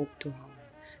what we hope to have.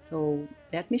 So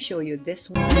let me show you this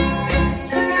one.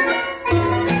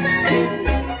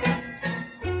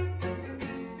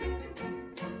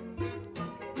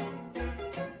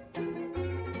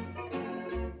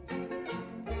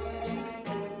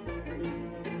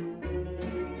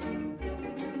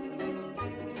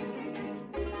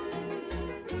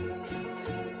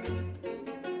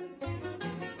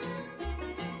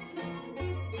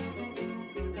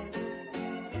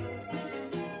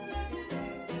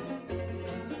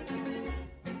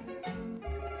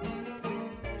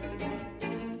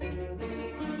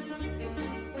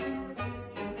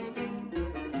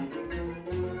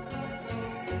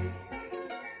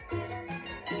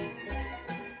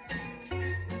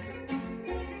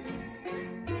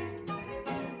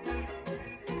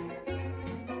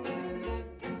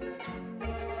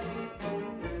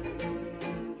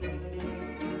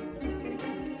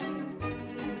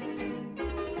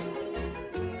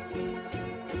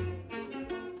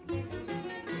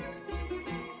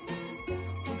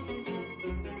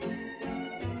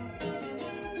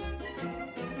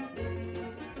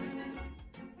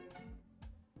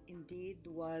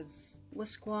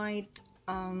 was quite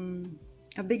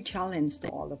a big challenge to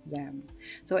all of them.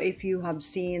 So if you have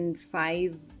seen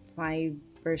five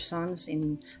persons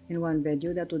in one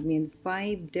video, that would mean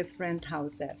 5 different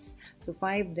houses, so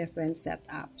 5 different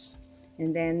setups,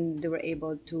 and then they were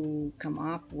able to come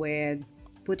up with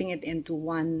putting it into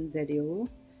one video.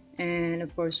 And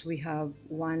of course we have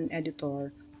one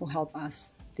editor who helped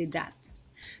us did that.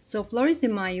 So Flores de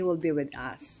Mayo will be with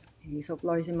us. Okay, so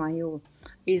Flores de Mayo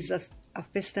is a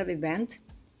festive event,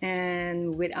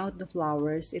 and without the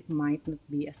flowers, it might not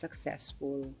be a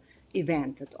successful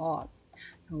event at all.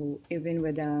 So even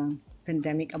with a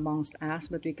pandemic amongst us,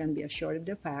 but we can be assured of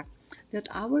the fact that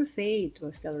our faith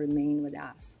will still remain with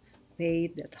us.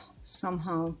 Faith that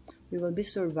somehow we will be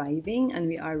surviving, and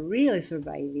we are really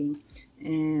surviving.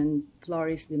 And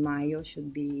Flores de Mayo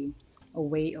should be a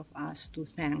way of us to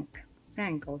thank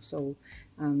also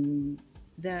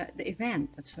the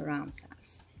event that surrounds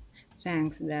us.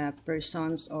 Thanks the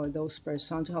persons or those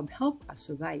persons who have helped us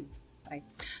survive. Right.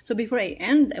 So before I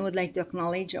end, I would like to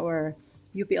acknowledge our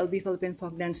UPLB Philippine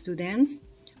Folk Dance students.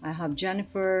 I have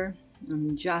Jennifer,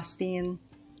 Justin,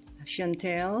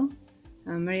 Chantel,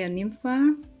 Maria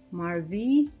Nympha,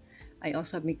 Marvi. I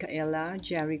also have Michaela,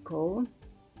 Jericho,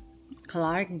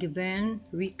 Clark, Given,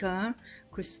 Rika,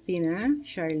 Christina,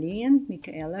 Charlene,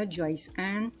 Michaela, Joyce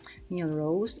Ann, Neil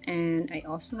Rose, and I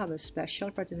also have a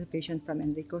special participation from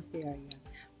Enrico Ferreira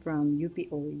from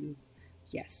UPOU.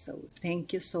 Yes, so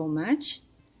thank you so much,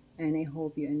 and I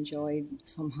hope you enjoyed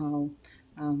somehow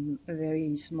a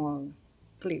very small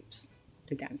clips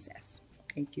to dances.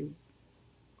 Thank you.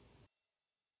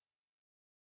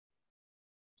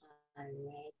 All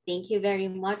right. Thank you very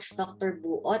much, Dr.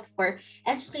 Buot, for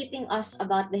educating us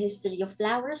about the history of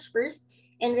flowers first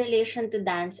in relation to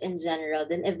dance in general,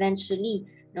 then eventually,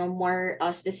 more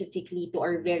specifically to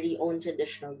our very own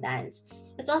traditional dance.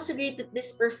 It's also great that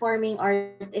this performing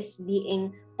art is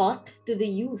being taught to the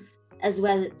youth as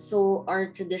well, so our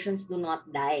traditions do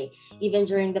not die. Even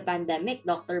during the pandemic,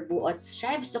 Dr. Buot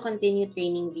strives to continue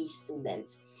training these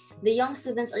students. The young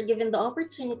students are given the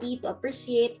opportunity to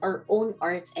appreciate our own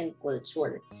arts and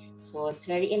culture. So it's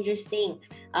very interesting.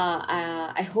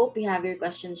 I hope you have your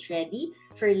questions ready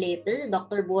for later.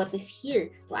 Dr. Buot is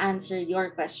here to answer your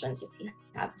questions if you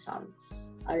have some.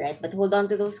 All right, but hold on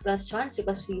to those questions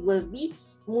because we will be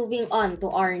moving on to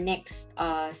our next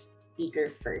speaker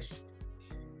first.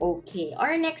 Okay,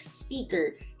 our next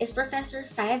speaker is Professor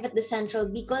 5 at the Central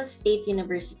Bicol State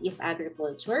University of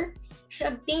Agriculture. She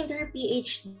obtained her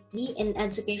Ph.D. in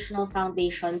Educational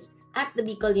Foundations at the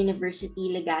Bicol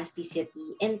University, Legazpi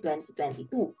City in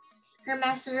 2022. Her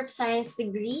Master of Science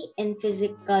degree in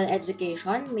Physical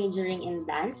Education, majoring in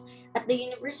dance at the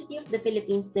University of the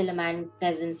Philippines, Diliman,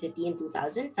 Quezon City in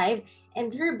 2005,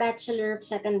 and her Bachelor of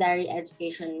Secondary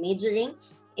Education, majoring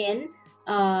in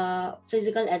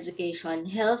Physical Education,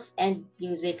 Health, and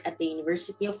Music at the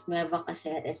University of Nueva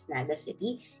Cáceres, Naga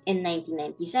City in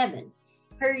 1997.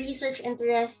 Her research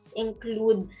interests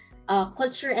include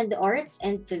culture and the arts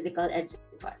and physical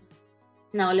education.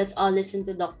 Now, let's all listen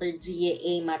to Dr.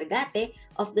 G.A. Margate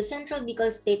of the Central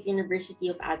Bicol State University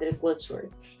of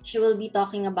Agriculture. She will be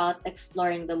talking about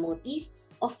exploring the motif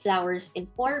of flowers in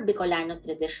 4 Bicolano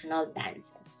traditional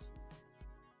dances.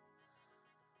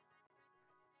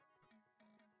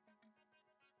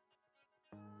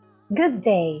 Good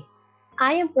day.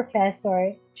 I am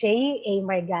Professor J.A.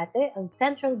 Margate of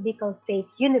Central Bicol State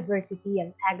University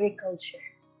of Agriculture.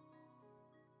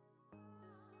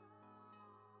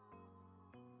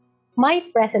 My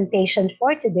presentation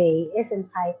for today is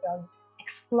entitled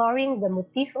Exploring the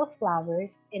Motif of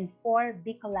Flowers in 4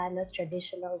 Bicolano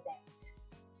Traditional Dances.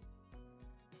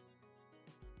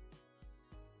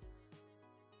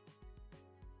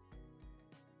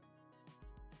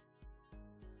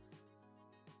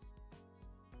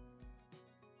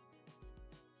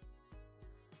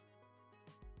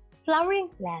 Flowering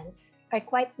plants are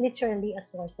quite literally a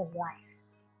source of life.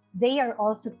 They are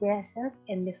also present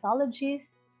in mythologies,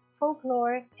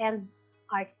 folklore, and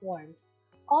art forms,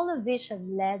 all of which have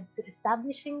led to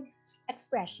establishing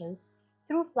expressions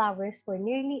through flowers for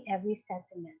nearly every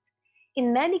sentiment.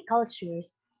 In many cultures,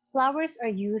 flowers are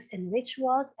used in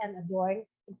rituals and adorn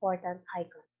important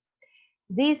icons.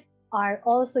 These are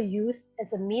also used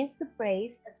as a means to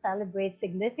praise and celebrate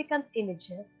significant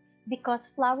images because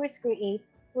flowers create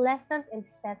pleasant and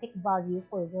aesthetic value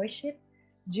for worship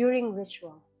during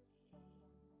rituals.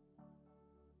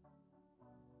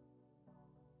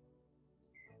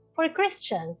 For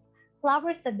Christians,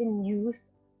 flowers have been used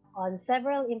on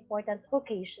several important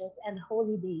occasions and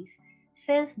holy days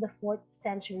since the 4th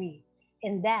century.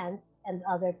 In dance and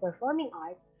other performing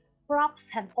arts, Props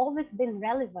have always been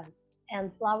relevant,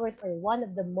 and flowers are one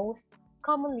of the most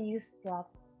commonly used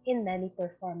props in many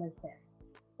performances.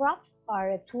 Props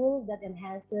are a tool that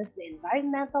enhances the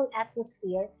environmental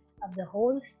atmosphere of the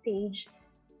whole stage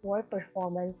or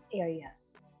performance area.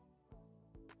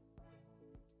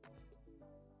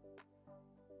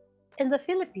 In the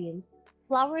Philippines,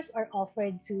 flowers are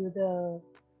offered to the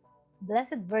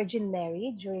Blessed Virgin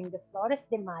Mary during the Flores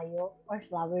de Mayo or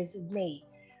Flowers of May.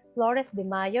 Flores de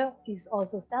Mayo is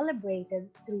also celebrated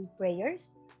through prayers,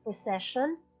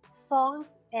 procession, songs,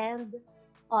 and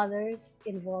others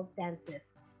involved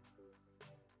dances.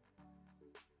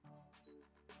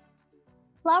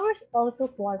 Flowers also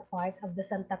form part of the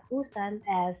Santa Cruzan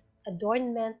as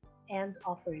adornment and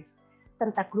offers.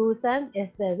 Santa Cruzan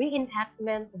is the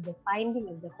reenactment of the finding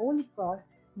of the Holy Cross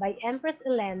by Empress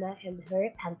Elena and her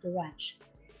entourage.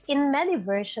 In many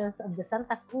versions of the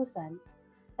Santa Cruzan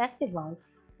festival,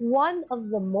 one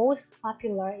of the most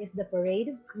popular is the Parade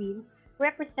of Queens,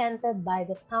 represented by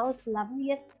the town's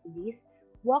loveliest ladies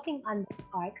walking under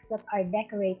arcs that are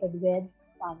decorated with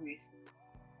flowers.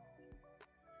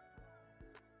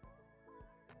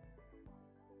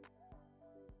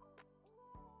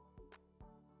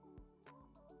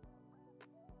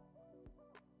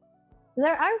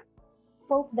 There are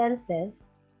folk dances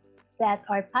that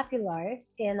are popular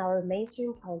in our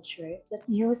mainstream culture that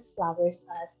use flowers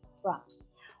as props.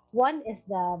 One is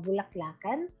the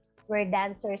bulaklakan, where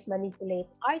dancers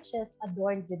manipulate arches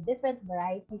adorned with different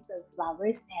varieties of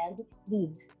flowers and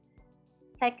leaves.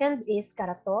 Second is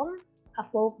karatong, a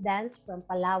folk dance from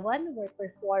Palawan where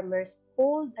performers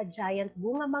hold a giant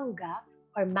bunga manga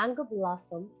or mango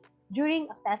blossom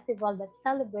during a festival that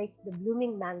celebrates the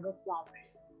blooming mango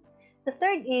flowers. The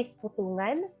third is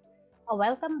putungan, a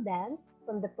welcome dance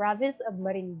from the province of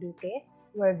Marinduque,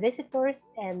 where visitors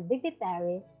and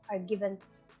dignitaries are given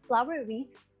flower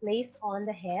wreaths placed on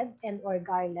the head and or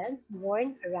garlands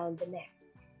worn around the neck.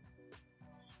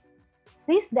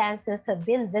 These dances have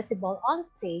been visible on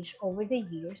stage over the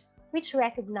years, which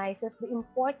recognizes the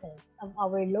importance of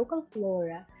our local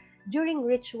flora during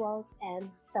rituals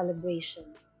and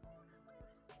celebrations.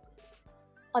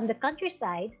 On the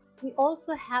countryside, we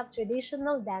also have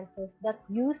traditional dances that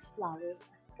use flowers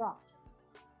as props.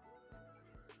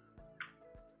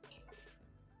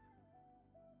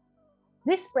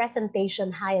 This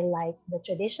presentation highlights the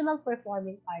traditional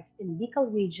performing arts in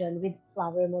Bicol region with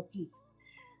flower motifs.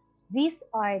 These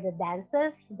are the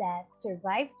dances that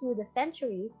survived through the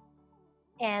centuries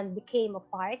and became a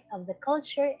part of the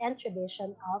culture and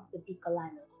tradition of the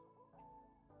Bicolanos.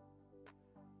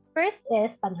 First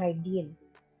is Panhardin.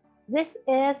 This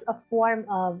is a form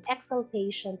of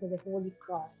exaltation to the Holy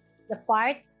Cross. The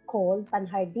part called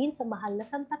Panhardin sa Mahal na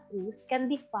Santa Cruz can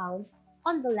be found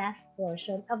on the last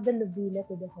portion of the Novena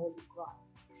to the Holy Cross.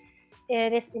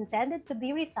 It is intended to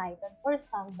be recited or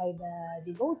sung by the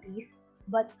devotees,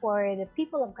 but for the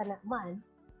people of Canacman,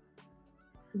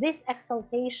 this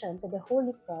exaltation to the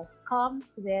Holy Cross comes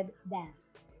with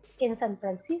dance. In San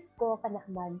Francisco,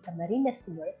 Canacman, Camarines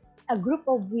Sur, a group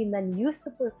of women used to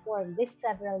perform this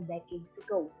several decades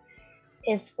ago.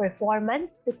 Its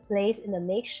performance took place in a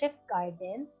makeshift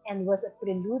garden and was a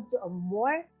prelude to a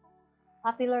more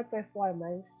popular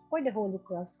performance for the Holy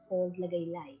Cross called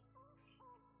Lagaylay.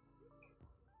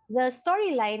 The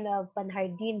storyline of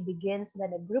Panhardin begins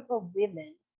when a group of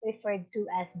women, referred to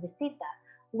as Visita,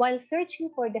 while searching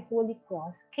for the Holy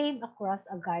Cross, came across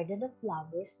a garden of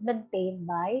flowers maintained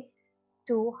by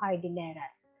two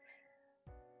jardineras,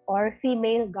 or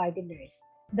female gardeners.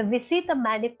 The Visita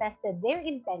manifested their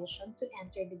intention to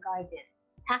enter the garden.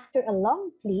 After a long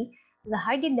plea, the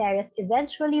jardineras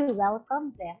eventually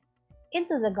welcomed them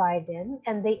into the garden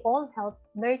and they all helped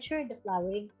nurture the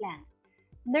flowering plants.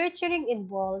 Nurturing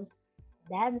involves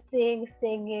dancing,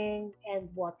 singing, and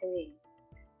watering.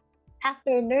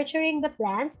 After nurturing the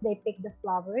plants, they pick the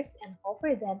flowers and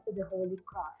offer them to the Holy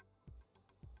Cross.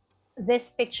 This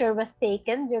picture was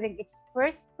taken during its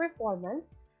first performance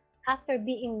after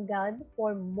being done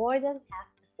for more than half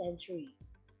a century.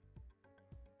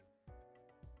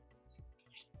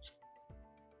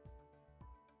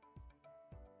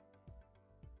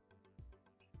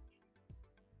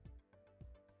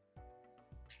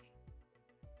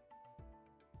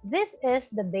 This is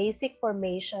the basic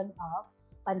formation of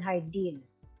Panhardin.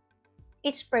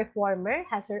 Each performer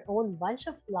has her own bunch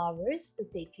of flowers to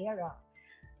take care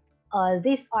of.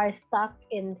 These are stuck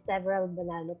in several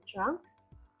banana trunks,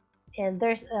 and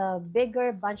there's a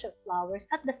bigger bunch of flowers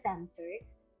at the center,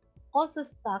 also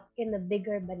stuck in a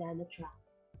bigger banana trunk.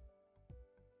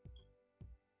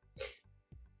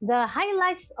 The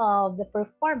highlights of the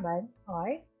performance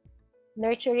are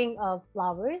nurturing of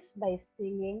flowers by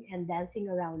singing and dancing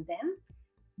around them.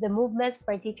 The movements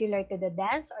particular to the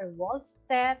dance are waltz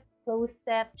step, close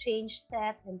step, change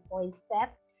step, and point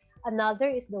step. Another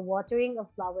is the watering of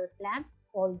flower plants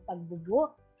called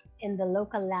pagbubo in the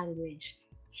local language.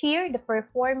 Here, the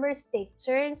performers take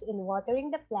turns in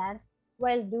watering the plants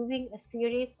while doing a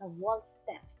series of waltz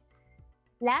steps.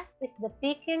 Last is the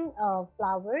picking of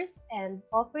flowers and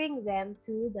offering them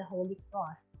to the Holy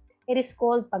Cross. It is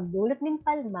called pagdulot ng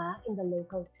palma in the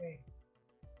local term.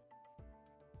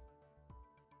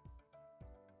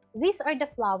 These are the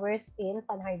flowers in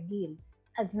Panhardin.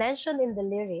 As mentioned in the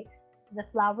lyrics, the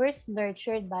flowers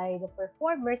nurtured by the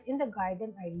performers in the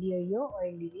garden are lirio or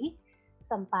lily,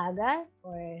 sampaga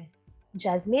or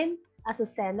jasmine,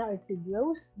 azucena or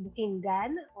tuberose,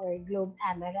 bukingan or globe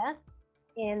amaranth,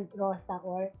 and rosa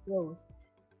or rose.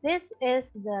 This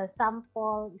is the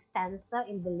sample stanza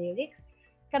in the lyrics.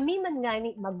 Kami man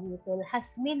ngani magutol,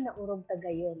 hasmin na urog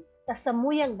tagayon,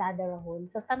 kasamuyang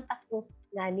dadarahon, sa Santa Cruz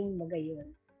nganing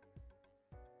magayon.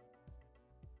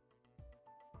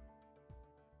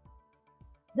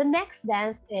 The next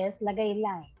dance is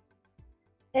Lagaylay.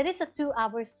 It is a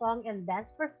 2-hour song and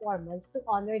dance performance to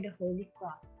honor the Holy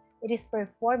Cross. It is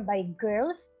performed by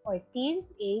girls or teens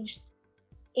aged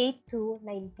 8 to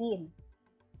 19.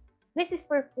 This is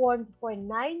performed for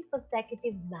 9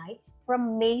 consecutive nights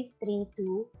from May 3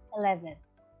 to 11.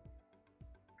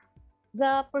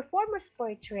 The performers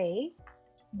portray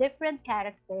different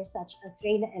characters such as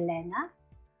Reina Elena,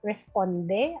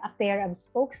 Responde, a pair of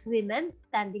spokeswomen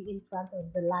standing in front of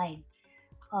the line.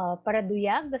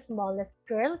 Paraduyag, the smallest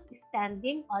girls, is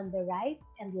standing on the right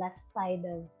and left side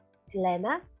of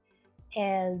Elena,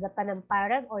 and the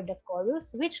Panamparan or the chorus,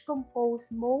 which compose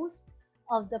most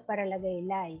of the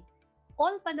Paralagaylay.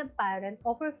 All Panamparan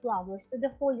offer flowers to the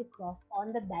Holy Cross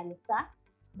on the Dansa,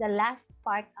 the last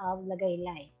part of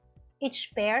Lagaylay.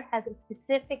 Each pair has a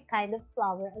specific kind of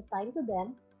flower assigned to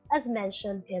them, as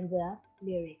mentioned in the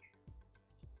lyrics.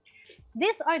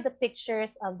 These are the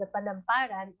pictures of the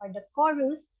Panamparan or the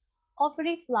chorus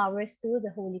offering flowers to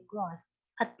the Holy Cross.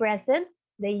 At present,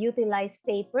 they utilize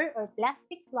paper or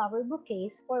plastic flower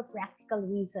bouquets for practical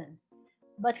reasons.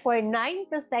 But for 9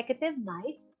 consecutive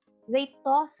nights, they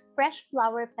toss fresh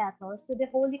flower petals to the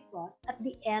Holy Cross at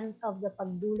the end of the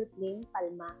pagdulot ng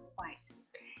palma part.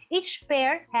 Each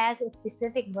pair has a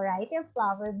specific variety of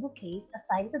flower bouquets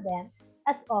assigned to them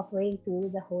as offering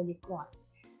to the Holy Cross.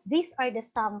 These are the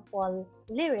sample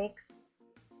lyrics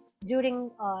during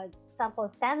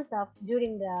sample stanza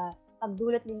during the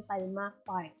pagdulot ng palma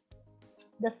part.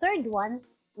 The third one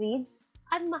reads,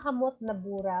 "An mahamot na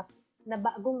burap na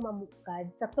bagong mamukad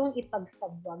sa tung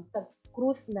ipagsabwag sa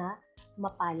krus na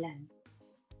mapalan."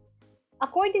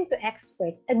 According to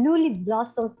experts, a newly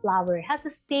blossomed flower has a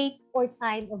state or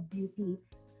time of beauty,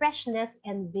 freshness,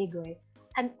 and vigor,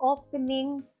 an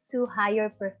opening to higher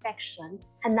perfection,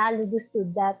 analogous to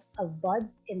that of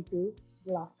buds into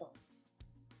blossoms.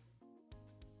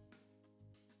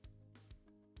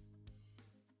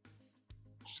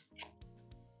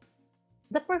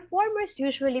 The performers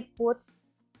usually put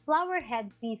flower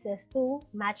headpieces to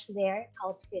match their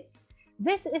outfits.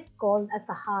 This is called a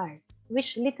sahar,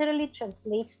 which literally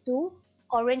translates to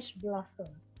orange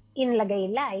blossom. In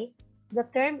Lagaylay, the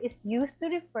term is used to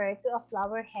refer to a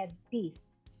flower headpiece.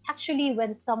 Actually,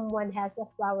 when someone has a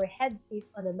flower headpiece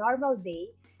on a normal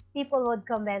day, people would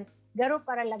comment, "Garo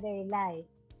para Lagaylay."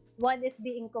 One is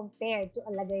being compared to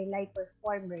a Lagaylay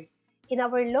performer. In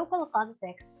our local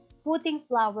context, putting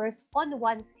flowers on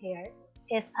one's hair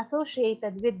is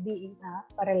associated with being a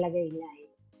paralagaylay.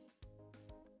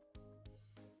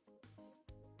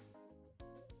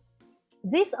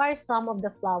 These are some of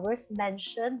the flowers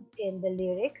mentioned in the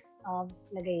lyrics of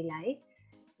Lagaylay,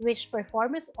 which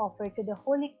performers offer to the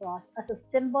Holy Cross as a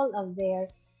symbol of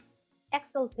their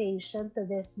exaltation to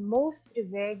this most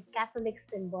revered Catholic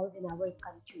symbol in our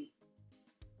country.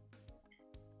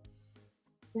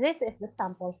 This is the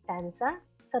sample stanza.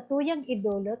 Sa tuyang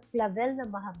idulot, clavel na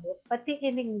mahamot, pati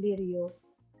ining lirio,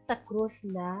 sa krus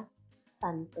na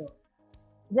santo.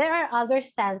 There are other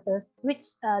stanzas which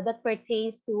that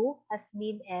pertains to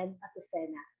Asmin and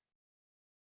Azucena.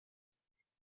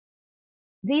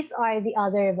 These are the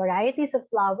other varieties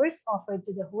of flowers offered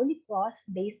to the Holy Cross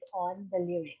based on the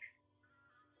lyrics.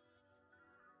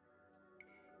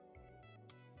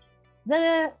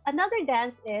 Another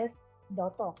dance is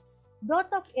Dotok.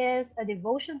 Dotok is a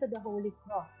devotion to the Holy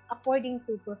Cross. According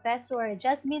to Professor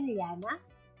Jasmine Liana,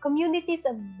 communities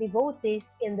of devotees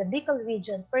in the Bicol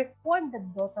region perform the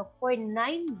Dotok for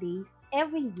 9 days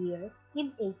every year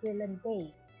in April and May.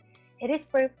 It is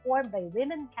performed by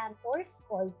women cantors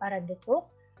called Paradotok,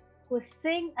 who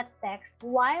sing a text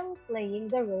while playing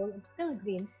the role of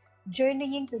pilgrims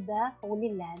journeying to the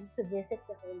Holy Land to visit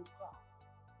the Holy Cross.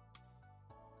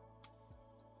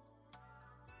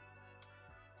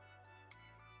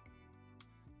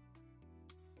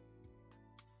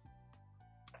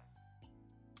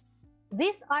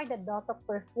 These are the dotok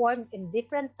performed in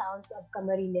different towns of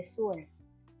Camarines Sur.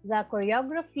 The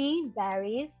choreography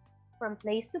varies from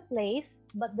place to place,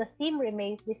 but the theme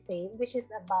remains the same, which is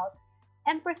about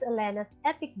Empress Elena's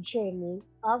epic journey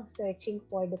of searching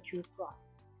for the true cross.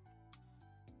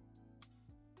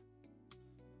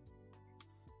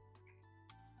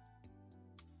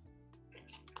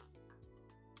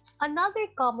 Another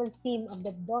common theme of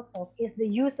the dotok is the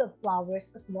use of flowers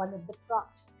as one of the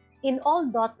props. In all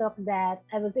dotok that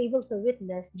I was able to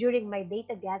witness during my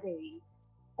data gathering,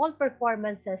 all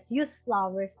performances use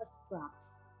flowers as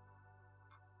props.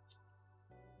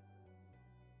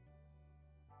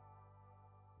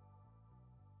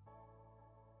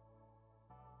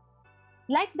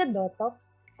 Like the dotok,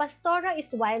 Pastora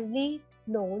is widely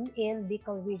known in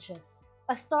Bicol region.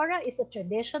 Pastora is a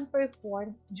tradition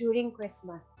performed during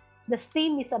Christmas. The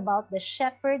theme is about the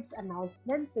shepherd's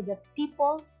announcement to the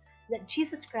people that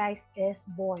Jesus Christ is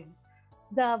born.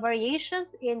 The variations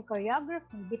in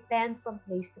choreography depend from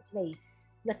place to place.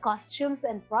 The costumes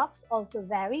and props also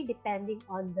vary depending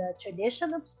on the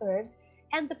tradition observed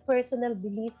and the personal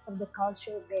beliefs of the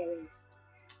culture bearers.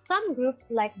 Some groups,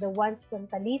 like the ones from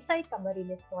Talisay,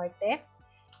 Camarines Norte,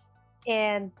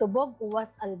 and Tubog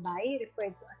Uwas Albay,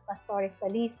 referred to as Pastores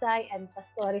Talisay and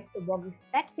Pastores Tubog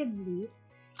respectively,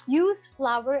 use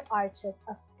flower arches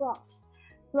as props.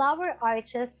 Flower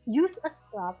arches used as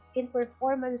props in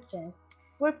performances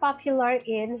were popular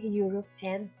in Europe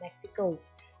and Mexico.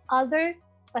 Other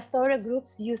Pastora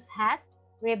groups use hats,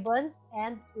 ribbons,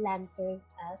 and lanterns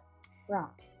as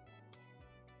props.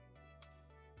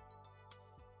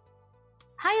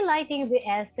 Highlighting the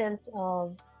essence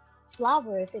of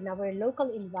flowers in our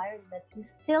local environment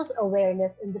instills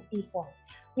awareness in the people.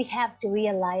 We have to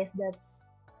realize that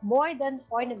more than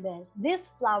ornaments, these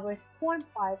flowers form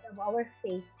part of our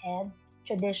faith and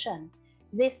tradition.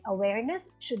 This awareness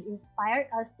should inspire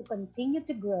us to continue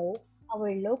to grow our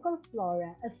local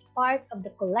flora as part of the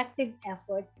collective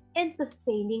effort in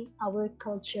sustaining our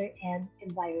culture and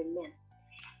environment.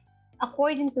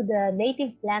 According to the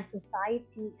Native Plant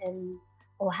Society in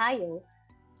Ohio,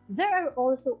 there are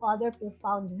also other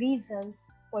profound reasons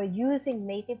for using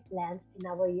native plants in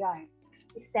our yards.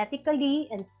 Aesthetically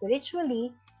and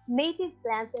spiritually, native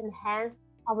plants enhance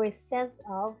our sense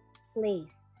of place.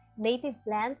 Native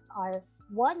plants are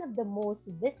one of the most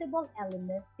visible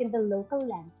elements in the local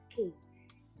landscape.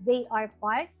 They are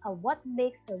part of what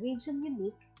makes a region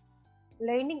unique.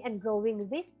 Learning and growing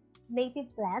these native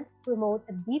plants promote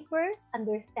a deeper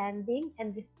understanding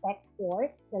and respect for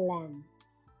the land.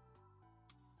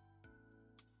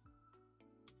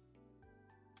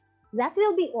 That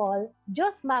will be all.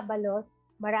 Diyos mabalos.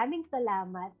 Maraming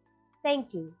salamat.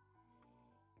 Thank you.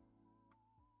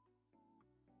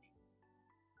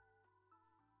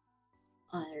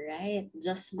 All right.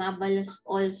 Just mabalos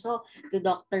also to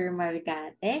Dr.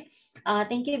 Margate.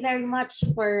 Thank you very much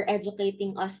for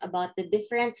educating us about the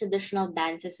different traditional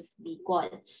dances of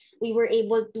Bicol. We were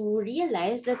able to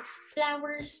realize that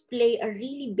flowers play a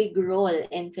really big role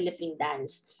in Philippine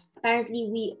dance. Apparently,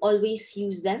 we always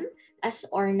use them as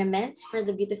ornaments for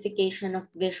the beautification of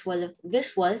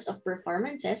visuals of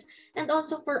performances and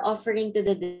also for offering to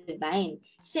the divine,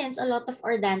 since a lot of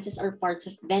our dances are parts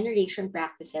of veneration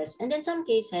practices and in some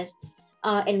cases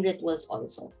in rituals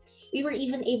also. We were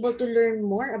even able to learn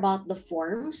more about the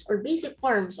forms or basic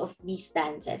forms of these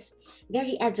dances.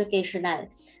 Very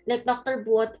educational. Like Dr.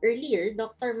 Buot earlier,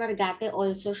 Dr. Margate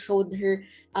also showed her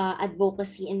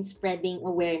advocacy in spreading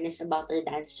awareness about our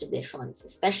dance traditions,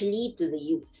 especially to the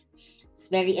youth.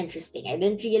 It's very interesting. I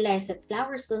didn't realize that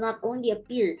flowers do not only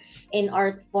appear in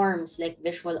art forms like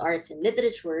visual arts and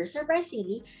literature.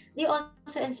 Surprisingly, they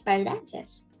also inspire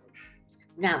dances.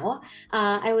 Now,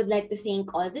 I would like to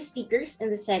thank all the speakers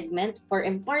in the segment for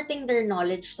imparting their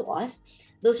knowledge to us.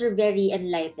 Those are very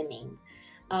enlightening.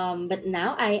 But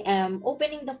now I am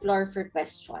opening the floor for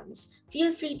questions.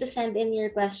 Feel free to send in your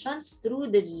questions through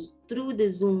the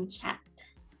Zoom chat.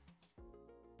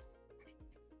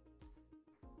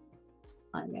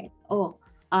 All right. Oh,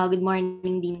 good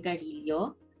morning, Dean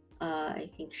Carillo.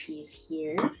 I think she's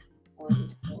here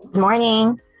also. Good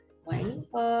morning. Morning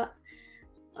po.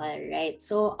 All right.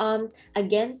 So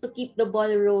again, to keep the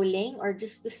ball rolling or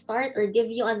just to start or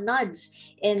give you a nudge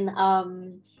in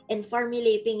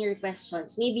formulating your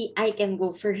questions, maybe I can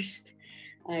go first.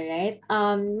 All right.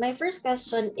 My first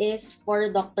question is for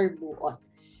Dr. Buot.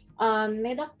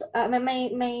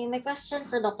 My question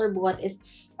for Dr. Buot is,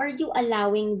 are you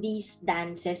allowing these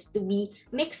dances to be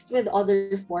mixed with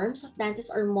other forms of dances,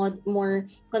 or more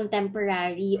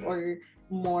contemporary or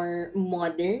more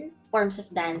modern forms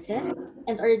of dances?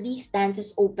 And are these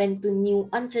dances open to new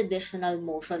untraditional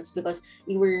motions? Because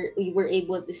we were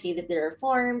able to see that there are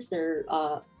forms, there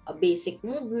are basic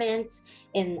movements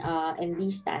in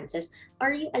these dances.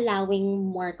 Are you allowing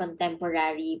more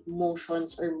contemporary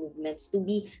motions or movements to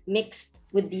be mixed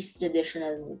with these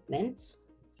traditional movements?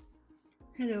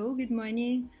 Hello, good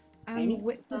morning. Right?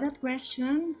 For that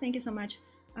question, thank you so much.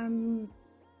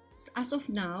 As of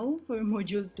now, for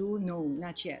Module 2, no,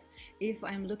 not yet. If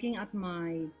I'm looking at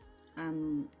my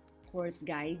course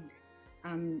guide,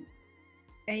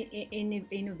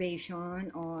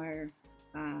 innovation or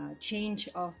change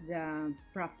of the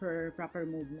proper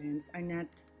movements are not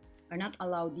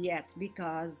allowed yet,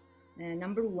 because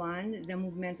number one, the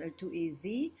movements are too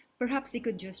easy. Perhaps they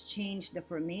could just change the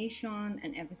formation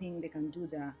and everything. They can do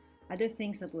the other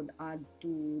things that would add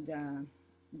to the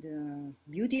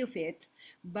beauty of it,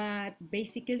 but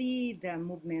basically the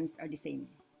movements are the same.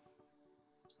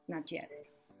 Not yet,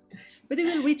 but we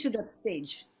will reach to that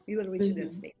stage. We will reach to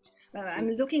that stage. I'm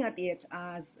looking at it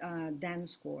as a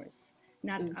dance course,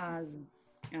 not as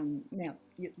no,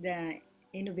 the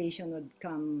innovation would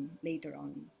come later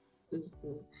on.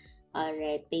 All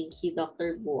right, thank you,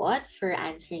 Dr. Buot, for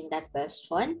answering that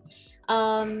question.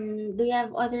 Do you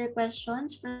have other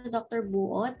questions for Dr.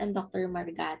 Buot and Dr.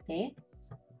 Margate?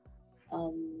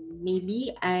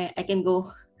 Maybe I can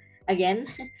go again.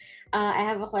 I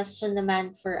have a question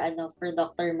naman for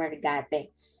Dr. Margate.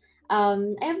 I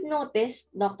have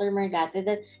noticed, Dr. Margate,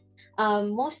 that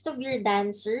most of your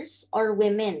dancers are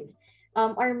women.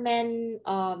 Are men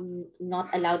not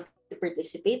allowed to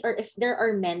participate? Or if there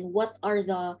are men, what are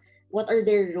their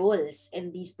roles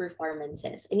in these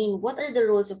performances? I mean, what are the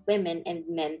roles of women and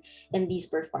men in these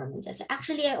performances?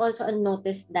 Actually, I also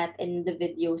noticed that in the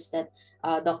videos that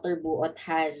Dr. Buot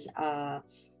has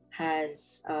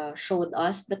showed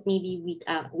us, but maybe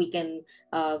we can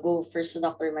go first to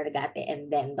Dr. Margate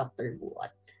and then Dr.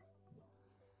 Buot.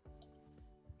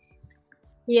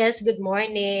 Yes, good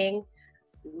morning.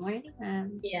 Good morning,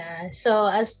 ma'am. Yeah, so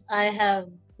as I have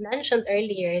mentioned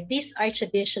earlier, these are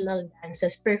traditional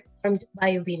dances performed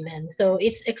by women. So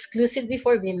it's exclusively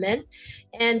for women.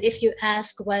 And if you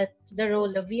ask what the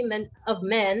role of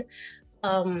men,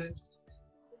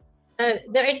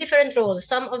 there are different roles.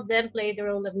 Some of them play the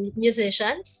role of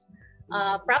musicians,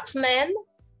 propsmen,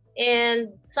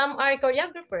 and some are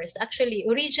choreographers. Actually,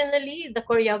 originally, the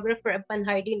choreographer of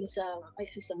Panhardin is a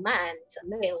man, it's a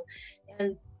male.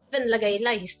 And even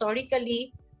Lagaylay,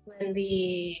 historically, when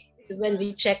we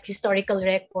check historical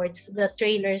records, the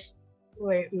trainers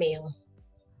were male.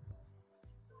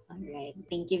 All right.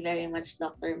 Thank you very much,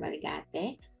 Dr.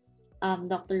 Margate.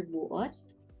 Dr. Buot?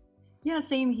 Yeah,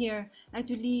 same here.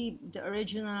 Actually, the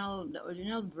original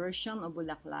version of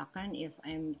Bulaklakan, if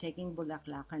I'm taking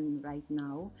Bulaklakan right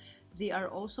now, they are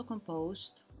also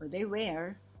composed, or they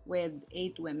were, with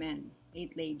 8 women,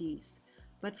 8 ladies.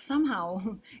 But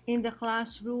somehow, in the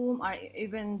classroom, or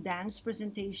even dance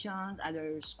presentations,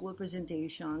 other school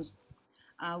presentations,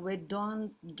 we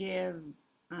don't give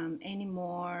any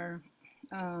more,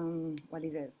 what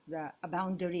is it, a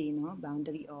boundary,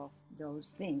 boundary of those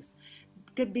things.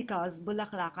 Because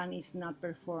Bulaklakan is not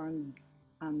performed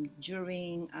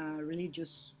during a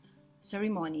religious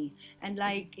ceremony. And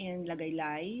like in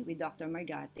Lagaylay with Dr.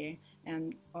 Margate,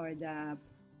 or the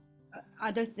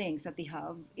other things that they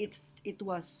have,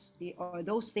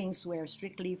 those things were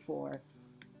strictly for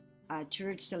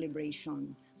church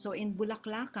celebration. So in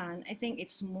Bulaklakan, I think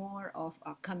it's more of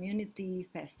a community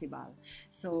festival.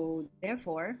 So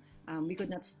therefore, we could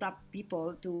not stop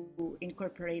people to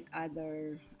incorporate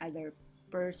other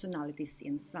personalities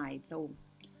inside. So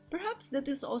perhaps that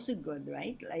is also good,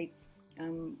 right? Like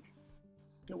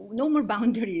no more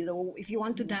boundaries. So if you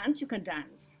want to dance, you can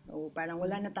dance. So parang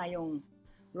wala na tayong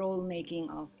role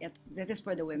making of it. This is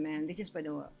for the women. This is for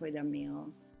the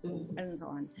male, and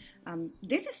so on.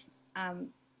 This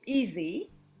is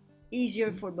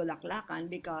easier for Bulaklakan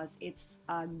because it's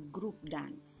a group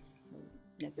dance. So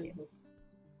that's it.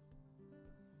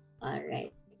 All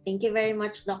right. Thank you very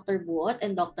much, Dr. Buot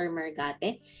and Dr.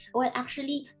 Margate. Well,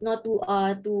 actually, not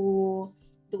to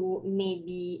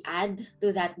maybe add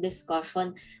to that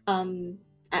discussion. I'm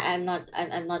not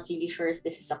really sure if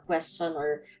this is a question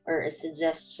or a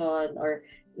suggestion, or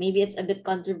maybe it's a bit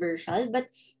controversial, but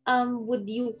would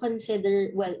you consider,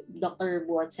 well, Dr.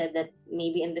 Buot said that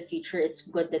maybe in the future it's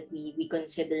good that we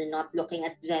consider not looking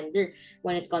at gender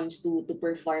when it comes to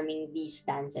performing these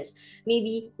dances.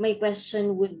 Maybe my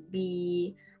question would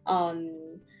be,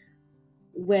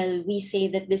 well, we say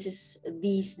that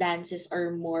these dances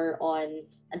are more on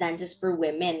dances for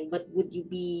women, but would you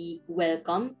be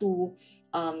welcome to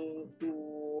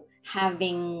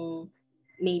having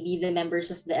maybe the members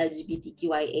of the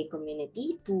LGBTQIA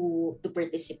community to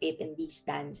participate in these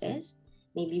dances?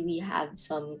 Maybe we have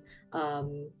some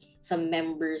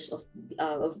members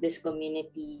of this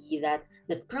community that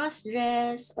cross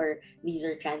dress, or these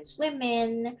are trans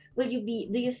women. Do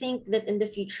you think that in the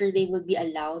future they will be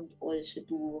allowed also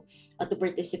to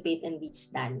participate in these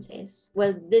dances?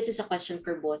 Well, this is a question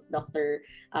for both Dr.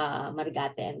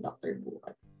 Margate and Dr.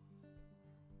 Buot.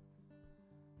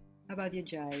 How about you,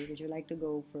 Jai? Would you like to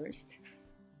go first?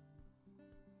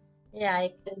 Yeah,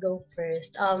 I can go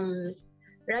first.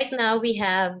 Right now we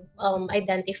have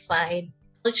identified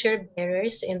culture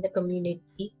bearers in the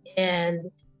community, and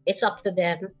it's up to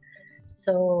them.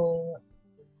 So,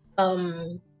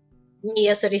 me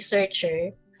as a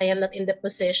researcher, I am not in the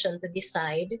position to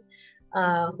decide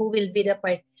who will be the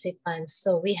participants.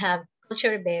 So we have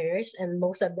culture bearers, and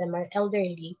most of them are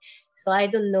elderly. So I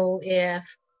don't know if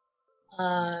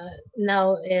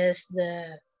now is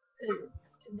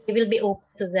they will be open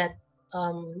to that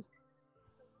for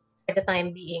the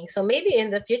time being. So maybe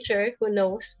in the future, who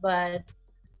knows? But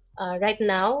right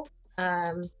now,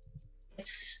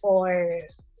 it's for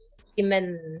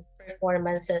women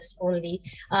performances only,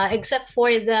 except for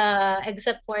the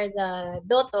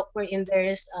Dotok, wherein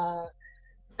there's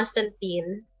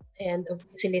Constantine, and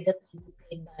obviously that will be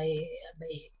played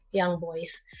by young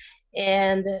boys.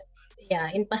 And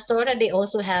yeah, in Pastora they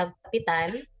also have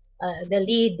Kapitan, the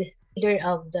leader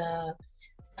of the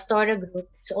Pastora group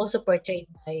is also portrayed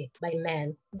by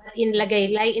men. But in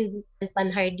Lagaylay and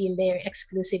Panhardin, they are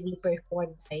exclusively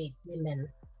performed by women.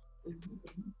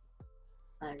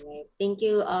 All right. Thank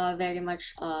you very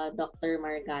much, Dr.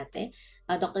 Margate.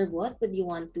 Dr. Buot, would you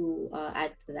want to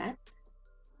add to that?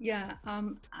 Yeah,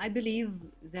 I believe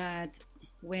that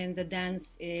when the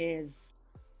dance is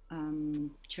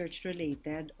church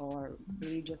related or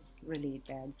religious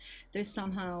related, there's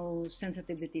somehow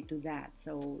sensitivity to that.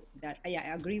 So that I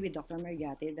agree with Dr.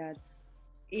 Margate that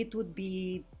it would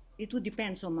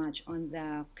depend so much on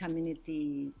the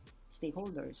community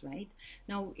stakeholders, right?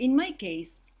 Now, in my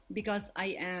case, because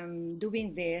I am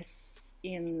doing this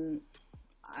in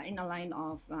a line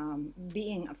of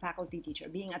being a faculty teacher,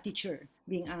 being a teacher,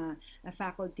 being a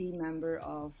faculty member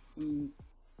of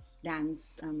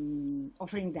dance,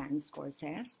 offering dance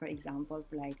courses, for example,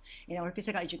 like in our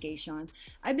physical education.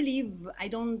 I believe I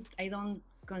don't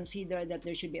consider that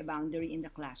there should be a boundary in the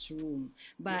classroom,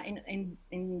 but in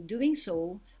doing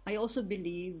so, I also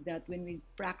believe that when we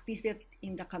practice it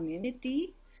in the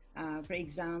community, for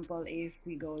example, if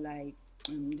we go like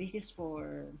this is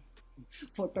for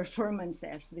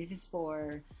performances, this is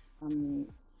for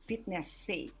fitness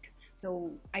sake.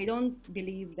 So I don't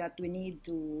believe that we need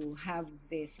to have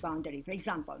this boundary. For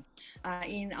example,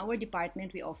 in our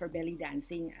department, we offer belly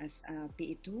dancing as a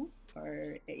PE2,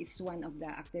 or it's one of the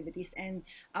activities, and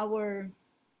our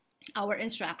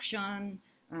instruction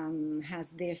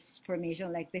has this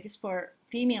formation like this is for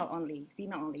female only.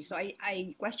 So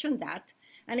I questioned that,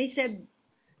 and I said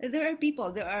there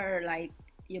are like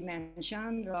you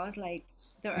mentioned, Ross, like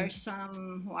there are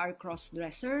some who are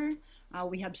cross-dresser.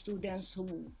 We have students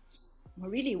who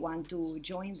really want to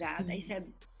join that. I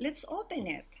said, let's open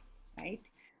it, right?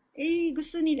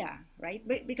 Gusto nila, right?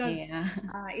 Because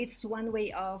it's one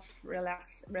way of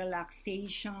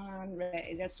relaxation.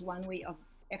 That's one way of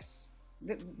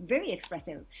very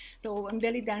expressive. So, ang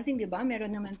belly dancing, di ba?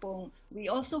 Meron naman pong, we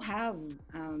also have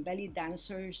belly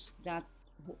dancers that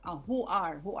who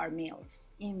are males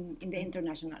in the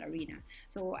international arena.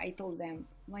 So I told them,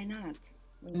 why not?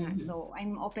 So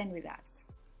I'm open with that.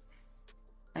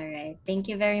 All right. Thank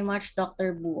you very much,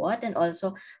 Dr. Buot, and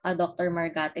also Dr.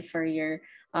 Margate for your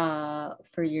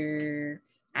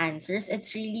answers.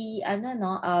 It's really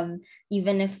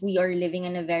even if we are living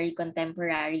in a very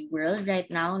contemporary world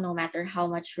right now, no matter how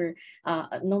much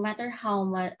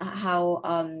how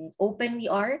open we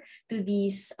are to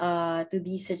these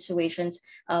situations,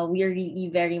 we are really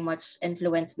very much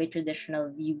influenced by traditional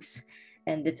views.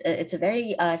 And it's a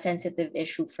very sensitive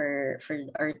issue for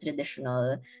our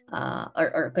traditional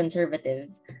or conservative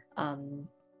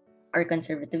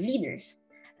leaders.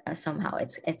 Somehow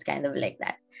it's kind of like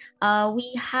that.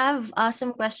 We have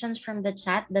some questions from the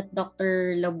chat that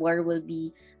Dr. Labor will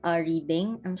be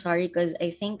reading. I'm sorry because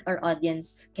I think our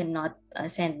audience cannot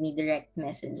send me direct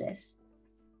messages.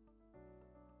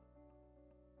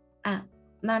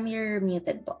 Ma'am, you're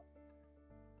muted po.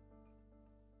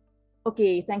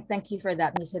 Okay, thank you for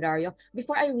that, Ms. Hilario.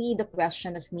 Before I read the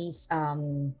question of Ms.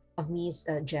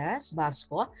 Jess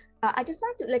Vasco, I just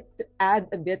want to add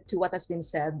a bit to what has been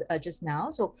said just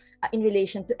now. So, in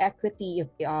relation to equity,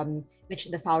 which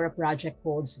the Faura project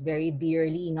holds very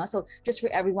dearly, So, just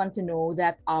for everyone to know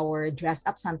that our Dress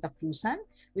Up Santa Cruzan,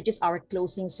 which is our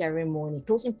closing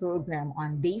program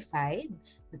on day 5,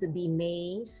 that would be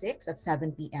May 6 at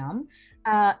 7 p.m.,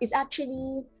 is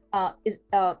actually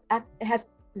has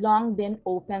long been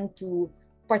open to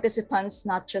participants,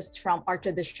 not just from our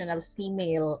traditional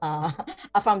female,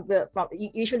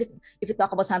 usually if you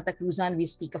talk about Santa Cruzan, we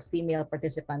speak of female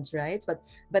participants, right?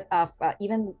 But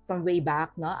even from way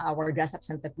back, our Dress Up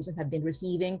Santa Cruzan have been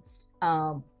receiving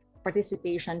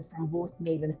participation from both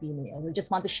male and female. We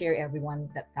just want to share everyone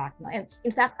that fact. And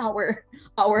in fact, our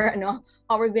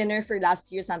winner for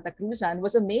last year Santa Cruzan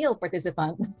was a male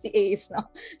participant, si Ace.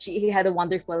 He had a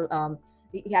wonderful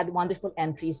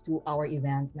entries to our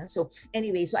event. So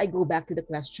anyway, so I go back to the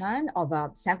question of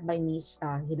sent by Miss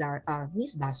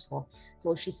Vasco.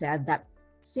 So she said that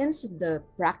since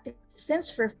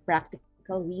for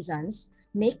practical reasons,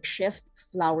 makeshift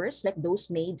flowers like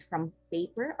those made from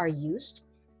paper are used,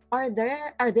 are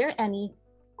there any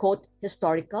quote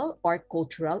historical or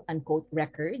cultural unquote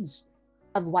records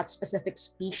of what specific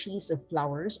species of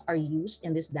flowers are used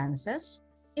in these dances?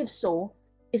 If so,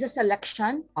 is a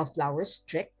selection of flowers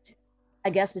strict? I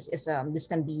guess this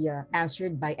can be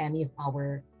answered by any of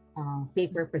our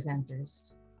paper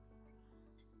presenters.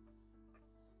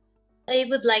 I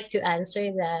would like to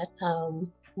answer that,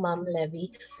 Ma'am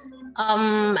Levy.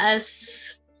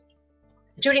 As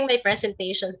during my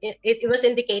presentations, it was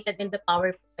indicated in my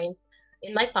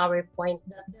PowerPoint,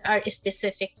 that there are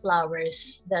specific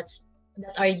flowers that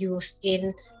are used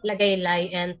in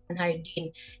Lagaylay and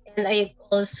Panhardin. And I've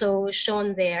also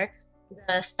shown there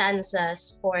the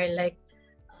stanzas for like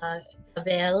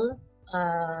Gavel,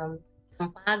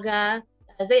 Pampaga.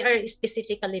 They are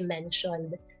specifically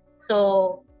mentioned.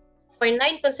 So for 9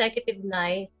 consecutive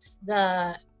nights,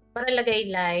 the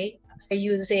Paralagaylay are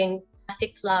using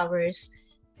plastic flowers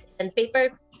and paper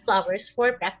flowers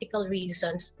for practical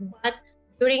reasons. But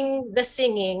during the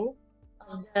singing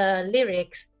of the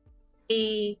lyrics,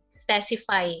 they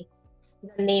specify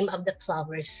the name of the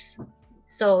flowers.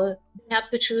 So they have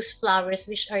to choose flowers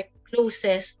which are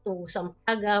closest to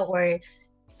Sampaga or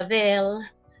Gavel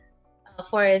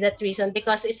for that reason,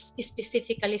 because it's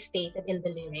specifically stated in the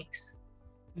lyrics.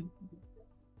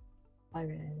 All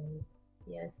right.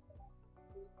 Yes.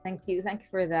 Thank you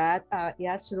for that.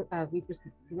 Yes,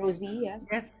 Rozhie, yes.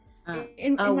 Yes.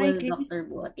 In my case, Dr.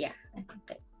 Buot, yeah.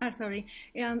 Sorry.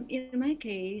 In my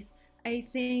case, I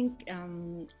think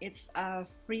it's a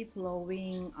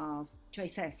free-flowing of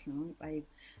choices. Like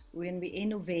when we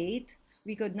innovate,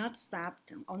 we could not stop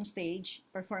on stage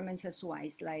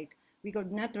performances-wise. Like we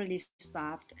could not really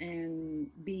stop and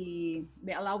be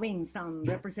allowing some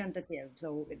representative.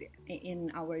 So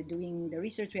in our doing the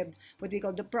research, we have what we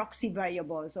call the proxy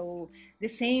variable. So the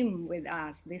same with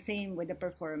us, the same with the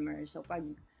performers. So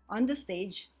on the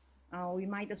stage, we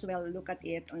might as well look at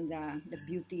it on the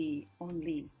beauty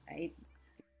only, right?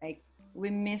 Like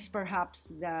we miss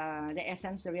perhaps the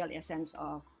essence, the real essence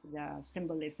of the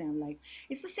symbolism. Like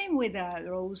it's the same with the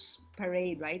Rose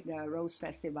Parade, right? The Rose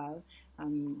Festival.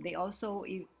 They also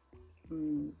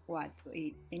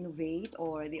innovate,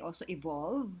 or they also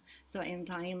evolve. So in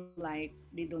time, like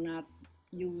they do not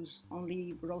use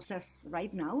only roses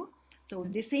right now. So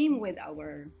the same with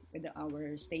our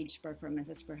stage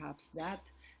performances, perhaps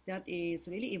that is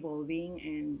really evolving.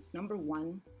 And number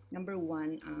one,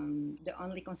 the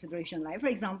only consideration, like for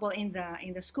example, in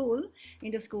the school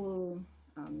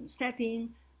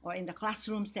setting or in the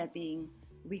classroom setting,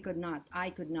 I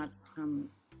could not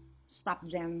stop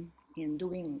them in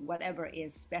doing whatever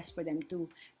is best for them to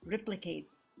replicate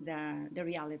the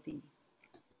reality.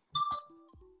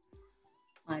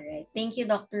 All right. Thank you,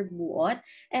 Dr. Buot.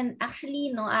 And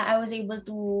actually, I was able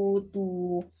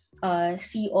to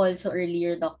see also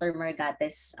earlier Dr.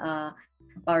 Margate's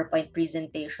PowerPoint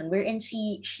presentation, wherein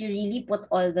she really put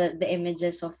all the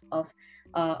images of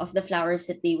the flowers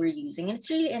that they were using. And it's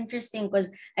really interesting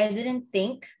because I didn't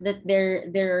think that there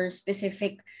are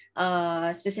specific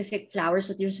flowers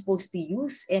that you're supposed to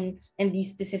use in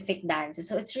these specific dances.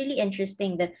 So it's really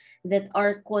interesting that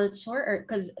our culture, or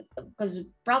because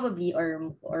probably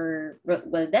or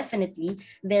well, definitely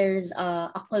there's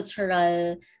a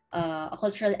cultural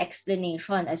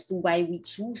explanation as to why we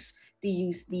choose to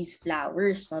use these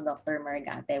flowers, no, Dr.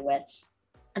 Margate? Well,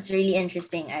 it's really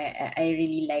interesting. I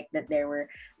really like that there were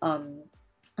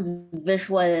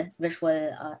visual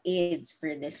aids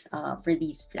for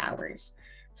these flowers.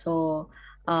 So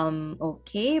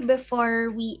okay, uh before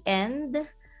we end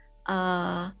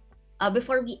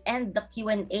the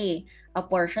Q&A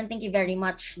portion, thank you very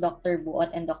much, Dr.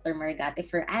 Buot and Dr. Margate,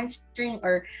 for answering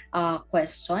our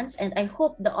questions. And I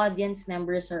hope the audience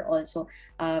members are also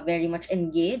very much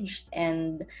engaged,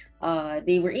 and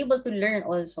they were able to learn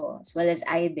also, as well as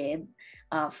I did,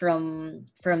 from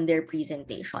their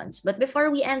presentations. But before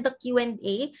we end the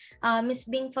Q&A, Ms.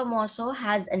 Bing Famoso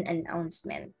has an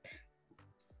announcement.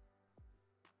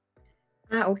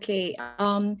 Okay.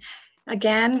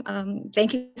 Again,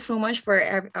 thank you so much for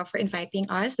inviting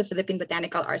us, the Philippine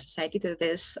Botanical Art Society, to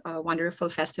this wonderful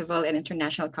festival and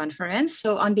international conference.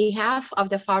 So on behalf of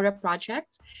the Faura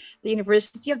project, the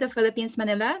University of the Philippines,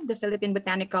 Manila, the Philippine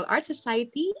Botanical Art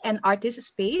Society, and Artist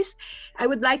Space, I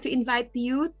would like to invite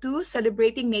you to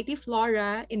Celebrating Native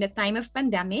Flora in the Time of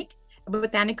Pandemic, a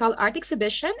botanical art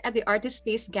exhibition at the Artist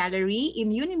Space Gallery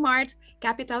in Unimart,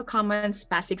 Capital Commons,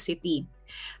 Pasig City.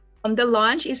 The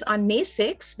launch is on May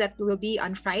 6th, that will be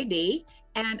on Friday,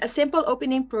 and a simple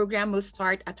opening program will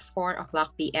start at 4:00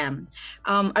 p.m.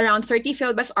 Around 30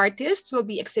 PhilBAS artists will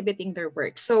be exhibiting their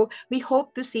work. So we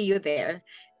hope to see you there.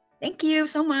 Thank you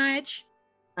so much.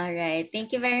 All right.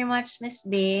 Thank you very much, Ms.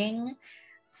 Bing.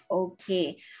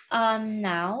 Okay.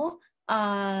 Now,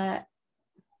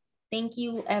 thank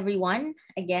you everyone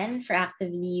again for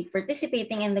actively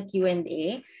participating in the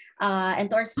Q&A. And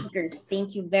to our speakers,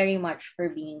 thank you very much for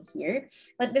being here.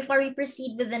 But before we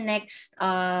proceed with the next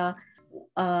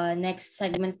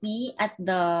segment, we at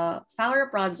the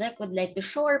Faura project would like to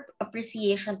show our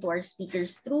appreciation to our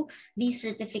speakers through these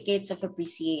certificates of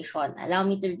appreciation. Allow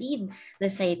me to read the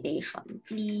citation.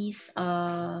 Please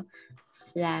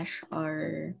flash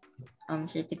our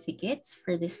certificates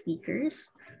for the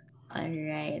speakers. All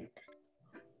right.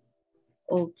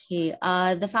 Okay.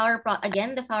 The Faura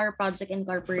Project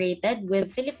Incorporated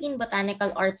with Philippine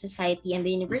Botanical Art Society and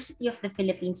the University of the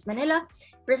Philippines, Manila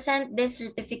present this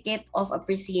certificate of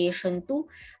appreciation to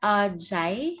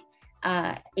Jai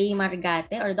A.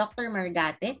 Margate or Dr.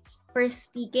 Margate for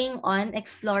speaking on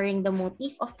exploring the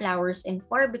motif of flowers in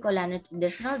 4 Bicolano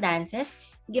traditional dances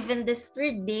given this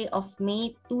 3rd day of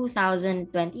May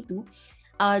 2022.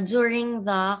 During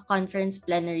the conference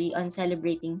plenary on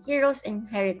celebrating heroes and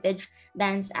heritage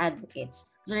dance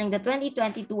advocates during the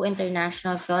 2022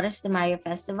 International Flores de Mayo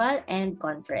Festival and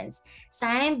Conference.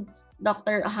 Signed,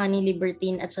 Dr. Honey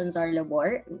Libertine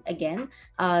Achanzar-Labor, again,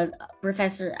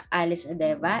 Professor Alice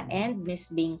Adeva, and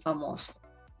Ms. Bing Famoso.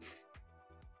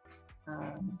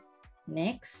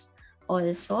 Next,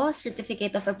 also,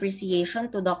 Certificate of Appreciation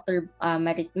to Dr.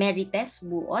 Merites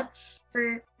Buot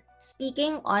for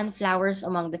speaking on flowers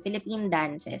among the Philippine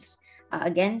dances.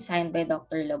 Again, signed by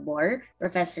Dr. Labor,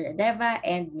 Professor Adeva,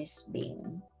 and Ms.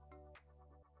 Bing.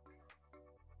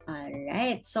 All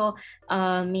right. So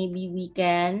maybe we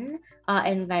can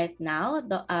invite now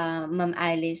Ma'am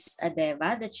Alice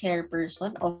Adeva, the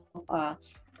chairperson of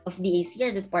the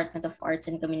ACR, the Department of Arts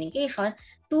and Communication,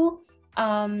 to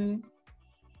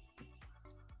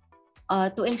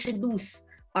introduce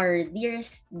our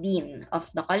dearest Dean of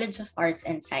the College of Arts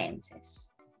and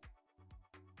Sciences.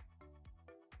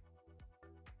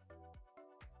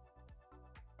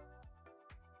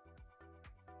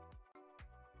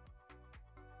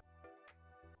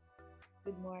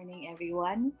 Good morning,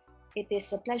 everyone. It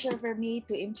is a pleasure for me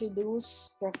to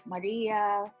introduce Prof.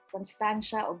 Maria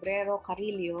Constancia Obrero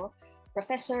Carillo,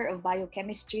 Professor of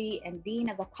Biochemistry and Dean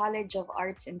of the College of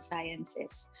Arts and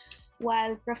Sciences.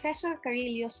 While Professor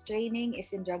Carillo's training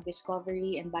is in drug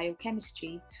discovery and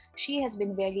biochemistry, she has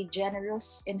been very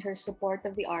generous in her support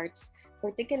of the arts,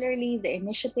 particularly the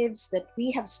initiatives that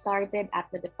we have started at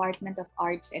the Department of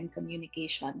Arts and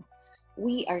Communication.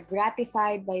 We are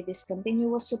gratified by this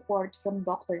continuous support from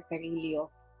Dr.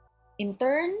 Carillo. In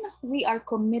turn, we are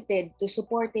committed to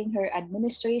supporting her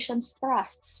administration's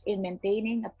thrusts in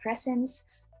maintaining a presence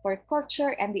for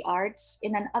culture and the arts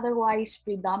in an otherwise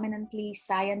predominantly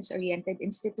science-oriented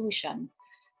institution.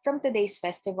 From today's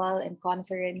festival and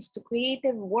conference to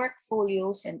creative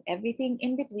workfolios and everything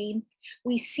in between,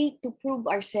 we seek to prove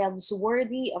ourselves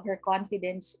worthy of her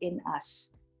confidence in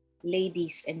us.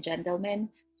 Ladies and gentlemen,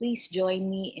 please join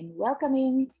me in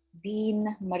welcoming Dean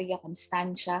Maria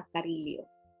Constancia Carillo.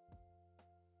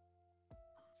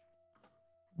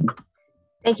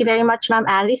 Thank you very much, Ma'am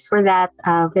Alice, for that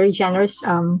very generous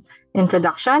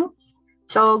introduction.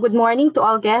 So good morning to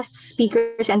all guests,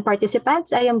 speakers, and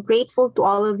participants. I am grateful to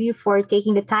all of you for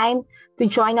taking the time to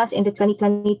join us in the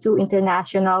 2022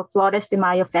 International Flores de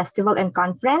Mayo Festival and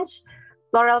Conference,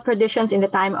 Floral Traditions in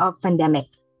the Time of Pandemic.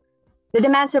 The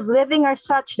demands of living are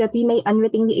such that we may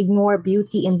unwittingly ignore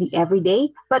beauty in the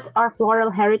everyday, but our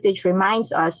floral heritage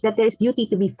reminds us that there's beauty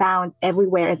to be found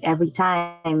everywhere and every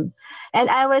time. And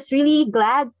I was really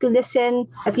glad to listen,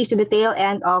 at least to the tail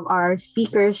end of our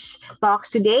speakers' talks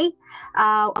today.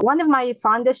 One of my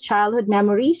fondest childhood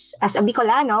memories as a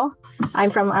Bicolano, I'm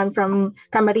from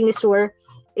Camarines Sur,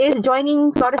 is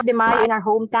joining Flores de Mayo in our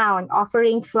hometown,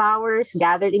 offering flowers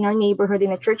gathered in our neighborhood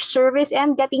in a church service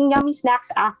and getting yummy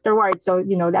snacks afterwards. So,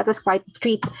 that was quite a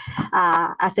treat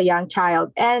as a young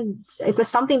child. And it was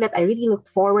something that I really looked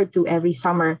forward to every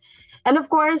summer. And of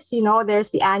course, there's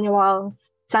the annual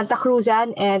Santa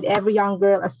Cruzan, and every young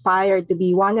girl aspired to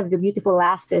be one of the beautiful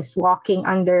lasses walking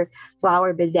under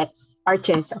flower-bedecked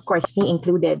arches, of course, me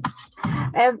included.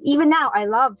 Even now, I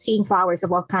love seeing flowers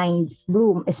of all kinds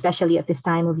bloom, especially at this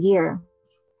time of year.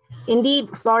 Indeed,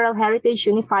 floral heritage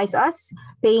unifies us,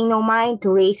 paying no mind to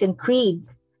race and creed.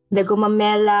 The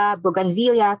gumamela,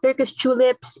 bougainvillea, Turkish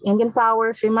tulips, Indian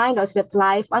flowers remind us that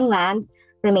life on land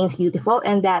remains beautiful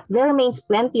and that there remains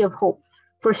plenty of hope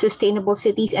for sustainable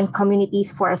cities and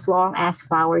communities for as long as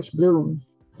flowers bloom.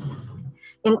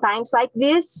 In times like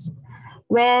this,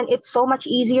 when it's so much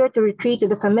easier to retreat to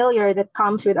the familiar that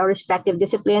comes with our respective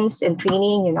disciplines and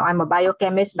training. I'm a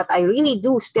biochemist, but I really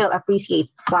do still appreciate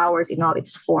flowers in all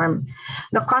its form.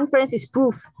 The conference is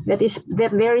proof that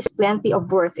there is plenty of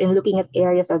worth in looking at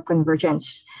areas of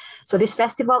convergence. So this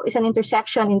festival is an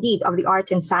intersection indeed of the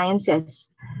arts and sciences.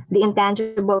 The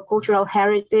intangible cultural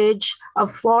heritage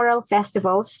of floral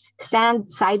festivals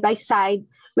stand side by side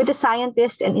with the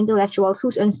scientists and intellectuals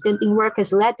whose unstinting work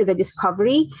has led to the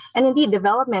discovery and indeed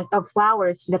development of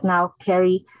flowers that now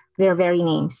carry their very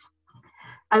names.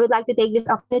 I would like to take this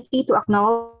opportunity to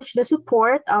acknowledge the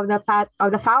support of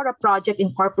the Faura Project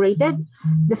Incorporated,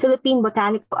 the Philippine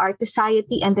Botanical Art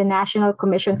Society, and the National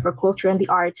Commission for Culture and the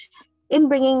Arts in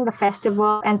bringing the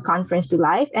festival and conference to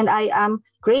life. And I am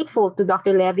grateful to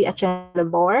Dr. Levi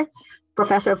Achanzar-Labor,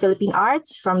 Professor of Philippine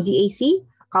Arts from DAC,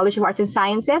 College of Arts and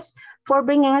Sciences, for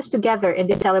bringing us together in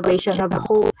this celebration of the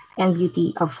hope and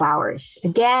beauty of flowers.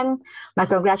 Again, my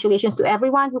congratulations to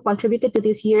everyone who contributed to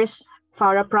this year's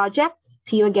Faura project.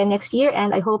 See you again next year,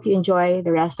 and I hope you enjoy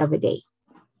the rest of the day.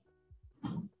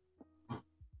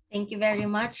 Thank you very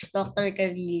much, Dr.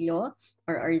 Carillo,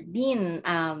 or our Dean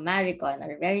Maricon,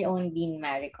 our very own Dean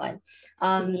Maricon,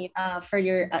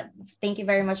 thank you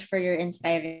very much for your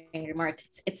inspiring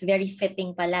remarks. It's very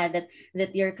fitting pala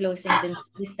that you're closing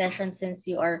this session since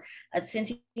you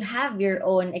have your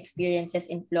own experiences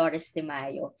in Flores de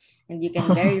Mayo, and you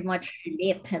can very much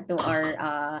relate to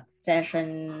our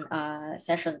session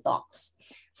talks.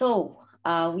 So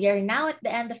we are now at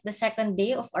the end of the second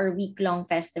day of our week-long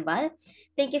festival.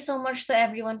 Thank you so much to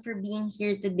everyone for being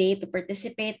here today to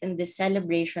participate in this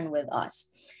celebration with us.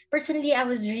 Personally, I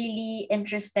was really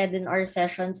interested in our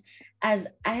sessions as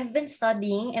I have been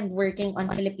studying and working on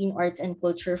Philippine arts and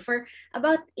culture for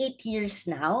about 8 years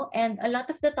now, and a lot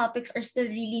of the topics are still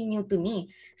really new to me.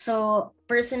 So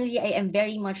personally, I am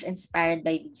very much inspired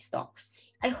by these talks.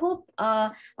 I hope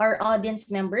our audience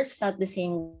members felt the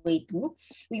same way too.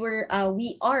 We were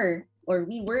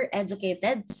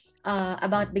educated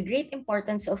about the great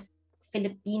importance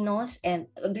Filipinos and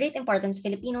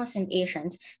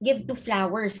Asians give to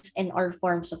flowers and our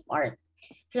forms of art.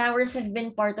 Flowers have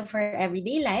been part of our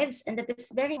everyday lives, and that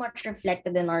is very much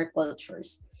reflected in our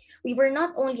cultures. We were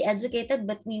not only educated,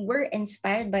 but we were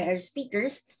inspired by our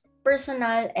speakers'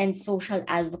 personal and social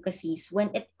advocacies when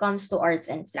it comes to arts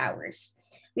and flowers.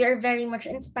 We are very much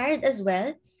inspired as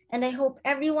well, and I hope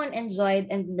everyone enjoyed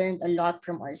and learned a lot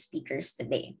from our speakers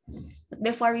today. But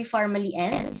before we formally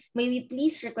end, may we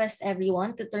please request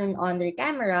everyone to turn on their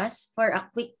cameras for a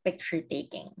quick picture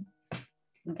taking.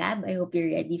 Gab, I hope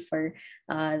you're ready for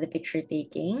the picture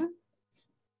taking.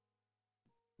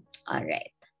 All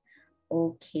right.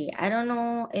 Okay, I don't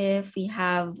know if we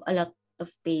have a lot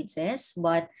of pages,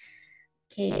 but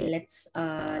okay, let's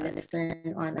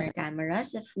turn on our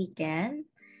cameras if we can.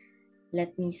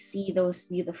 Let me see those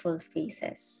beautiful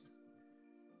faces.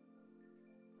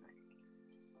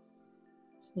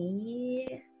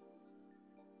 Okay.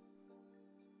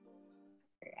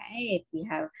 Right, we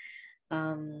have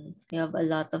a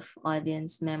lot of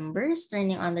audience members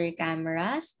turning on their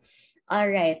cameras.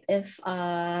 All right, if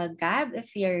Gab,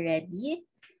 if you're ready,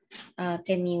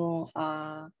 can you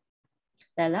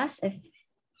tell us if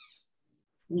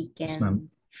we can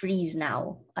freeze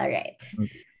now? All right.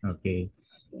 Okay.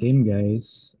 Game,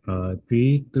 guys.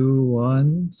 3, 2,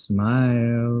 1,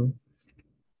 smile.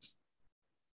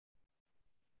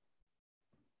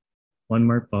 One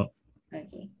more po.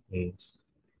 Okay. Yes.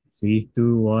 3,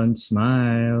 2, 1,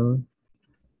 smile.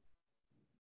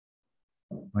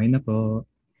 Okay na po.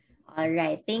 All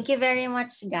right. Thank you very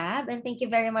much, Gab. And thank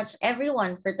you very much,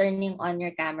 everyone, for turning on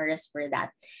your cameras for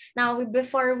that. Now,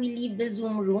 before we leave the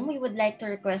Zoom room, we would like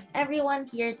to request everyone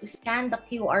here to scan the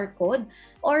QR code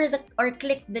or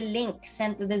click the link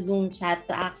sent to the Zoom chat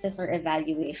to access our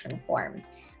evaluation form.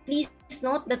 Please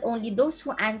note that only those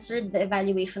who answered the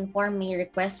evaluation form may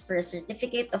request for a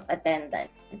certificate of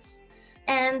attendance.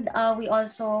 And we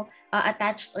also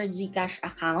attached our GCash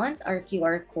account, our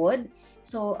QR code.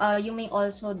 So you may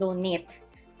also donate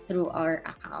through our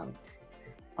account.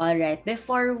 All right,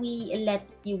 before we let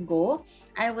you go,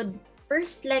 I would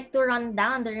first like to run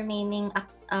down the remaining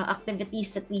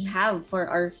activities that we have for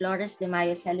our Flores de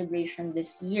Mayo celebration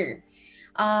this year.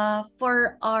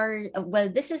 For our,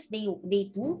 this is day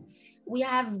 2. We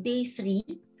have day 3,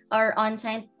 our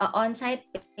on-site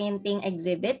painting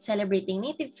exhibit celebrating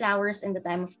native flowers in the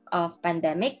time of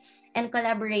pandemic, and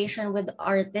collaboration with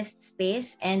Artist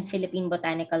Space and Philippine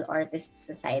Botanical Artists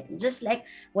Society, just like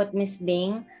what Ms.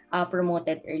 Bing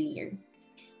promoted earlier.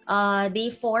 Day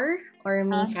 4 or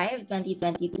May 5,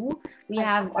 2022, we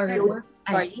have our...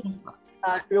 Sorry,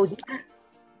 Rozhie.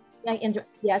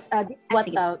 Yes, this is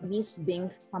what Ms.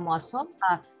 Bing Famoso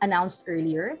announced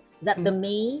earlier, that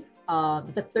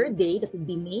the third day, that would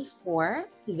be May 4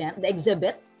 event, the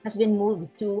exhibit has been moved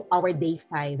to our day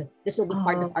 5. This will be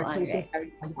part of our closing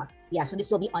ceremony. Yeah, so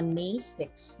this will be on May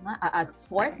 6 at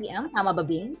 4 p.m. Tama ba,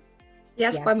 Bing?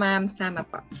 Yes, po, ma'am. Tama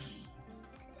po.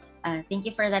 Thank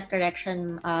you for that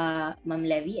correction, Ma'am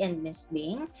Levy and Ms.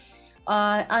 Bing.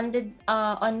 On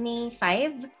May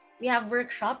 5, we have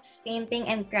workshops, painting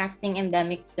and crafting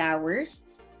endemic flowers.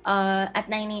 At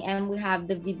 9 a.m., we have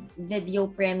the video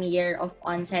premiere of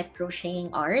on-site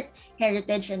crocheting art,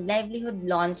 heritage and livelihood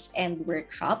launch and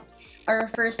workshop. Our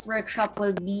first workshop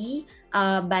will be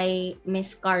by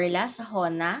Miss Carla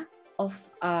Sahona of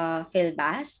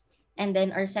PhilBAS. And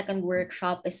then our second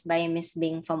workshop is by Miss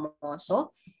Bing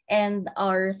Famoso. And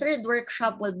our third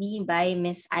workshop will be by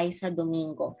Miss Isa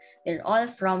Domingo. They're all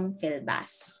from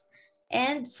PhilBAS.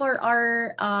 And for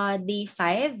our day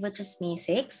 5, which is May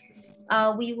 6,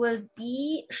 we will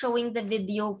be showing the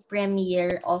video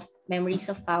premiere of Memories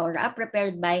of Faura,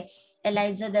 prepared by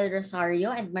Elijah Del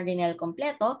Rosario and Marinel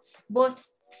Completo,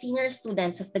 both senior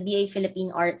students of the BA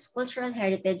Philippine Arts, Cultural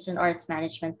Heritage and Arts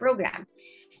Management Program.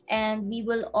 And we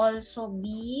will also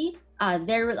be,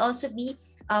 there will also be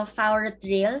Faura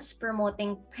Trails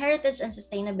promoting heritage and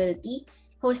sustainability,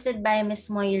 hosted by Ms.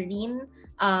 Moirine,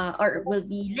 or will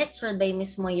be lectured by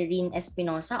Ms. Moirine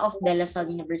Espinosa of De La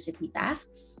Salle University Taft.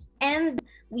 And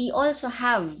we also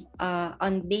have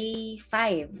on day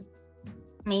 5,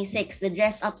 May 6, the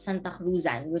Dress Up Santa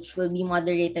Cruzan, which will be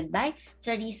moderated by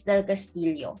Charisse Del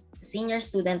Castillo, senior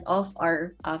student of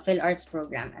our PhilArts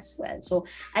program as well. So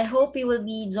I hope you will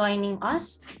be joining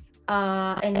us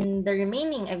in the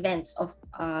remaining events of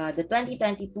the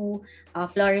 2022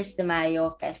 Flores de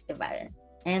Mayo Festival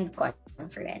and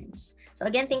Conference. So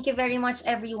again, thank you very much,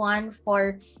 everyone,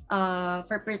 for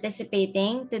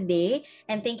participating today,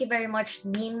 and thank you very much,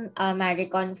 Dean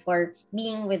Maricon, for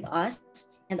being with us,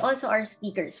 and also our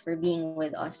speakers for being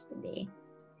with us today.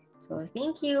 So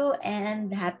thank you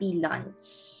and happy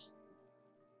lunch.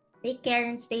 Take care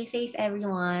and stay safe,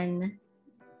 everyone.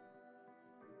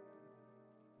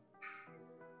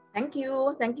 Thank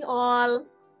you. Thank you all.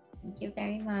 Thank you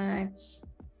very much.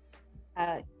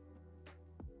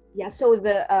 Yeah, so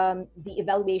the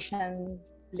evaluation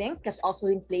link has also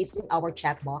been placed in our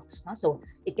chat box. So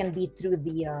it can be through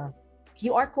the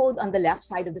QR code on the left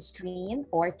side of the screen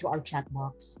or through our chat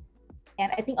box.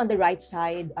 And I think on the right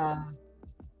side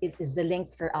is the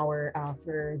link for our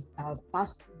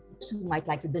past who might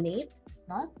like to donate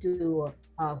to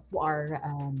our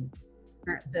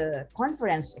for the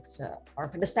conference or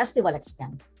for the festival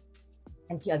expense.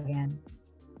 Thank you again.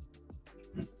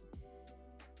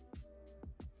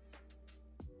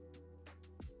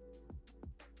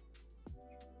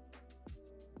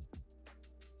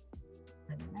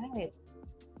 Right.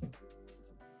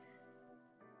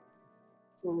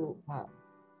 So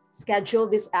schedule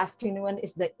this afternoon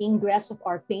is the ingress of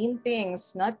our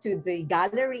paintings, not to the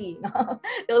gallery.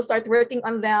 They'll start working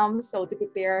on them, so to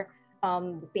prepare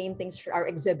the paintings for our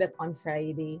exhibit on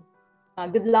Friday.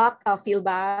 Good luck,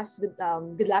 PhilBAS.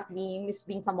 Good luck, Miss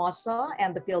Bing Famoso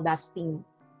and the PhilBAS team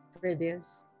for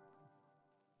this.